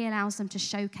lessons. It really allows them to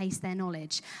showcase their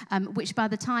knowledge, which by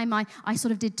the time I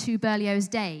sort of did 2 Berlioz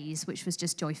days, which was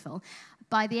just joyful.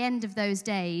 By the end of those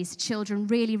days, children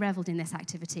really revelled in this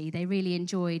activity. They really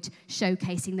enjoyed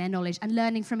showcasing their knowledge and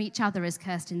learning from each other, as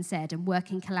Kirsten said, and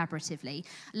working collaboratively.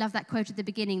 I love that quote at the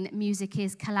beginning, that music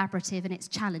is collaborative and it's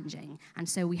challenging, and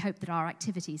so we hope that our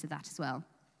activities are that as well.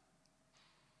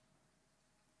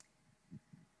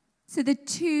 So the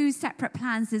 2 separate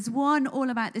plans, there's one all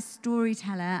about the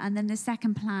storyteller, and then the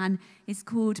second plan is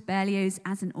called Berlioz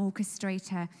as an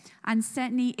orchestrator. And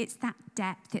certainly it's that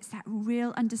depth, it's that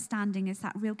real understanding, it's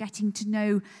that real getting to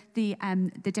know the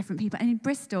different people. And in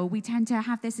Bristol, we tend to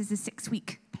have this as a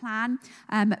 6-week plan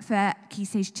for Key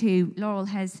Stage 2. Laurel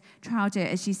has trialled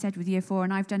it, as she said, with Year 4,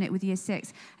 and I've done it with Year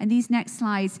 6. And these next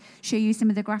slides show you some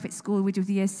of the graphic school with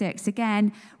Year 6.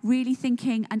 Again, really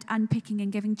thinking and unpicking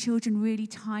and giving children really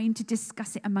time to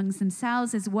discuss it amongst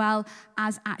themselves, as well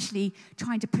as actually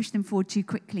trying to push them forward too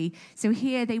quickly. So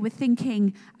here they were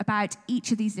thinking about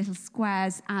each of these little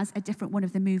squares as a different one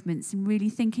of the movements, and really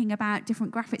thinking about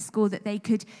different graphic school that they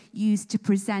could use to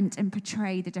present and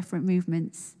portray the different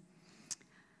movements.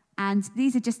 And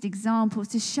these are just examples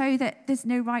to show that there's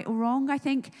no right or wrong. I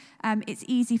think it's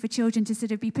easy for children to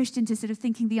sort of be pushed into sort of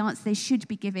thinking the answer they should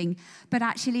be giving. But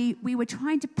actually, we were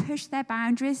trying to push their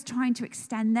boundaries, trying to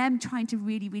extend them, trying to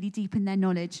really, really deepen their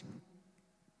knowledge.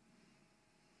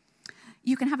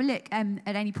 You can have a look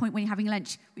at any point when you're having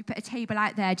lunch. We put a table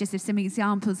out there just of some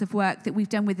examples of work that we've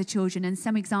done with the children and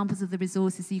some examples of the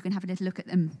resources, so you can have a little look at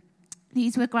them.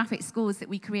 These were graphic scores that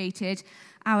we created.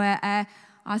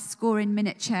 Our score in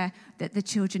miniature that the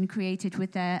children created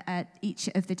with each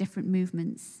of the different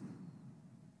movements.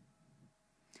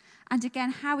 And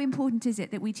again, how important is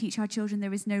it that we teach our children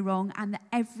there is no wrong, and that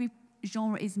every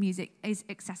genre is music is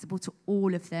accessible to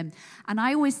all of them? And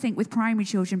I always think with primary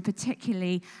children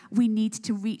particularly, we need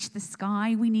to reach the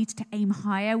sky, we need to aim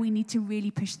higher, we need to really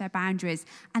push their boundaries,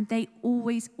 and they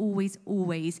always, always,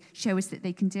 always show us that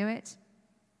they can do it.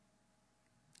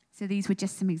 So these were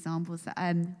just some examples that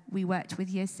we worked with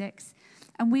Year 6.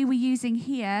 And we were using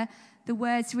here the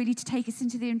words really to take us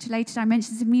into the interrelated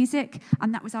dimensions of music,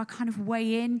 and that was our kind of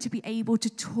way in to be able to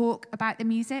talk about the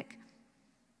music.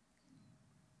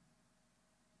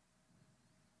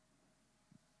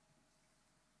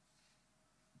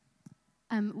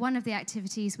 One of the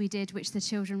activities we did, which the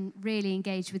children really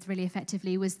engaged with really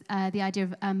effectively, was the idea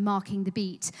of marking the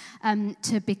beat,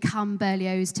 to become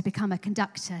Berlioz, to become a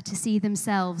conductor, to see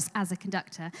themselves as a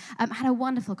conductor. I had a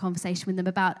wonderful conversation with them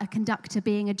about a conductor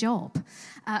being a job,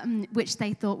 which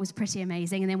they thought was pretty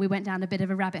amazing. And then we went down a bit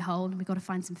of a rabbit hole, and we got to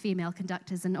find some female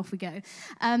conductors, and off we go.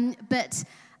 But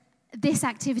this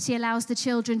activity allows the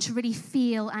children to really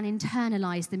feel and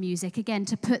internalize the music, again,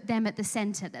 to put them at the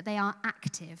center, that they are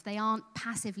active. They aren't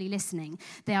passively listening.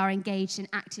 They are engaged in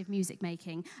active music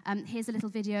making. Here's a little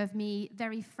video of me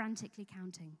very frantically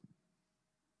counting.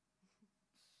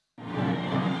 1,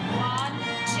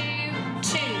 2,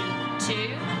 2,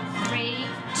 2, 3,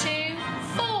 2,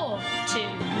 4, 2.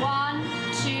 1,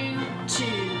 2, 2,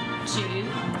 2,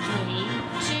 3,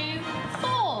 2,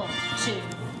 4, 2.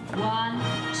 1,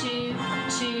 2,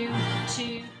 2,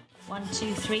 2. 1,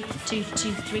 2, 3, 2,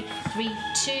 2, 3, 3,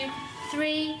 2,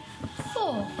 3,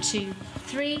 4, 2,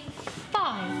 3,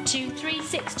 5, 2, 3,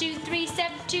 6, 2, 3,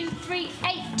 7, 2, 3,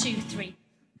 8, 2, 3.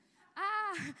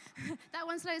 That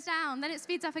one slows down, then it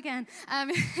speeds up again.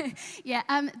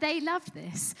 They loved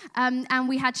this. And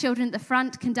we had children at the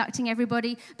front conducting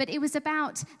everybody, but it was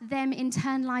about them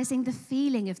internalizing the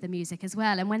feeling of the music as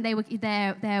well. And when they were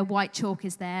their white chalk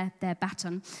is their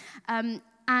baton.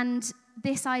 And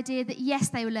this idea that, yes,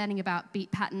 they were learning about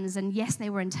beat patterns, and yes, they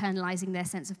were internalizing their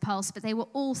sense of pulse, but they were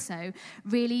also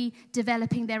really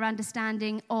developing their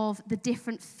understanding of the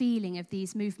different feeling of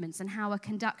these movements and how a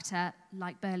conductor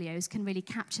like Berlioz can really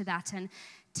capture that and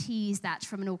tease that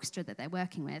from an orchestra that they're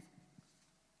working with.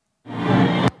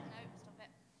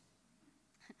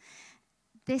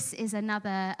 This is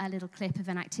another little clip of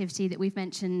an activity that we've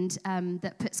mentioned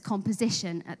that puts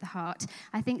composition at the heart.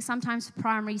 I think sometimes, for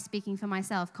primary, speaking for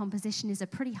myself, composition is a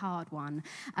pretty hard one,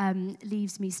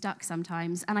 leaves me stuck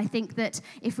sometimes. And I think that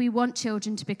if we want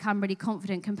children to become really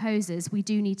confident composers, we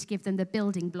do need to give them the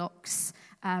building blocks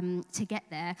to get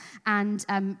there, and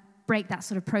break that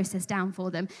sort of process down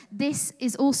for them. This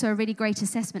is also a really great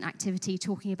assessment activity,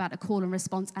 talking about a call and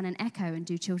response and an echo, and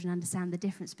do children understand the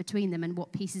difference between them and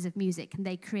what pieces of music can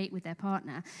they create with their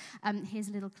partner. Here's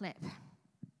a little clip.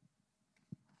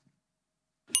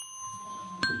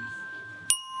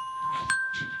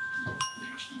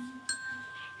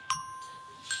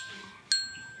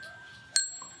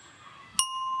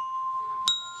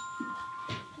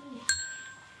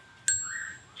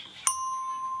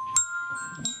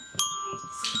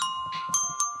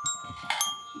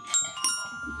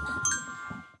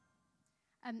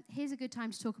 Here's a good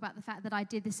time to talk about the fact that I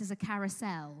did this as a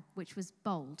carousel, which was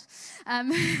bold.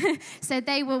 So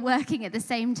they were working at the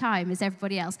same time as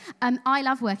everybody else. I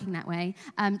love working that way.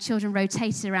 Children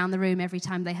rotated around the room every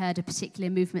time they heard a particular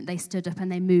movement. They stood up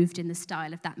and they moved in the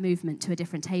style of that movement to a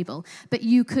different table. But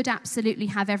you could absolutely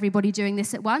have everybody doing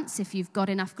this at once if you've got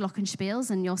enough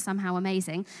glockenspiels and you're somehow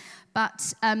amazing.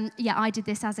 But I did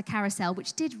this as a carousel,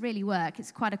 which did really work.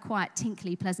 It's quite a quiet,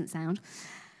 tinkly, pleasant sound.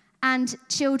 And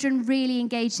children really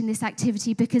engaged in this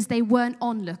activity because they weren't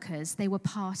onlookers. They were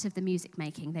part of the music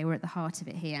making. They were at the heart of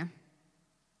it here.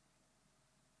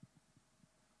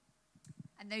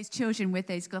 And those children with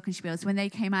those glockenspiels, when they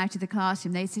came out of the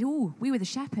classroom, they said, oh, we were the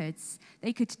shepherds.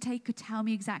 They could tell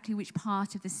me exactly which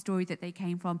part of the story that they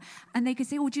came from. And they could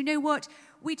say, oh, do you know what?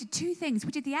 We did two things.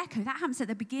 We did the echo. That happens at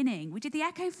the beginning. We did the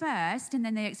echo first, and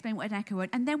then they explained what an echo was.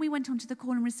 And then we went on to the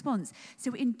call and response.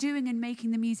 So in doing and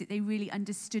making the music, they really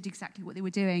understood exactly what they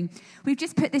were doing. We've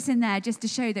just put this in there just to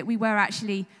show that we were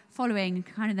actually following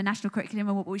kind of the national curriculum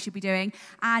and what we should be doing.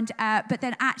 And but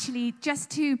then actually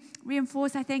just to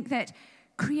reinforce, I think that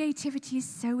creativity is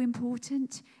so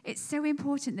important. It's so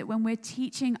important that when we're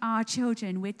teaching our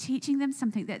children, we're teaching them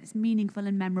something that's meaningful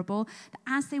and memorable, that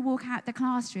as they walk out the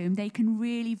classroom, they can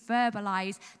really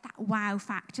verbalize that wow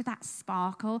factor, that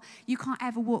sparkle. You can't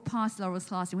ever walk past Laurel's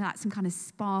classroom without some kind of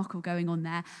sparkle going on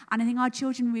there. And I think our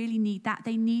children really need that.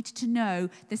 They need to know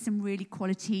there's some really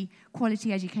quality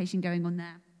education going on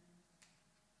there.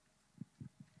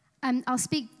 I'll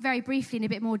speak very briefly in a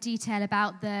bit more detail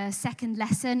about the second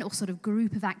lesson, or sort of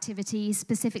group of activities,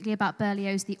 specifically about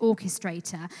Berlioz, the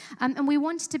orchestrator. And we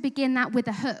wanted to begin that with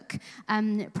a hook.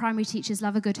 Primary teachers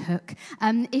love a good hook.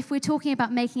 If we're talking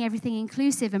about making everything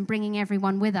inclusive and bringing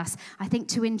everyone with us, I think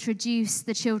to introduce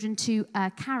the children to a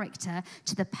character,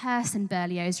 to the person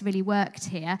Berlioz, really worked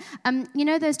here. You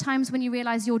know those times when you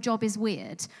realize your job is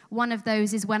weird? One of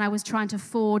those is when I was trying to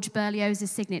forge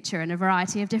Berlioz's signature in a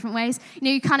variety of different ways. You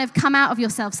know, you kind of come out of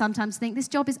yourself sometimes, think this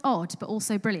job is odd but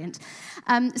also brilliant.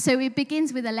 So it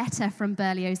begins with a letter from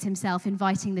Berlioz himself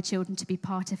inviting the children to be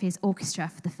part of his orchestra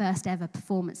for the first ever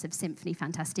performance of Symphonie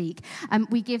Fantastique.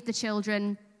 We give the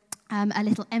children a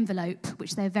little envelope,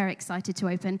 which they're very excited to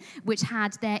open, which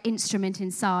had their instrument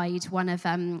inside, one of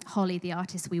Holly, the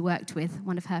artist we worked with,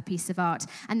 one of her pieces of art.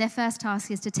 And their first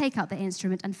task is to take out their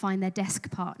instrument and find their desk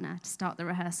partner to start the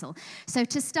rehearsal. So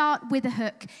to start with a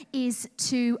hook is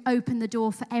to open the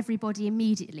door for everybody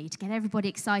immediately, to get everybody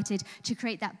excited, to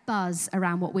create that buzz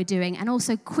around what we're doing, and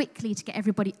also quickly to get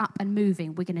everybody up and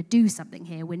moving. We're going to do something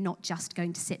here. We're not just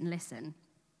going to sit and listen.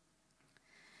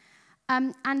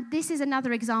 And this is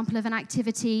another example of an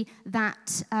activity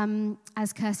that,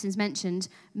 as Kirsten's mentioned,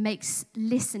 makes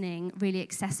listening really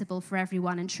accessible for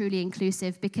everyone and truly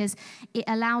inclusive, because it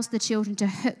allows the children to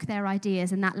hook their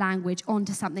ideas and that language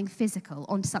onto something physical,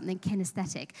 onto something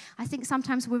kinesthetic. I think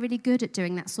sometimes we're really good at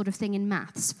doing that sort of thing in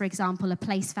maths, for example, a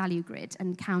place value grid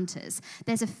and counters.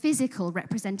 There's a physical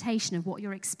representation of what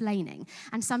you're explaining.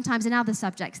 And sometimes in other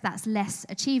subjects that's less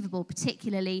achievable,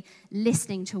 particularly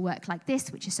listening to a work like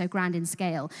this, which is so grand in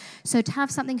scale. So to have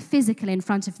something physical in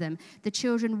front of them, the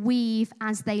children weave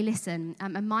as they listen.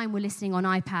 And mine were listening on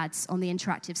iPads on the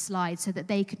interactive slides so that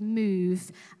they could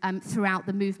move throughout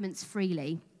the movements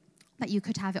freely. But you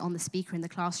could have it on the speaker in the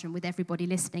classroom with everybody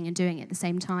listening and doing it at the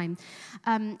same time.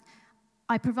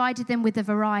 I provided them with a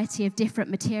variety of different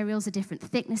materials, of different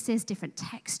thicknesses, different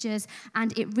textures,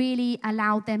 and it really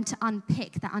allowed them to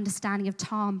unpick that understanding of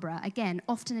timbre. Again,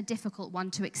 often a difficult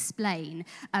one to explain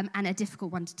and a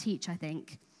difficult one to teach, I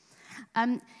think.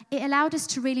 It allowed us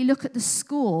to really look at the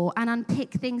score and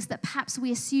unpick things that perhaps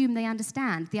we assume they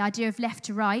understand. The idea of left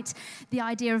to right, the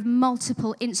idea of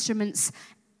multiple instruments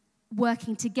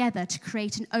working together to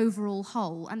create an overall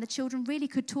whole. And the children really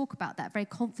could talk about that very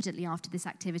confidently after this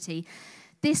activity.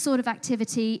 This sort of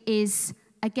activity is,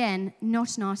 again,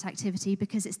 not an art activity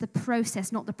because it's the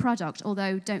process, not the product,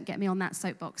 although don't get me on that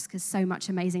soapbox because so much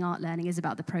amazing art learning is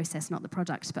about the process, not the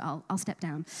product, but I'll step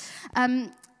down.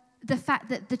 The fact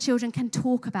that the children can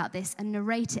talk about this and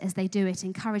narrate it as they do it,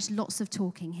 encourage lots of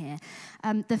talking here.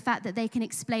 The fact that they can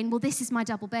explain, well, this is my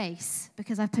double bass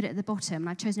because I've put it at the bottom and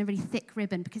I've chosen a really thick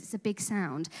ribbon because it's a big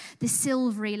sound. The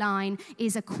silvery line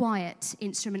is a quiet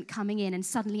instrument coming in and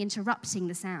suddenly interrupting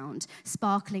the sound,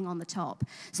 sparkling on the top.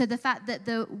 So the fact that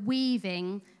the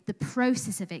weaving, the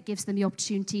process of it gives them the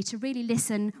opportunity to really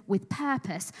listen with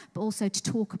purpose, but also to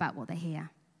talk about what they hear.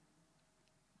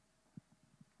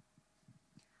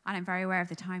 And I'm very aware of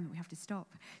the time that we have to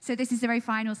stop. So this is the very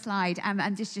final slide,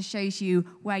 and this just shows you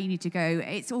where you need to go.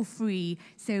 It's all free.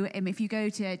 So if you go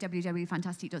to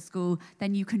www.fantastic.school,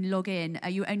 then you can log in.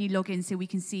 You only log in so we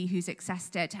can see who's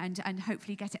accessed it and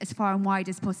hopefully get it as far and wide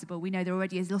as possible. We know there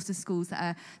already is lots of schools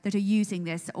that are using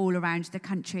this all around the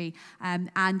country. And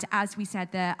as we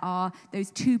said, there are those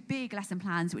 2 big lesson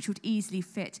plans which would easily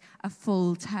fit a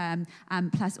full term,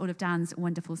 plus all of Dan's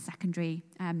wonderful secondary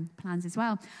plans as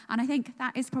well. And I think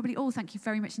that is probably all. Thank you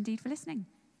very much indeed for listening.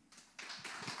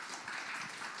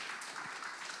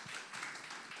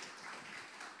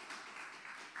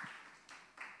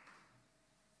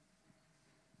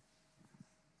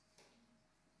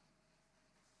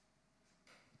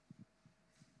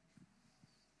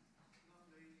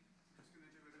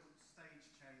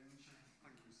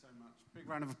 Big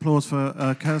round of applause for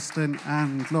Kirsten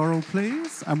and Laurel,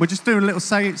 please. And we're just doing a little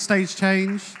stage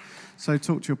change. So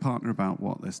talk to your partner about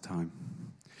what this time.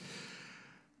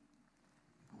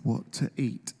 What to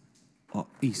eat at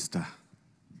Easter.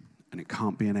 And it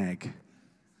can't be an egg.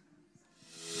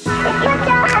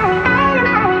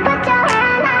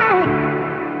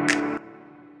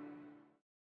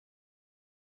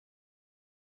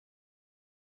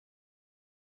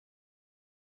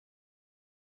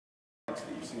 That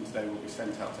you've seen today will be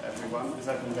sent out to everyone. Is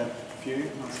that going to be a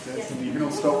few? That's good. Yes. You can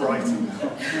all stop writing now.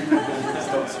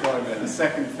 Stop scribing. The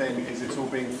second thing is it's all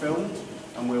being filmed,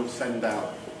 and we'll send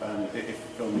out, if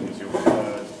filming is your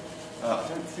preferred. I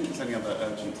don't think there's any other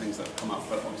urgent things that have come up,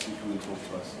 but obviously come and talk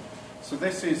to us. So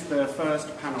this is the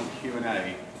first panel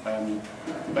Q&A,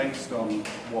 based on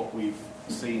what we've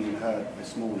seen and heard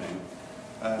this morning.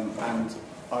 And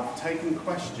I've taken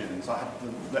questions. I had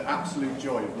the absolute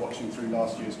joy of watching through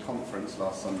last year's conference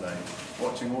last Sunday,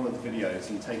 watching all of the videos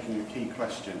and taking the key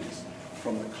questions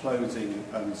from the closing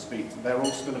speech. They're all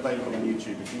still available on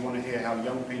YouTube. If you want to hear how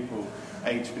young people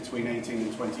aged between 18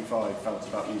 and 25 felt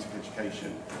about music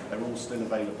education, they're all still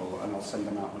available, and I'll send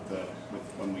them out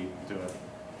when we do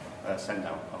a send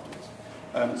out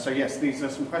afterwards. So yes, these are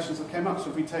some questions that came up. So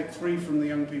if we take 3 from the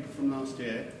young people from last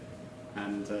year,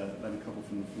 and then a couple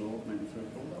from the floor, maybe 3 or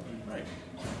 4, that would be great.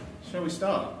 Shall we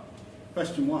start?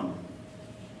 Question 1.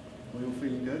 we all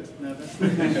feeling good? Nervous?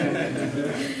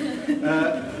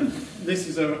 This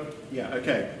is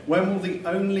okay. When will the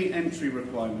only entry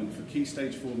requirement for Key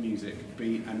Stage 4 music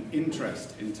be an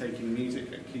interest in taking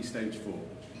music at Key Stage 4?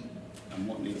 And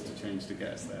what needs to change to get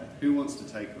us there? Who wants to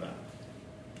take that?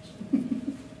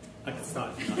 I can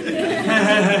start.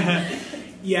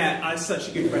 Yeah, it's such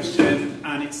a good question,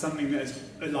 and it's something that has,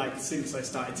 like, since I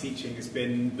started teaching, has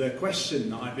been the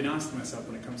question that I've been asking myself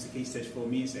when it comes to Key Stage 4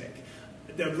 music.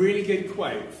 A really good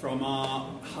quote from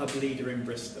our hub leader in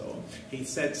Bristol. He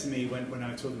said to me when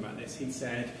I was talking about this, he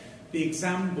said, the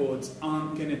exam boards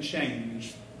aren't going to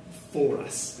change for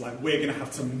us, like we're going to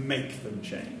have to make them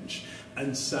change.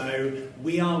 And so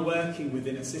we are working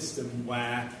within a system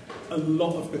where a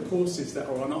lot of the courses that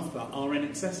are on offer are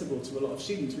inaccessible to a lot of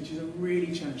students, which is a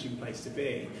really challenging place to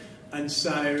be. And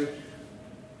so,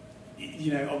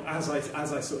 you know, as I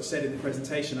sort of said in the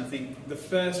presentation, I think the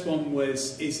first one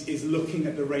is looking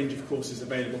at the range of courses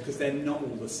available, because they're not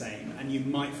all the same, and you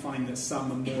might find that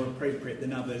some are more appropriate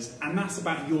than others, and that's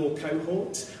about your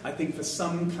cohort. I think for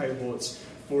some cohorts,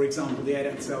 for example, the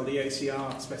EdXL, the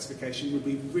OCR specification would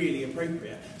be really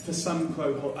appropriate. For some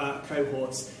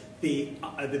cohorts, the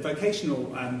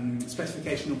vocational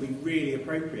specification will be really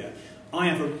appropriate. I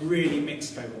have a really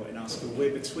mixed cohort in our school.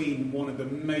 We're between one of the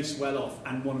most well-off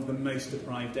and one of the most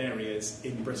deprived areas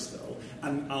in Bristol,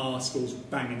 and our school's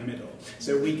bang in the middle.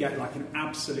 So we get like an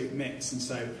absolute mix, and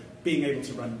so being able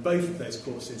to run both of those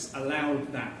courses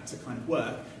allowed that to kind of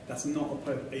work. That's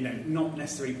not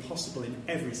necessarily possible in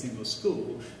every single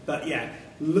school, but yeah,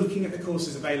 looking at the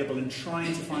courses available and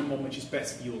trying to find one which is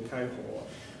best for your cohort.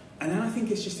 And then I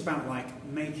think it's just about like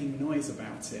making noise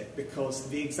about it, because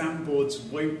the exam boards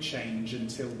won't change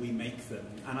until we make them.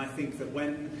 And I think that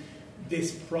when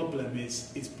this problem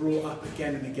is brought up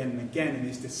again and again and again and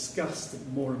is discussed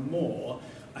more and more,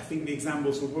 I think the exam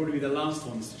boards will probably be the last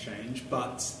ones to change,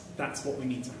 but that's what we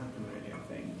need to happen, really, I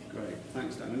think. Great,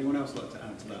 thanks, Dan. Anyone else like to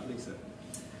add to that? Lisa?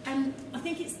 I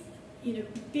think it's, you know,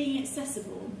 being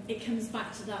accessible, it comes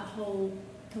back to that whole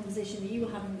conversation that you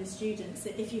were having with students,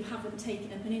 that if you haven't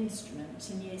taken up an instrument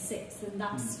in year 6, then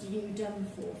that's you done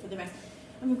for the rest.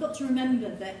 And we've got to remember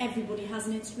that everybody has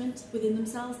an instrument within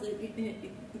themselves, that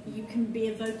you can be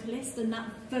a vocalist, and that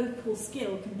vocal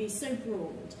skill can be so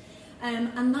broad.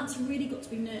 And that's really got to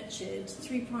be nurtured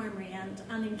through primary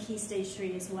and in Key Stage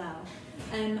 3 as well.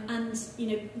 And, you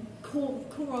know, core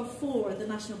of 4 of the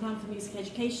National Plan for Music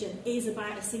Education is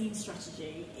about a singing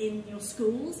strategy in your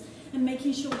schools, and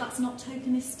making sure that's not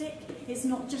tokenistic. It's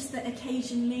not just that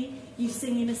occasionally you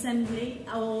sing in assembly,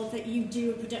 or that you do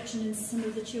a production and some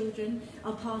of the children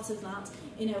are part of that,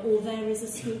 you know, or there is a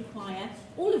school choir,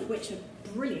 all of which are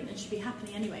brilliant and should be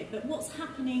happening anyway. But what's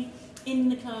happening in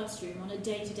the classroom on a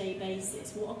day-to-day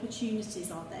basis? What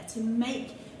opportunities are there to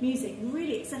make music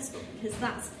really accessible? Because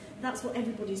that's what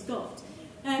everybody's got.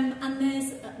 And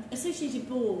there's Associated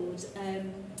Board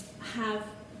have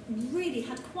really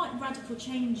had quite radical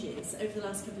changes over the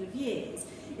last couple of years.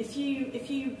 If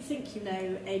you think you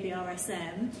know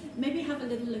ABRSM, maybe have a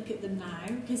little look at them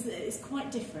now, because it's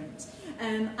quite different.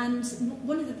 And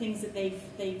one of the things that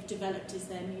they've developed is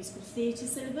their musical theatre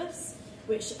syllabus,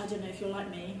 which, I don't know if you're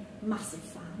like me, massive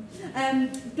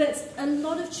fan. But a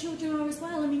lot of children are as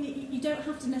well. I mean, you don't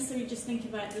have to necessarily just think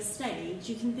about the stage.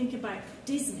 You can think about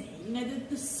Disney. You know,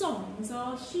 the songs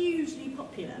are hugely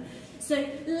popular. So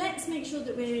let's make sure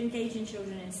that we're engaging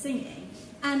children in singing.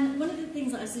 And one of the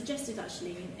things that I suggested,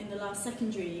 actually, in the last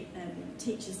secondary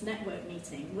teachers' network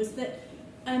meeting was that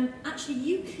actually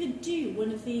you could do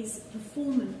one of these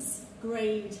performance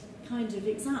grade kind of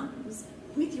exams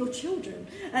with your children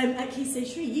at Key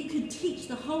Stage 3. You could teach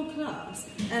the whole class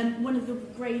one of the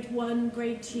grade 1,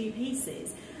 grade 2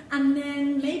 pieces, and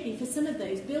then maybe for some of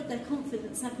those build their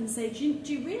confidence up and say, do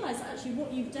you realise actually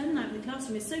what you've done now in the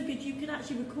classroom is so good, you could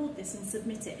actually record this and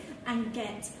submit it and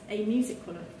get a music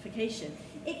qualification.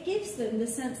 It gives them the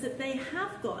sense that they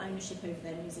have got ownership over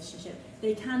their musicianship,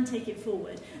 they can take it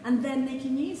forward, and then they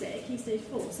can use it at Key Stage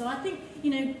 4. So I think,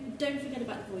 you know, don't forget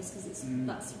about the voice, because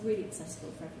that's really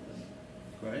accessible for everyone.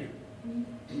 Great.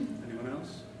 Anyone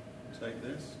else take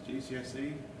this?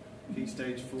 GCSE, Key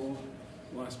Stage 4?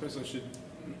 Well, I suppose I should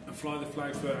fly the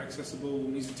flag for accessible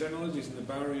music technologies and the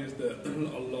barriers that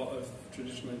a lot of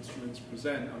traditional instruments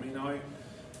present. I mean,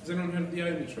 has anyone heard of the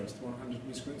OMI Trust, the 100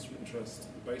 Musical Instrument Trust,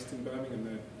 based in Birmingham?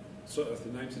 They're sort of,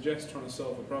 the name suggests, trying to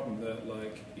solve a problem that,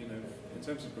 like, you know, in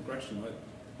terms of progression, like,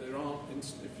 there aren't,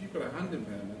 if you've got a hand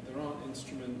impairment, there aren't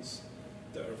instruments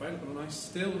that are available. And I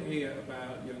still hear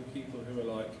about young people who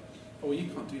are like, oh, well,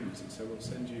 you can't do music, so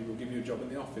we'll give you a job in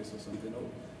the office or something. Or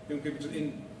young people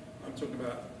I'm talking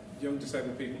about young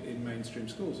disabled people in mainstream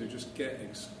schools who just get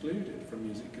excluded from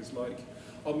music because, like,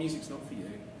 oh, music's not for you,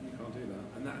 you can't do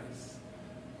that. And that is,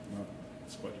 well,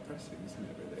 it's quite depressing, isn't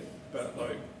it, really? But,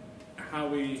 like, how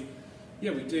we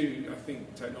do, I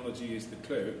think technology is the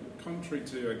clue. Contrary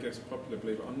to, I guess, popular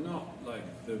belief, I'm not,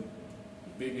 like, the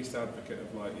biggest advocate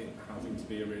of, like, it having to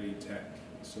be a really tech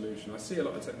solution. I see a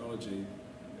lot of technology,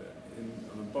 and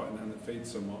I'm biting the hand that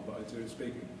feeds somewhat, but I do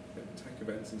speak at tech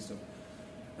events and stuff.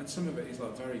 And some of it is,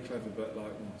 like, very clever, but, like,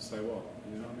 well, so what?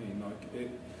 You know what I mean? Like,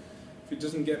 if it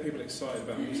doesn't get people excited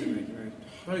about music making,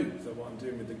 I hope that what I'm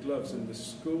doing with the gloves and the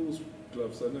schools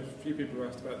gloves, I know a few people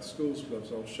have asked about the schools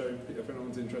gloves. I'll show, if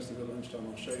anyone's interested at lunchtime,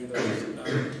 I'll show you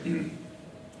those.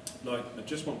 Like, I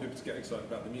just want people to get excited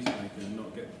about the music making and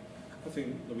not get, I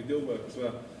think with your work as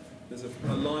well, there's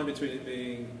a line between it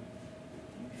being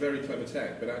very clever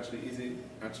tech, but actually, is it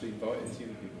actually inviting to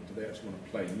young people? Do they actually want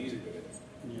to play music with it?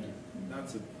 Yeah.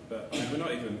 But I mean, we're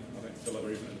not even, I don't feel like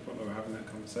we're even at the point where we're having that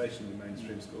conversation in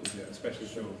mainstream schools yet, especially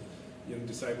for young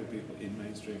disabled people in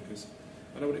mainstream, because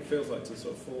I know what it feels like to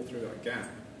sort of fall through that gap.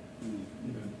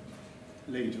 You know.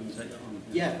 Lee, do you want to take that on?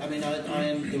 Yeah, I mean, I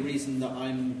am the reason that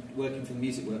I'm working for the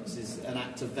Music Works is an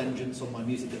act of vengeance on my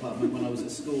music department when I was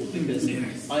at school, because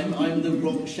I'm the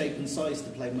wrong shape and size to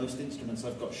play most instruments.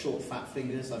 I've got short, fat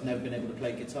fingers. I've never been able to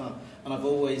play guitar, and I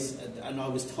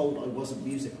was told I wasn't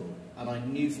musical, and I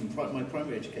knew from my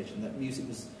primary education that music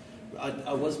was.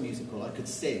 I was musical. I could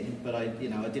sing, but I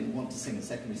didn't want to sing at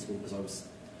secondary school because I was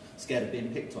scared of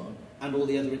being picked on, and all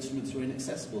the other instruments were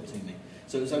inaccessible to me.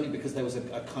 So it was only because there was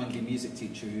a kindly music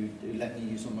teacher who let me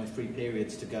use one of my free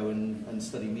periods to go and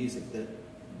study music that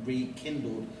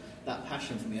rekindled that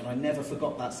passion for me, and I never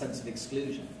forgot that sense of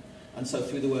exclusion. And so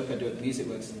through the work I do at the Music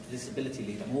Works as a disability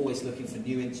lead, I'm always looking for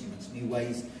new instruments, new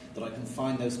ways that I can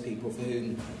find those people for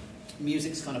whom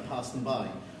music's kind of passed them by,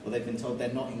 or they've been told they're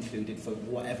not included for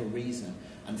whatever reason,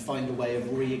 and find a way of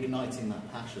reigniting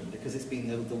that passion, because it's been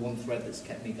the one thread that's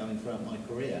kept me going throughout my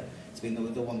career. It's been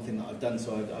the one thing that I've done.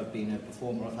 So I've been a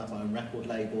performer, I've had my own record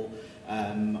label,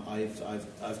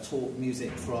 I've taught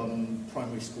music from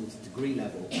primary school to degree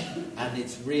level, and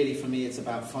it's really, for me, it's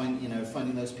about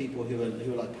finding those people who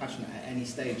are like passionate at any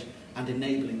stage and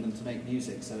enabling them to make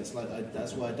music. So it's like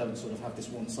that's why I don't sort of have this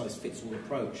one-size-fits-all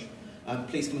approach.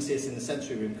 Please come and see us in the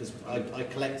sensory room, because I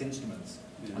collect instruments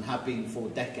and have been for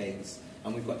decades.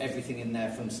 And we've got everything in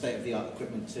there, from state-of-the-art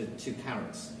equipment to 2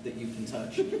 carrots that you can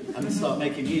touch and start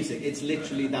making music. It's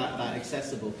literally that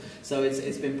accessible. So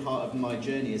it's been part of my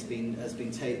journey, has been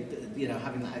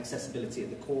having that accessibility at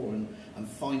the core and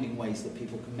finding ways that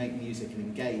people can make music and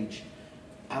engage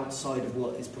outside of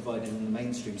what is provided in the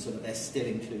mainstream, so that they're still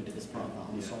included as part of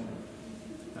that ensemble.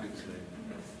 Thanks,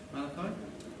 Lee.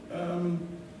 Malachi?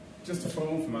 Just to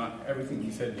follow on from that, everything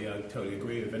you said, I totally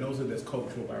agree with. And also there's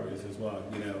cultural barriers as well.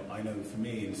 I know for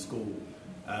me in school,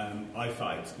 I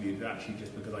felt excluded actually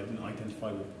just because I didn't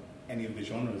identify with any of the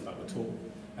genres that were taught.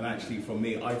 And actually for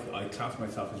me, I classed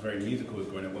myself as very musical as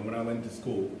growing up. When I went to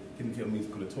school, didn't feel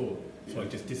musical at all. So I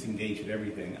just disengaged with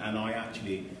everything. And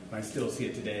I still see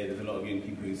it today, there's a lot of young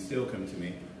people who still come to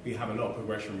me. We have a lot of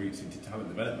progression routes into talent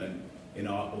development in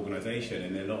our organisation,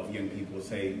 and a lot of young people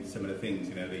say similar things.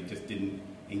 They just didn't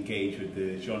engage with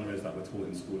the genres that were taught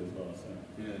in school as well. So.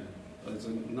 Yeah, there's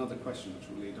another question which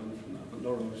will lead on from that. But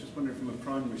Laurel, I was just wondering from a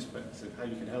primary perspective how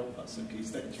you can help that Key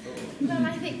Stage 4. Well,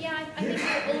 I think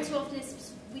all too often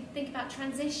we think about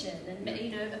transition and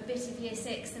a bit of year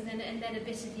 6 and then a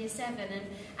bit of year 7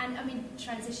 and I mean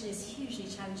transition is hugely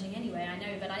challenging anyway, I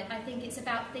know, but I think it's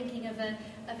about thinking of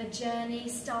a journey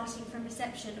starting from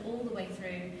reception all the way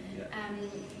through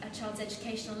a child's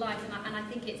educational life, and I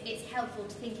think it's helpful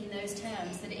to think in those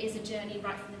terms, that it is a journey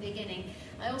right from the beginning.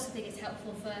 I also think it's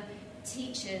helpful for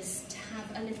teachers to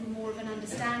have a little more of an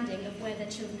understanding of where their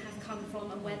children have come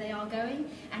from and where they are going,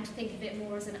 and to think of it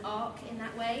more as an arc in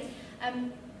that way.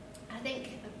 I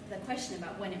think the question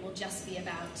about when it will just be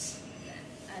about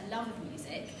a love of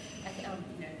music,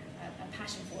 a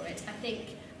passion for it, I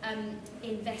think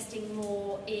investing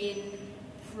more in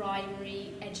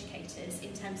primary educators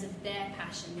in terms of their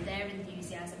passion, their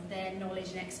enthusiasm, their knowledge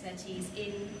and expertise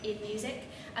in music,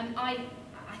 I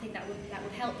think that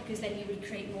would help, because then you would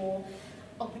create more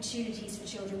opportunities for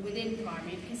children within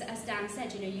primary, because as Dan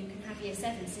said, you can have year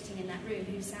 7 sitting in that room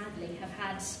who sadly have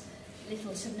had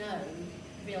little to no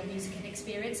real musical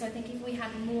experience. So I think if we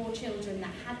had more children that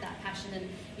had that passion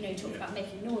and talk about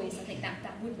making noise, I think that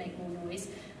would make more noise.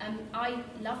 I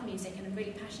love music and I'm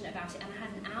really passionate about it, and I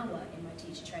had an hour in my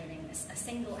teacher training, a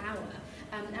single hour,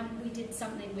 and we did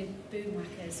something with boom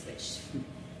whackers, which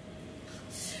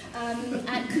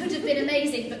and could have been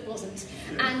amazing but wasn't.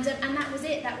 And that was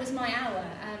it. That was my hour.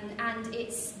 And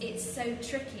it's so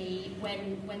tricky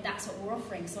when that's what we're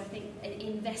offering. So I think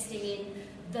investing in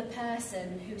the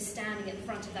person who's standing at the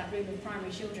front of that room of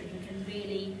primary children who can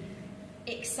really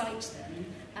excite them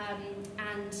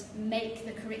and make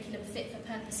the curriculum fit for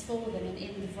purpose for them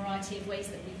in the variety of ways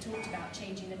that we've talked about,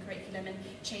 changing the curriculum and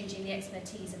changing the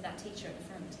expertise of that teacher at the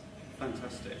front.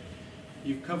 Fantastic.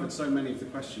 You've covered so many of the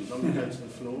questions. I'm going to go to the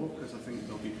floor because I think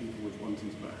there'll be people with wanting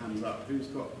to put hands up. Who's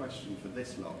got a question for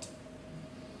this lot?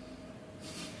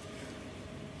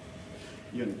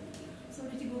 Yun.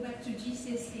 Sorry to go back to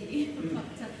GCSE,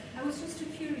 but I was just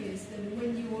curious that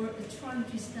when you were trying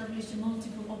to establish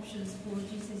multiple options for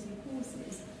GCSE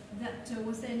courses, that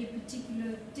was there any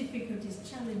particular difficulties,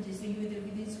 challenges you either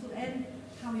within school and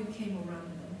how you came around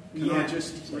them? Can I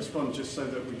just respond, just so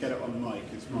that we get it on mic?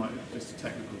 It's just a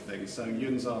technical thing. So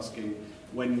Yun's asking,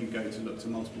 when you go to look to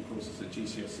multiple courses at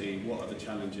GCSE, what are the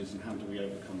challenges and how do we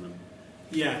overcome them?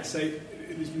 Yeah, so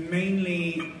it was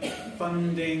mainly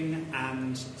funding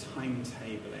and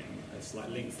timetabling as like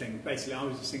linked thing. Basically, I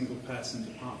was a single person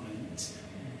department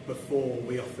before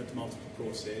we offered multiple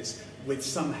courses with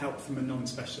some help from a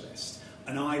non-specialist.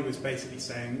 And I was basically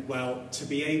saying, well, to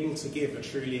be able to give a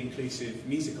truly inclusive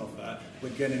music offer, we're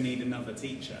going to need another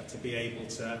teacher to be able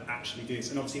to actually do this.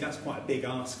 And obviously that's quite a big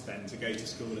ask then, to go to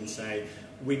school and say,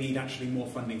 we need actually more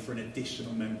funding for an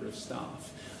additional member of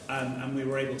staff. And we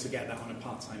were able to get that on a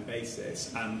part-time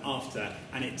basis after,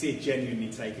 and it did genuinely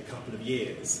take a couple of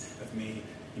years of me,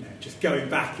 just going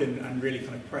back and really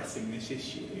kind of pressing this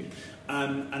issue.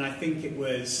 And I think it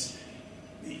was,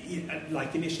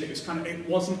 like initially it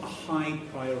wasn't a high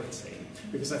priority,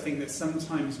 because I think that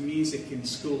sometimes music in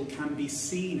school can be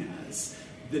seen as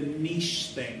the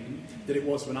niche thing that it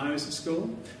was when I was at school.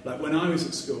 Like when I was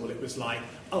at school, it was like,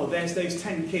 oh, there's those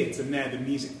 10 kids and they're the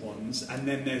music ones, and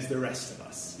then there's the rest of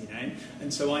us,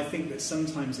 And so I think that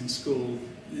sometimes in school,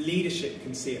 leadership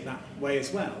can see it that way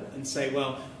as well and say,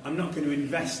 well, I'm not going to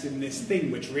invest in this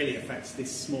thing which really affects this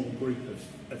small group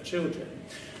of children.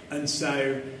 And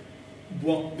so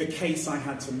what the case I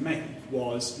had to make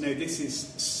was, no, this is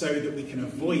so that we can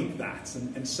avoid that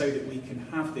and so that we can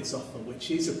have this offer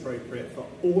which is appropriate for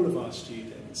all of our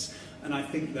students. And I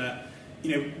think that,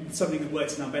 something that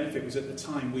worked in our benefit was at the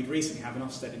time we'd recently had an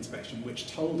Ofsted inspection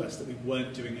which told us that we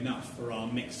weren't doing enough for our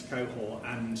mixed cohort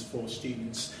and for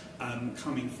students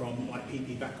coming from like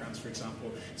PP backgrounds, for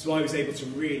example. So I was able to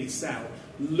really sell,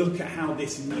 look at how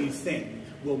this new thing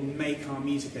will make our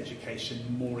music education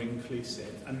more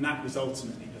inclusive. And that was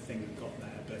ultimately the thing that got there.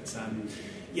 But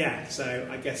so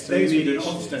I guess so those you were the need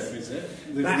an Ofsted visit.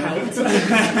 That helped.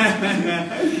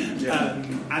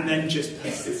 And then just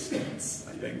persistence,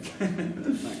 I think.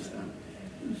 Thanks, Dan.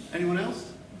 Anyone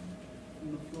else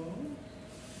on the floor?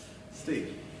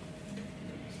 Steve?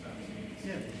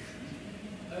 Yeah.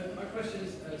 My question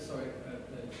is, is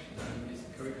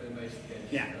curriculum-based again.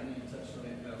 Yeah. I know you touched on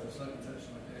it, or slightly touched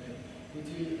on it earlier. We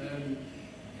do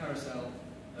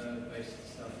carousel-based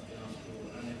stuff in our school,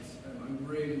 and I'm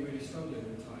really, really struggling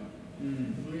with time.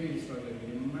 Really struggling with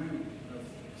the amount of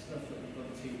stuff that we've got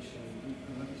to teach, and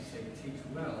like you say, teach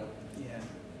well. Yeah.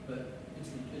 But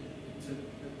it's a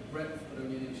breadth but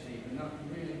only an inch deep, and that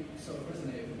really sort of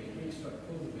resonated with me. It really struck a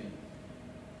chord with me.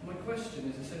 My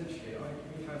question is essentially,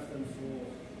 we have them for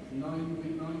nine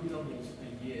doubles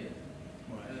a year,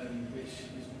 which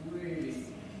is really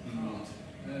hard.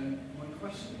 My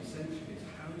question essentially is,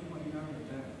 how do I narrow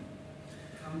down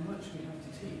how much we have to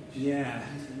teach? Yeah.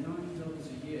 Into 9 doubles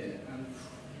a year, and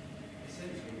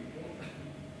essentially,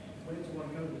 where do I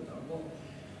go with that? What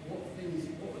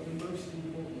are the most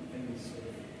important things, sort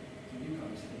of, do you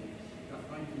guys think, that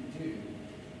I can do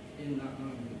in that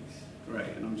moment?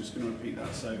 Great, and I'm just going to repeat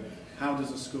that. So, how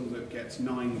does a school that gets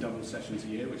 9 double sessions a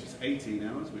year, which is 18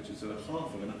 hours, which is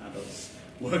half of an adult's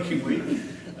working week,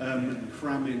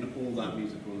 cram in all that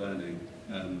musical learning?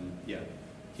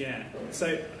 Yeah.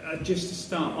 So just to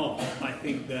start off, I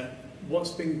think that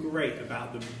what's been great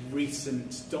about the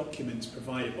recent documents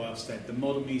provided by Ofsted, the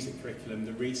model music curriculum,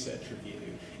 the research review,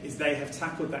 is they have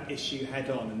tackled that issue head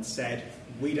on and said,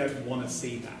 we don't want to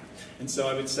see that. And so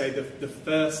I would say the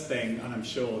first thing, and I'm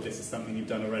sure this is something you've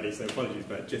done already, so apologies,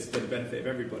 but just for the benefit of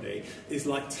everybody, is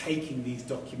like taking these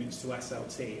documents to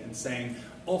SLT and saying,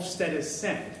 Ofsted has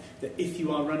said that if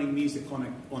you are running music on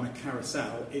a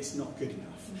carousel, it's not good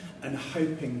enough. And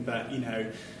hoping that,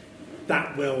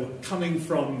 that will, coming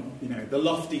from, the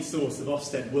lofty source of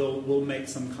Ofsted, will make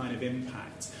some kind of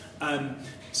impact.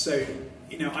 So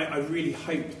you know, I really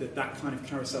hope that that kind of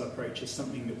carousel approach is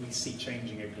something that we see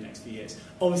changing over the next few years.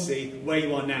 Obviously, where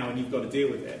you are now and you've got to deal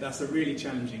with it, that's a really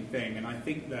challenging thing. And I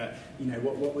think that, you know,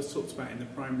 what was talked about in the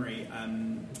primary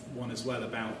one as well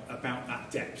about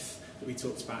that depth that we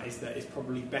talked about is that it's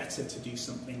probably better to do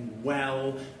something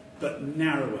well but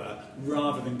narrower,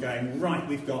 rather than going, right,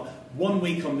 we've got 1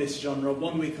 week on this genre,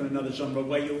 1 week on another genre,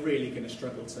 where you're really going to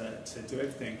struggle to do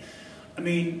everything. I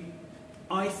mean,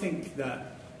 I think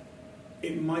that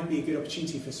it might be a good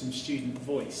opportunity for some student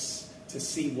voice to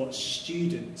see what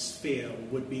students feel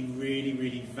would be really,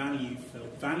 really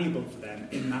valuable for them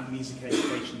in that music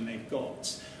education they've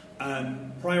got.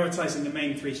 Prioritising the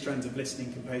main 3 strands of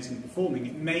listening, composing and performing,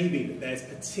 it may be that there's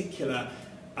particular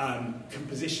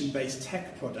composition-based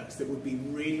tech products that would be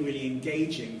really, really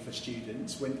engaging for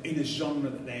students when in a genre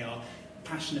that they are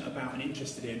passionate about and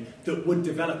interested in, that would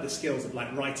develop the skills of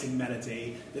like writing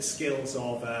melody, the skills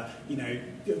of you know,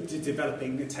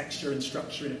 developing the texture and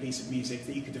structure in a piece of music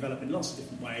that you could develop in lots of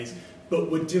different ways, but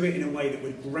would do it in a way that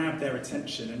would grab their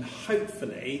attention and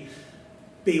hopefully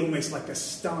be almost like a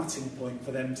starting point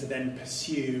for them to then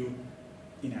pursue,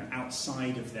 you know,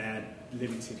 outside of their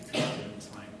limited curriculum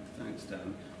time. Thanks,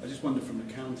 Dan. I just wonder from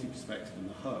a county perspective in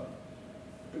the hub,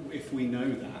 if we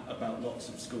know that about lots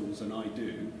of schools, and I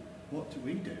do, what do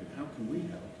we do? How can we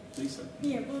help? Lisa?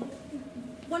 Yeah, well,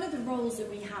 one of the roles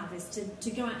that we have is to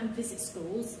go out and visit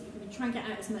schools. We try and get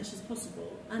out as much as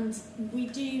possible. And we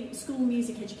do school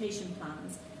music education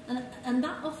plans. And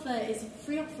that offer is a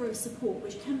free offer of support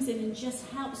which comes in and just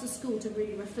helps the school to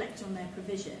really reflect on their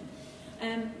provision.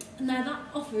 Now that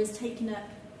offer is taken up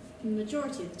the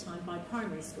majority of the time by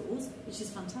primary schools, which is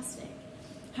fantastic.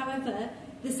 However,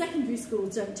 the secondary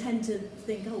schools don't tend to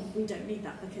think, oh, we don't need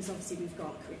that, because obviously we've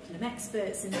got curriculum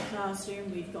experts in the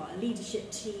classroom, we've got a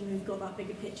leadership team, we've got that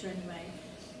bigger picture anyway.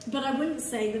 But I wouldn't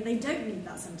say that they don't need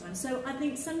that sometimes. So I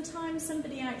think sometimes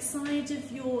somebody outside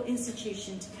of your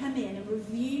institution to come in and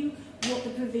review what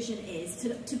the provision is,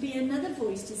 to be another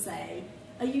voice to say,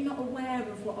 are you not aware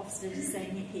of what Ofsted is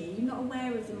saying here? You're not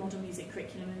aware of the modern music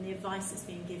curriculum and the advice that's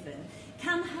being given?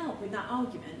 Can help with that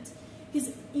argument.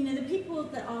 Because, you know, the people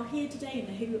that are here today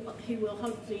and who will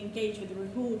hopefully engage with the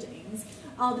recordings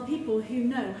are the people who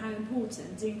know how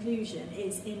important inclusion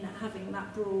is in having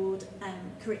that broad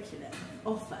curriculum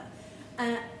offer.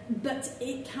 But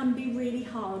it can be really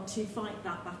hard to fight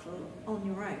that battle on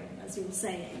your own, as you were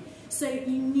saying. So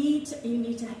you need to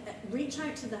reach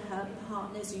out to the hub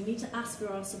partners. You need to ask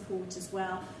for our support as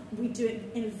well. We do it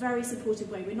in a very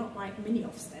supportive way. We're not like mini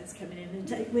Ofsteds coming in,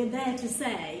 and we're there to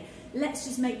say, let's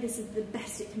just make this the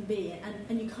best it can be,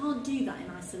 and you can't do that in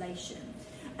isolation.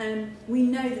 We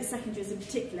know that secondaries in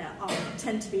particular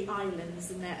tend to be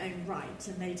islands in their own right,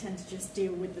 and they tend to just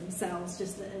deal with themselves.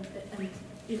 And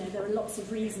you know, there are lots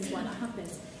of reasons why that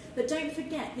happens. But don't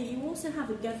forget that you also have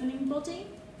a governing body,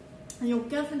 and your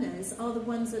governors are the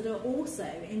ones that are also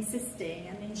insisting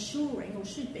and ensuring, or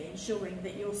should be ensuring,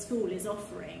 that your school is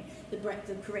offering the breadth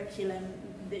of curriculum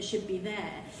that should be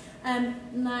there.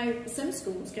 Now, some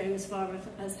schools go as far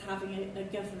as having a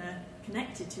governor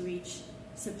connected to each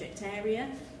subject area.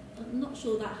 I'm not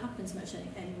sure that happens much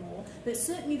anymore, but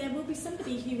certainly there will be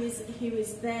somebody who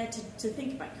is there to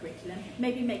think about curriculum,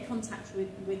 maybe make contact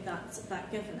with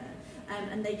that governor,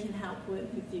 and they can help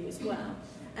work with you as well.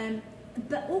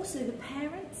 But also the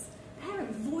parent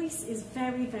voice is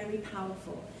very, very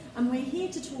powerful, and we're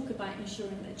here to talk about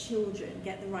ensuring that children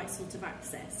get the right sort of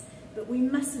access. But we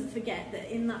mustn't forget that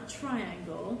in that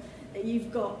triangle, you've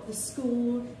got the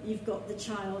school, you've got the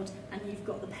child, and you've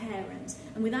got the parent.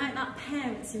 And without that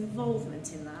parent's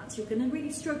involvement in that, you're going to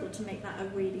really struggle to make that a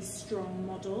really strong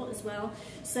model as well.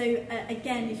 So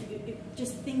again, if you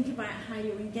just think about how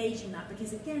you're engaging that,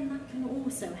 because again, that can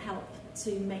also help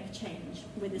to make change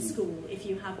with a school if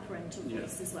you have parental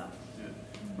voice as well. Yeah.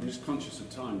 I'm just conscious of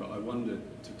time, but I wondered,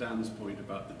 to Dan's point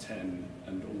about the 10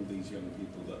 and all these young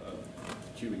people that are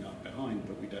queuing up behind,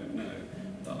 but we don't know,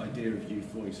 that idea of youth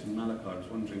voice. And Malachi, I was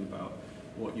wondering about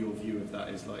what your view of that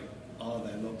is like. Are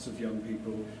there lots of young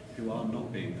people who are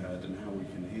not being heard, and how we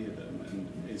can hear them?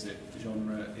 And is it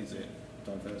genre? Is it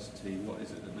diversity? What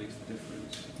is it that makes the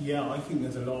difference? Yeah, I think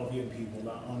there's a lot of young people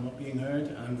that are not being heard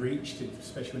and reached,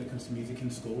 especially when it comes to music in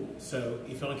school. So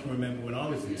if I can remember when I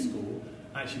was in school,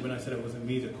 actually when I said I wasn't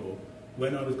musical,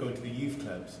 when I was going to the youth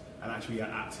clubs and actually had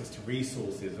access to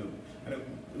resources, and it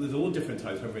was all different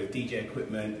types, whether it's DJ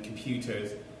equipment,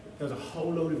 computers, there was a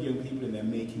whole load of young people in there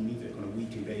making music on a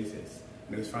weekly basis.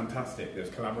 And it was fantastic. There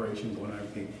was collaboration going on,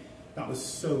 everything. That was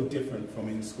so different from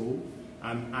in school.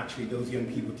 And actually those young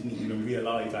people didn't even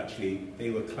realise actually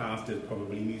they were classed as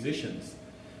probably musicians.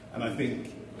 And I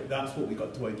think that's what we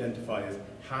got to identify as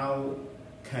how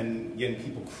can young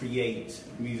people create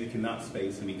music in that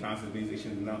space and be classed as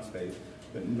musicians in that space,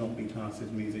 but not be classed as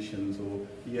musicians, or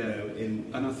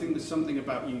And I think there's something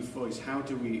about youth voice. How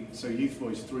do we? So youth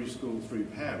voice through school, through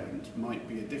parent, might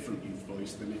be a different youth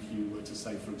voice than if you were to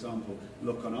say, for example,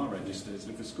 look on our registers.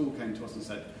 If a school came to us and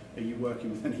said, "Are you working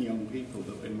with any young people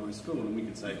that in my school?" and we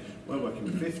could say, "We're working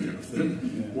with 50 of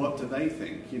them." What do they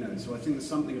think? So I think there's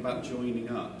something about joining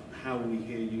up how we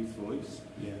hear youth voice,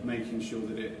 making sure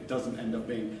that it doesn't end up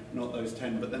being not those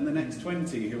 10, but then the next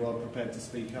 20 who are prepared to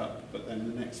speak up, but then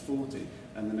the next 40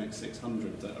 and the next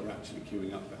 600 that are actually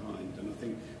queuing up behind. And I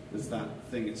think there's that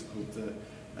thing, it's called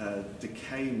the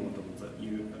decay model, that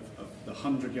of the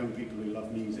 100 young people who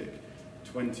love music,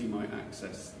 20 might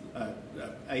access,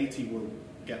 80 will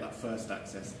get that first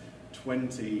access,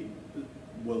 20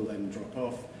 will then drop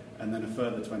off, and then a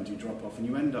further 20 drop off, and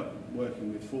you end up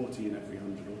working with 40 in every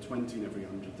 100 or 20 in every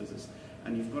 100.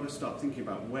 And you've got to start thinking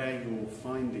about where you're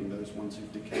finding those ones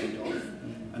who've decayed off,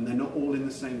 and they're not all in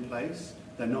the same place.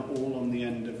 They're not all on the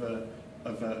end of a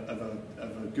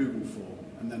Google form,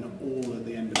 and they're not all at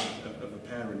the end of a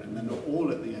parent, and they're not all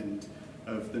at the end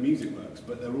of the music works.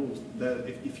 But they're all there.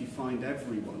 If you find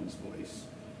everyone's voice,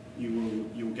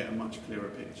 you'll get a much clearer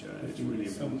picture. And it's really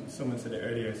important. Someone said it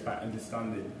earlier, it's about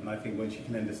understanding, and I think once you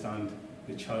can understand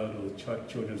the child or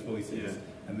children's voices,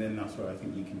 and then that's where I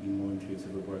think you can be more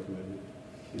inclusive of working with it.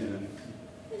 Let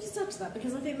me just add to that,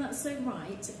 because I think that's so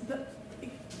right, but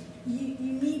you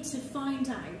need to find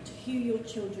out who your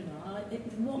children are,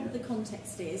 what the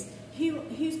context is,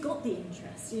 who's got the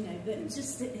interest,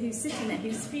 who's sitting there,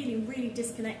 who's feeling really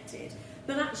disconnected.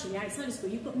 But actually, outside of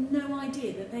school, you've got no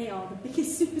idea that they are the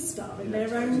biggest superstar in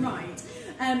their own right.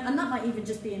 And that might even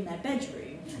just be in their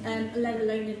bedroom, let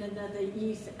alone in another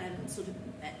youth sort of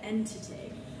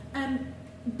entity.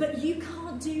 But you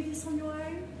can't do this on your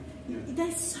own.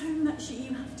 There's so much that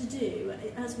you have to do,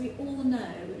 as we all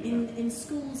know, in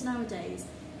schools nowadays.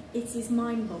 It is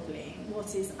mind-boggling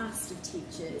what is asked of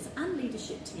teachers and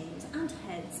leadership teams and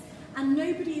heads. And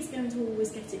nobody is going to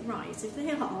always get it right. If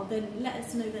they are, then let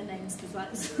us know their names, because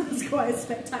that's quite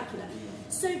spectacular.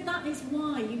 So that is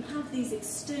why you have these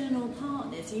external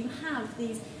partners. You have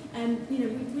these,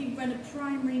 we run a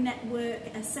primary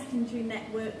network, a secondary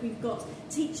network. We've got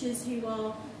teachers who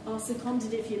are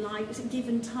seconded, if you like,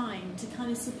 given time to kind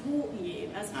of support you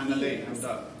as peers. Annalee, hand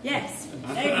up. Yes.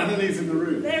 Annalee in the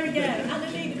room. There we go.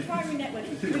 Annalee, the primary network.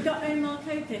 We've got Omar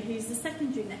Coker, who's the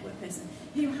secondary network person,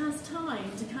 who has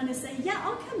time to kind of say, yeah,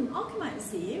 I'll come out and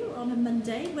see you on a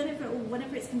Monday,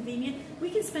 whenever it's convenient. We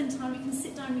can spend time, we can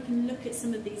sit down, we can look at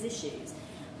some of these issues.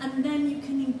 And then you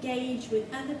can engage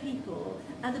with other people,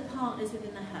 other partners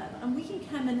within the hub, and we can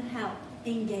come and help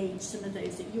engage some of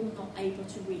those that you're not able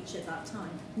to reach at that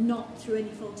time, not through any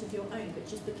fault of your own, but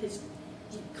just because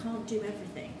you can't do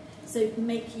everything. So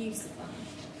make use of that.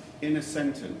 In a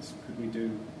sentence, could we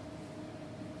do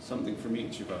something from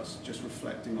each of us, just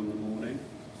reflecting on the morning?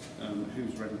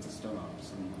 Who's ready to start?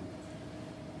 Someone.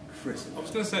 Kris. I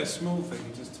was going to say a small thing,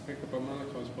 just to pick up on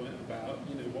Malachi's point about,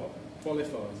 what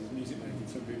qualifies as music making.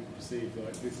 Some people perceive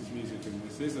like this is music and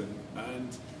this isn't.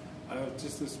 And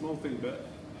just a small thing, but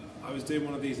I was doing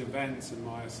one of these events and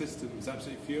my assistant was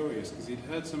absolutely furious because he'd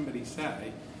heard somebody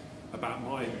say about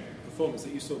my performance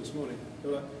that you saw this morning. They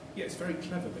were like, yeah, it's very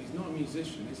clever, but he's not a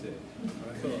musician, is it? And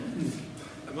I thought,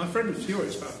 and my friend was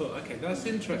furious, but I thought, okay, that's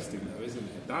interesting though, isn't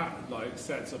it? That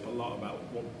sets up a lot about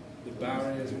what the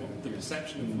barriers and what the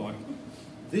perception of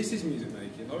this is music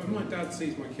making. Like when my dad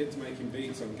sees my kids making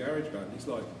beats on GarageBand, he's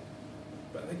like,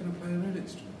 but they're going to play their own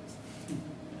instruments.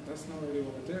 That's not really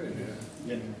what we're doing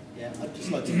here. Yeah, I'd just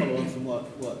like to follow on from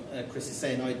what Kris is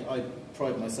saying. I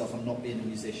pride myself on not being a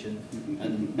musician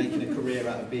and making a career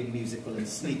out of being musical and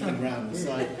sneaking around the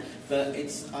side. But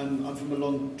I'm from a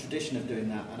long tradition of doing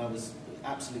that, and I was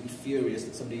absolutely furious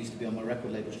that somebody who used to be on my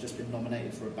record label has just been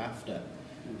nominated for a BAFTA,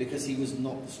 because he was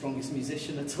not the strongest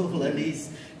musician at all, and he's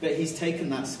taken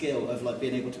that skill of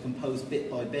being able to compose bit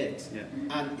by bit,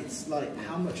 and it's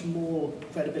how much more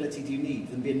credibility do you need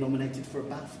than being nominated for a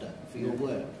BAFTA for your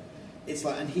work? It's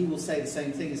and he will say the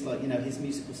same thing. It's his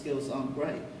musical skills aren't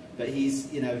great, but he's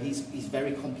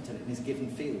very competent in his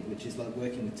given field, which is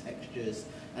working with textures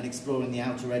and exploring the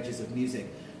outer edges of music.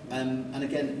 And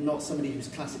again, not somebody who's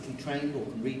classically trained or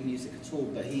can read music at all,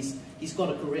 but he's got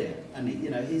a career, and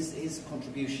his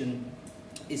contribution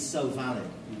is so valid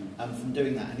from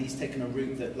doing that, and he's taken a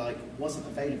route that wasn't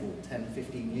available 10,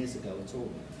 15 years ago at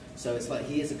all. So it's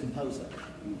he is a composer,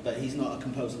 but he's not a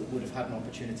composer that would have had an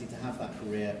opportunity to have that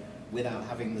career without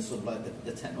having the sort of like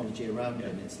the technology around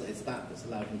him. It's that that's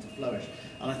allowed him to flourish.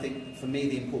 And I think for me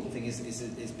the important thing is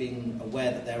being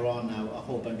aware that there are now a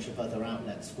whole bunch of other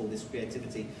outlets for this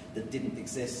creativity that didn't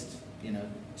exist, 2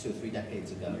 or 3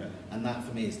 decades ago. Yeah. And that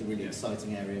for me is the really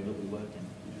exciting area that we work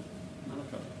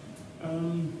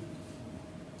in.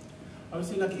 I would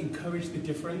say encourage the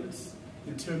difference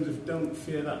in terms of don't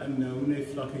fear that unknown.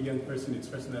 If like a young person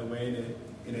expressing their way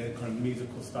in a kind of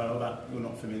musical style that you're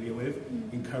not familiar with,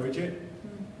 encourage it.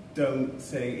 Don't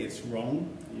say it's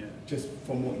wrong, just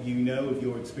from what you know of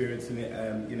your experience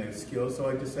and skills. So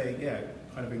I just say,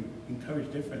 kind of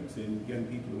encourage difference in young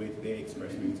people, the way that they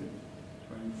express music.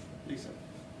 Lisa?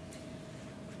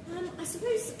 I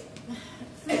suppose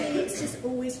for me it's just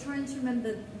always trying to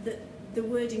remember that the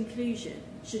word inclusion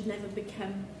should never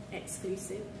become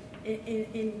exclusive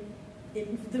in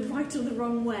the right or the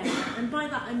wrong way. And by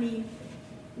that I mean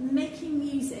making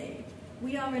music.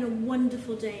 We are in a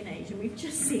wonderful day and age, and we've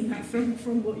just seen that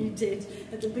from what you did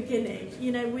at the beginning,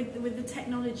 with the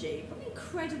technology. What an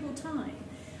incredible time.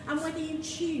 And whether you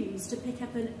choose to pick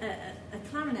up a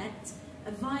clarinet,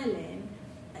 a violin,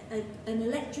 an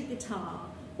electric guitar,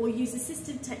 or use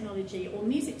assistive technology or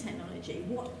music technology,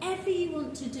 whatever you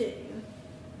want to do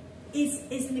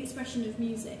is an expression of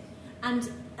music.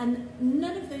 And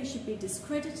none of those should be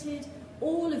discredited.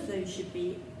 All of those should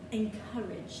be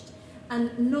encouraged,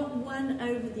 and not one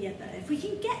over the other. If we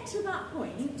can get to that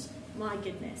point, my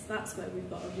goodness, that's where we've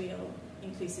got a real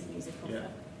inclusive music offer.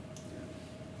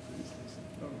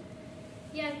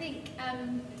 Yeah, I think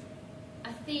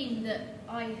a theme that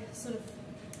I sort of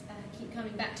keep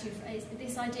coming back to is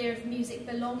this idea of music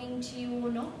belonging to you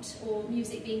or not, or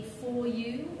music being for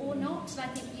you or not. And I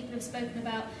think people have spoken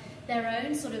about their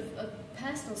own sort of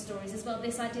personal stories as well,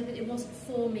 this idea that it wasn't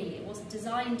for me, it wasn't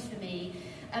designed for me.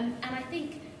 And I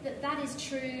think that is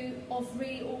true of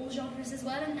really all genres as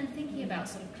well, and thinking about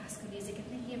sort of classical music and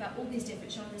thinking about all these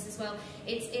different genres as well.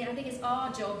 I think it's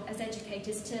our job as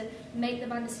educators to make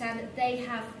them understand that they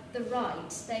have the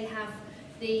right, they have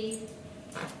the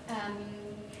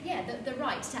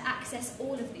right to access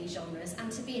all of these genres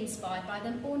and to be inspired by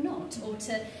them or not, or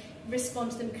to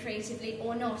respond to them creatively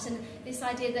or not. And this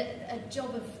idea that a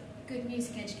job of good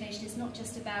music education is not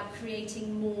just about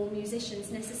creating more musicians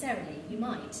necessarily. You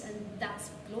might, and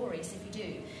that's glorious if you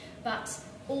do, but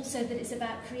also that it's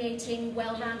about creating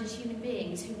well-rounded human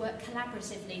beings who work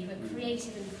collaboratively, who are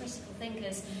creative and critical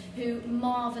thinkers, who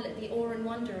marvel at the awe and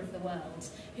wonder of the world,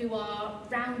 who are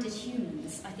rounded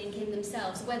humans, I think, in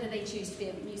themselves, whether they choose to be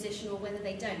a musician or whether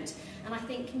they don't. And I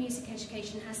think music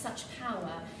education has such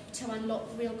power to unlock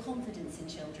real confidence in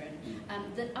children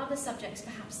that other subjects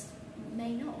perhaps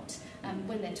may not,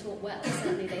 when they're taught well.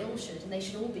 Certainly they all should, and they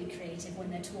should all be creative when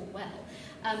they're taught well.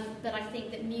 But I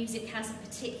think that music has a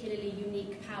particularly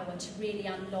unique power to really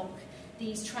unlock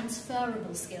these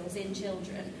transferable skills in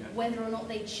children, whether or not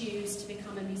they choose to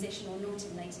become a musician or not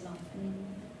in later life.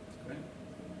 Great.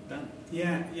 Dan?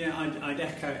 Yeah, I'd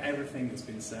echo everything that's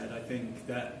been said. I think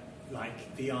that,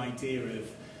 the idea of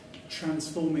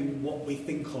transforming what we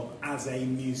think of as a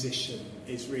musician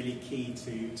is really key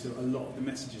to a lot of the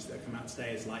messages that come out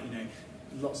today. Is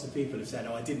lots of people have said,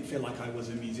 I didn't feel like I was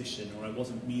a musician or I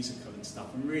wasn't musical and stuff.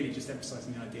 I'm really just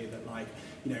emphasising the idea that,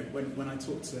 when I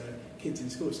talk to kids in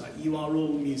school, it's you are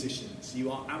all musicians.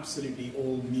 You are absolutely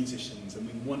all musicians, and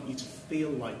we want you to feel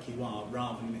like you are,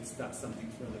 rather than that's something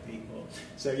for other people.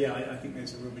 So I think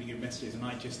those are really good messages. And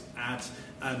I just add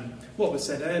what was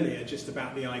said earlier, just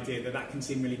about the idea that can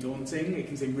seem really daunting. It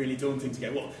can seem really daunting to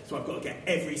go, so I've got to get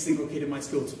every single kid in my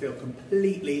school to feel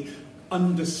completely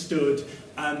understood,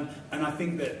 and I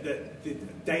think that the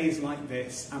days like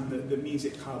this and the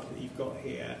music hub that you've got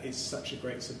here is such a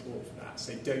great support for that.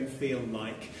 So don't feel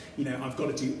like I've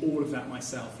got to do all of that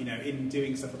myself. In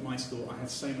doing stuff at my school, I had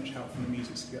so much help from the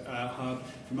music hub,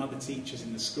 from other teachers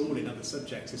in the school in other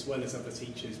subjects, as well as other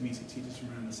teachers, music teachers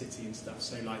from around the city and stuff.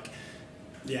 So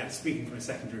speaking from a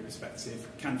secondary perspective,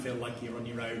 can feel like you're on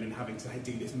your own and having to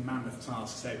do this mammoth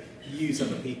task. So use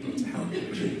other people to help you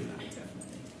achieve that.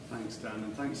 Thanks, Dan,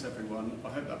 and thanks, everyone. I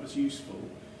hope that was useful.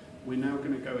 We're now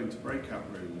going to go into breakout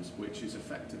rooms, which is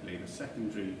effectively the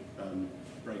secondary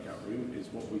breakout room is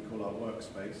what we call our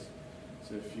workspace.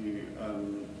 So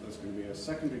there's going to be a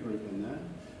secondary group in there.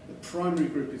 The primary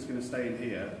group is going to stay in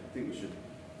here. I think we should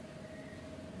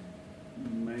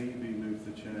maybe move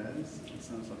the chairs. It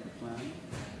sounds like a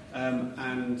plan.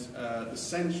 And the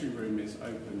sensory room is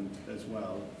open as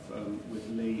well with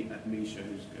Lee and Misha,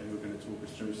 who are going to talk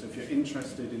us through. So if you're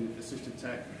interested in assistive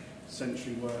tech,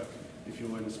 sensory work, if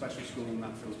you're in a special school and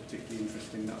that feels particularly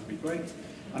interesting, that would be great.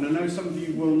 And I know some of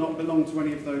you will not belong to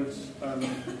any of those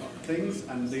things,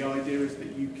 and the idea is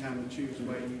that you can choose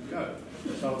where you go.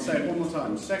 So I'll say it one more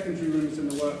time. Secondary rooms in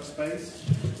the workspace,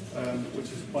 which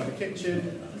is by the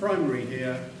kitchen, primary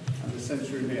here, and the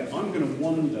sensory room here. I'm going to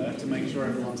wander to make sure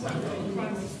everyone's happy.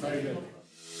 Very good.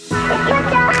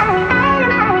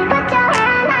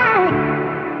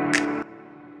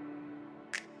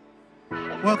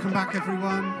 Welcome back,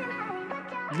 everyone.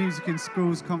 Music in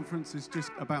Schools Conference is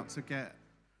just about to get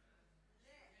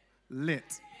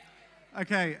lit.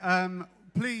 Okay,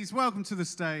 please welcome to the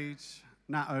stage,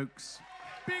 Nat Oaks.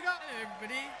 Big up! Hello,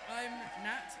 everybody. I'm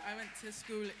Nat. I went to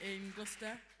school in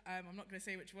Gloucester. I'm not going to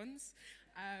say which ones.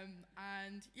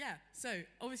 And yeah, so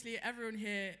obviously everyone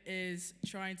here is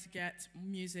trying to get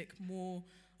music more,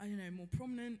 more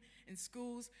prominent in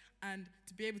schools. And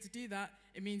to be able to do that,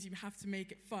 it means you have to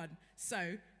make it fun.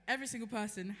 So every single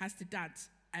person has to dance.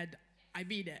 And I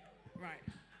mean it. Right,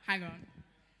 hang on.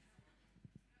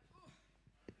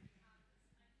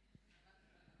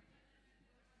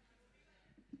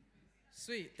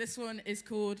 Sweet. This one is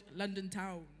called London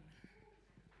Town.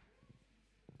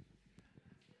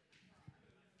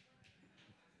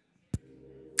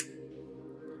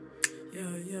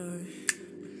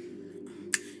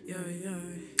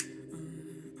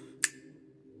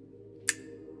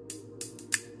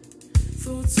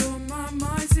 Thoughts on my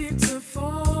mind seem to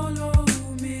follow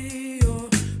me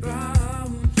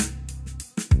around.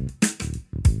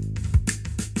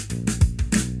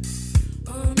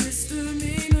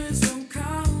 Misdemeanors don't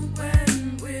count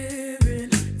when we're in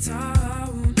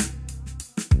town.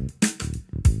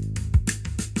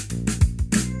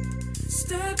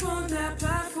 Step on that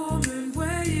platform and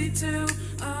wait till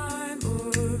I'm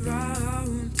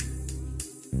around.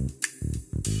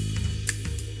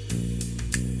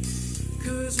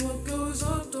 'Cause what goes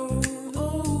up don't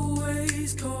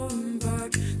always come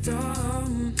back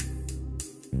down.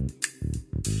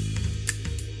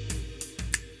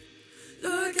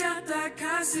 Look at that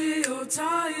Casio,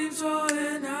 time's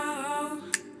running out.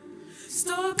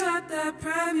 Stop at that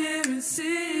premiere and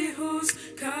see who's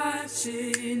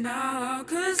catching now.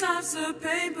 'Cause life's a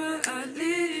pain, but at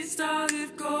least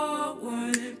I've got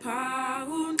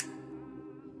 £1.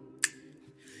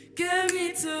 Get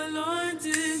me to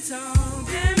London town,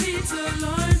 get me to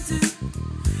London,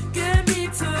 get me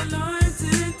to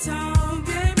London town,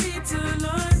 get me to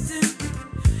London,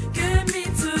 get me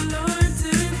to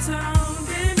London town,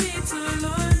 get me to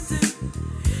London,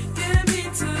 get me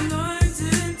to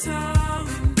London town,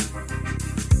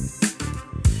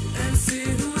 and see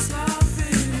who's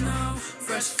laughing now.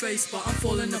 Fresh face, but I'm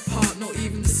falling apart, not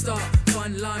even the start.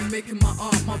 Fine line, making my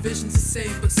art, my vision's the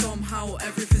same, but somehow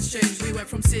everything's changed. We went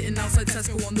from sitting outside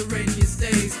Tesco on the rainiest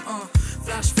days.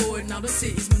 Flash forward, now the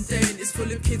city's mundane. It's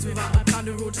full of kids without a plan,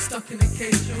 they're all just stuck in a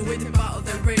cage. They're waiting out of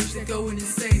their range, they're going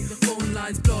insane. The phone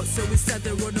line's blocked, so instead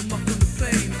they run them up on the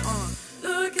plane.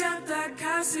 Look at that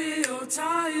Casio,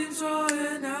 time's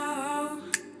running out.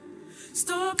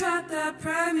 Stop at that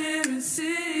premiere and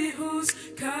see who's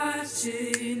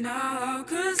catching now.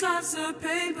 'Cause life's a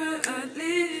pain, but at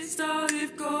least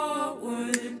I've got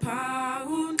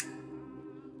 £1.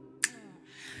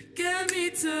 Get me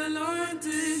to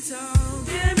London town,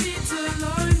 get me to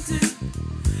London,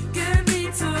 get me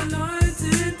to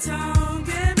London town,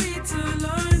 get me to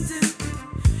London,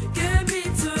 get me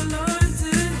to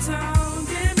London town,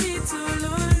 get me to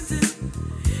London,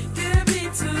 get me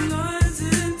to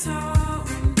London town,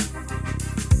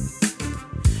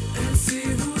 and see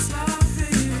who's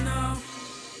laughing now.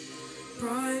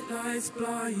 Bright lights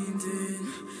blinding,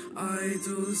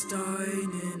 idols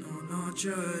dining on our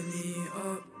journey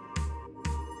up.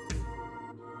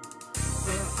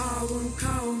 But I won't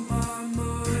count my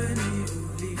money,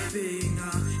 only thing I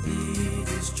need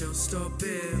is just a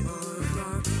bit of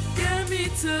luck. Get me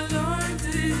to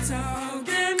London town,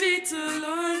 get me to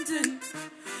London,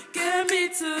 get me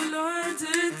to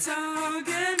London town,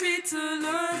 get me to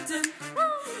London,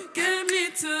 get me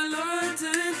to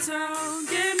London town,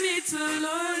 get me to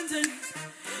London,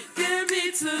 get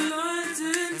me to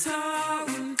London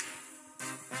town,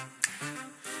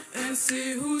 and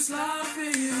see who's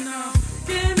laughing now.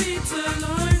 Get me to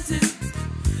London,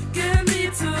 get me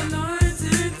to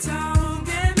London town,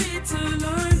 get me to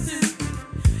London,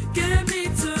 get me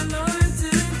to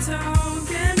London town,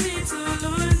 get me to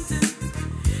London,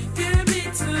 get me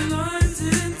to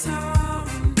London town,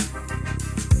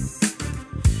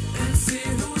 and see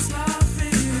who's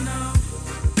laughing now.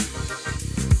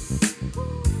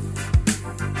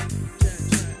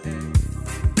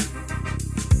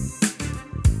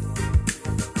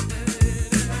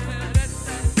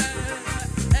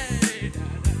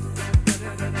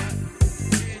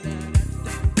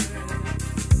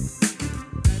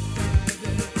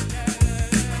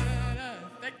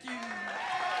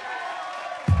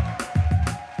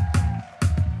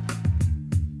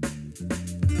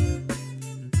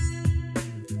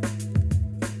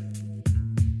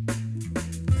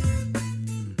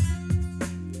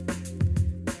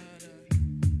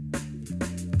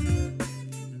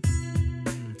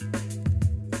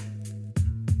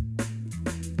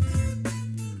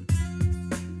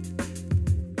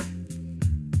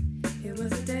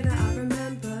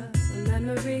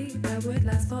 memory that would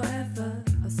last forever.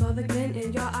 I saw the glint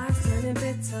in your eyes turning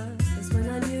bitter. That's when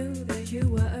I knew that you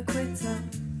were a quitter.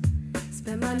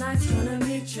 Spent my nights trying to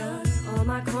meet ya, all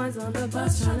my coins on the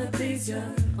bus trying to please ya,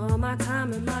 all my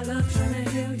time and my love trying to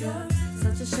heal ya.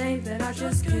 Such a shame that I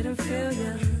just couldn't feel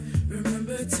ya.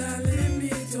 Remember telling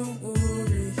me don't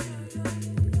worry,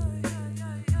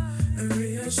 and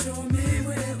reassure me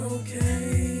we're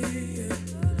okay.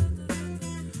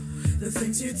 The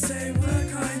things you'd say were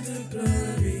kind of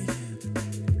blurry.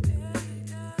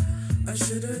 I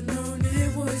should have known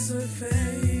it was a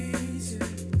phase.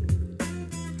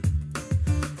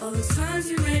 All those times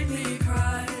you make me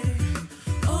cry,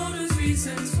 all those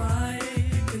reasons why.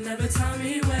 You could never tell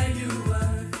me where you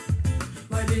were.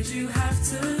 Why did you have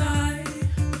to lie?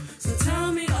 So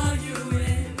tell me, are you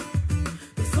in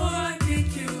before I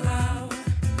kick you out?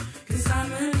 'Cause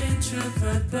I'm an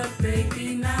introvert, but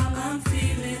baby now I'm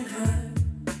feeling hurt.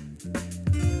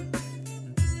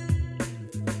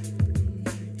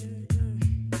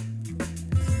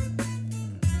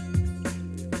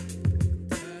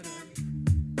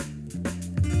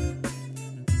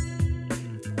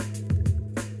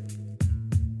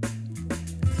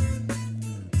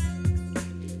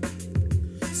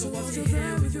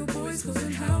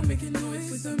 Causing hell, making noise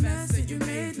with the mess that you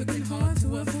made, looking hard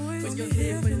to avoid. When you're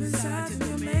here feeling sad and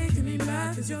you're making me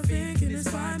mad, 'cause you're thinking it's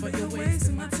fine, but you're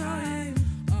wasting my time.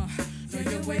 Yeah,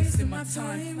 you're wasting my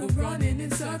time. We're running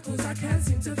in circles, I can't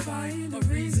seem to find a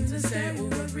reason to stay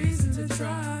or a reason to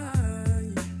try.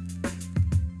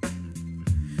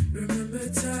 Remember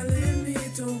telling me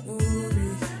don't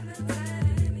worry,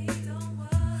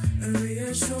 and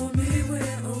reassure me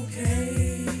we're okay.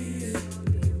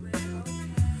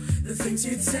 The things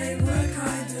you'd say were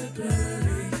kind of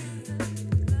blurry.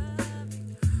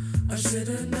 I should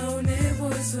have known it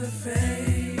was a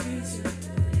phase.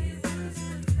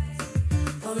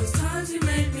 All those times you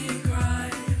made me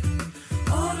cry,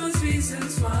 all those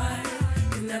reasons why.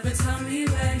 You never tell me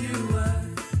where you were.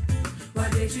 Why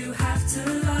did you have to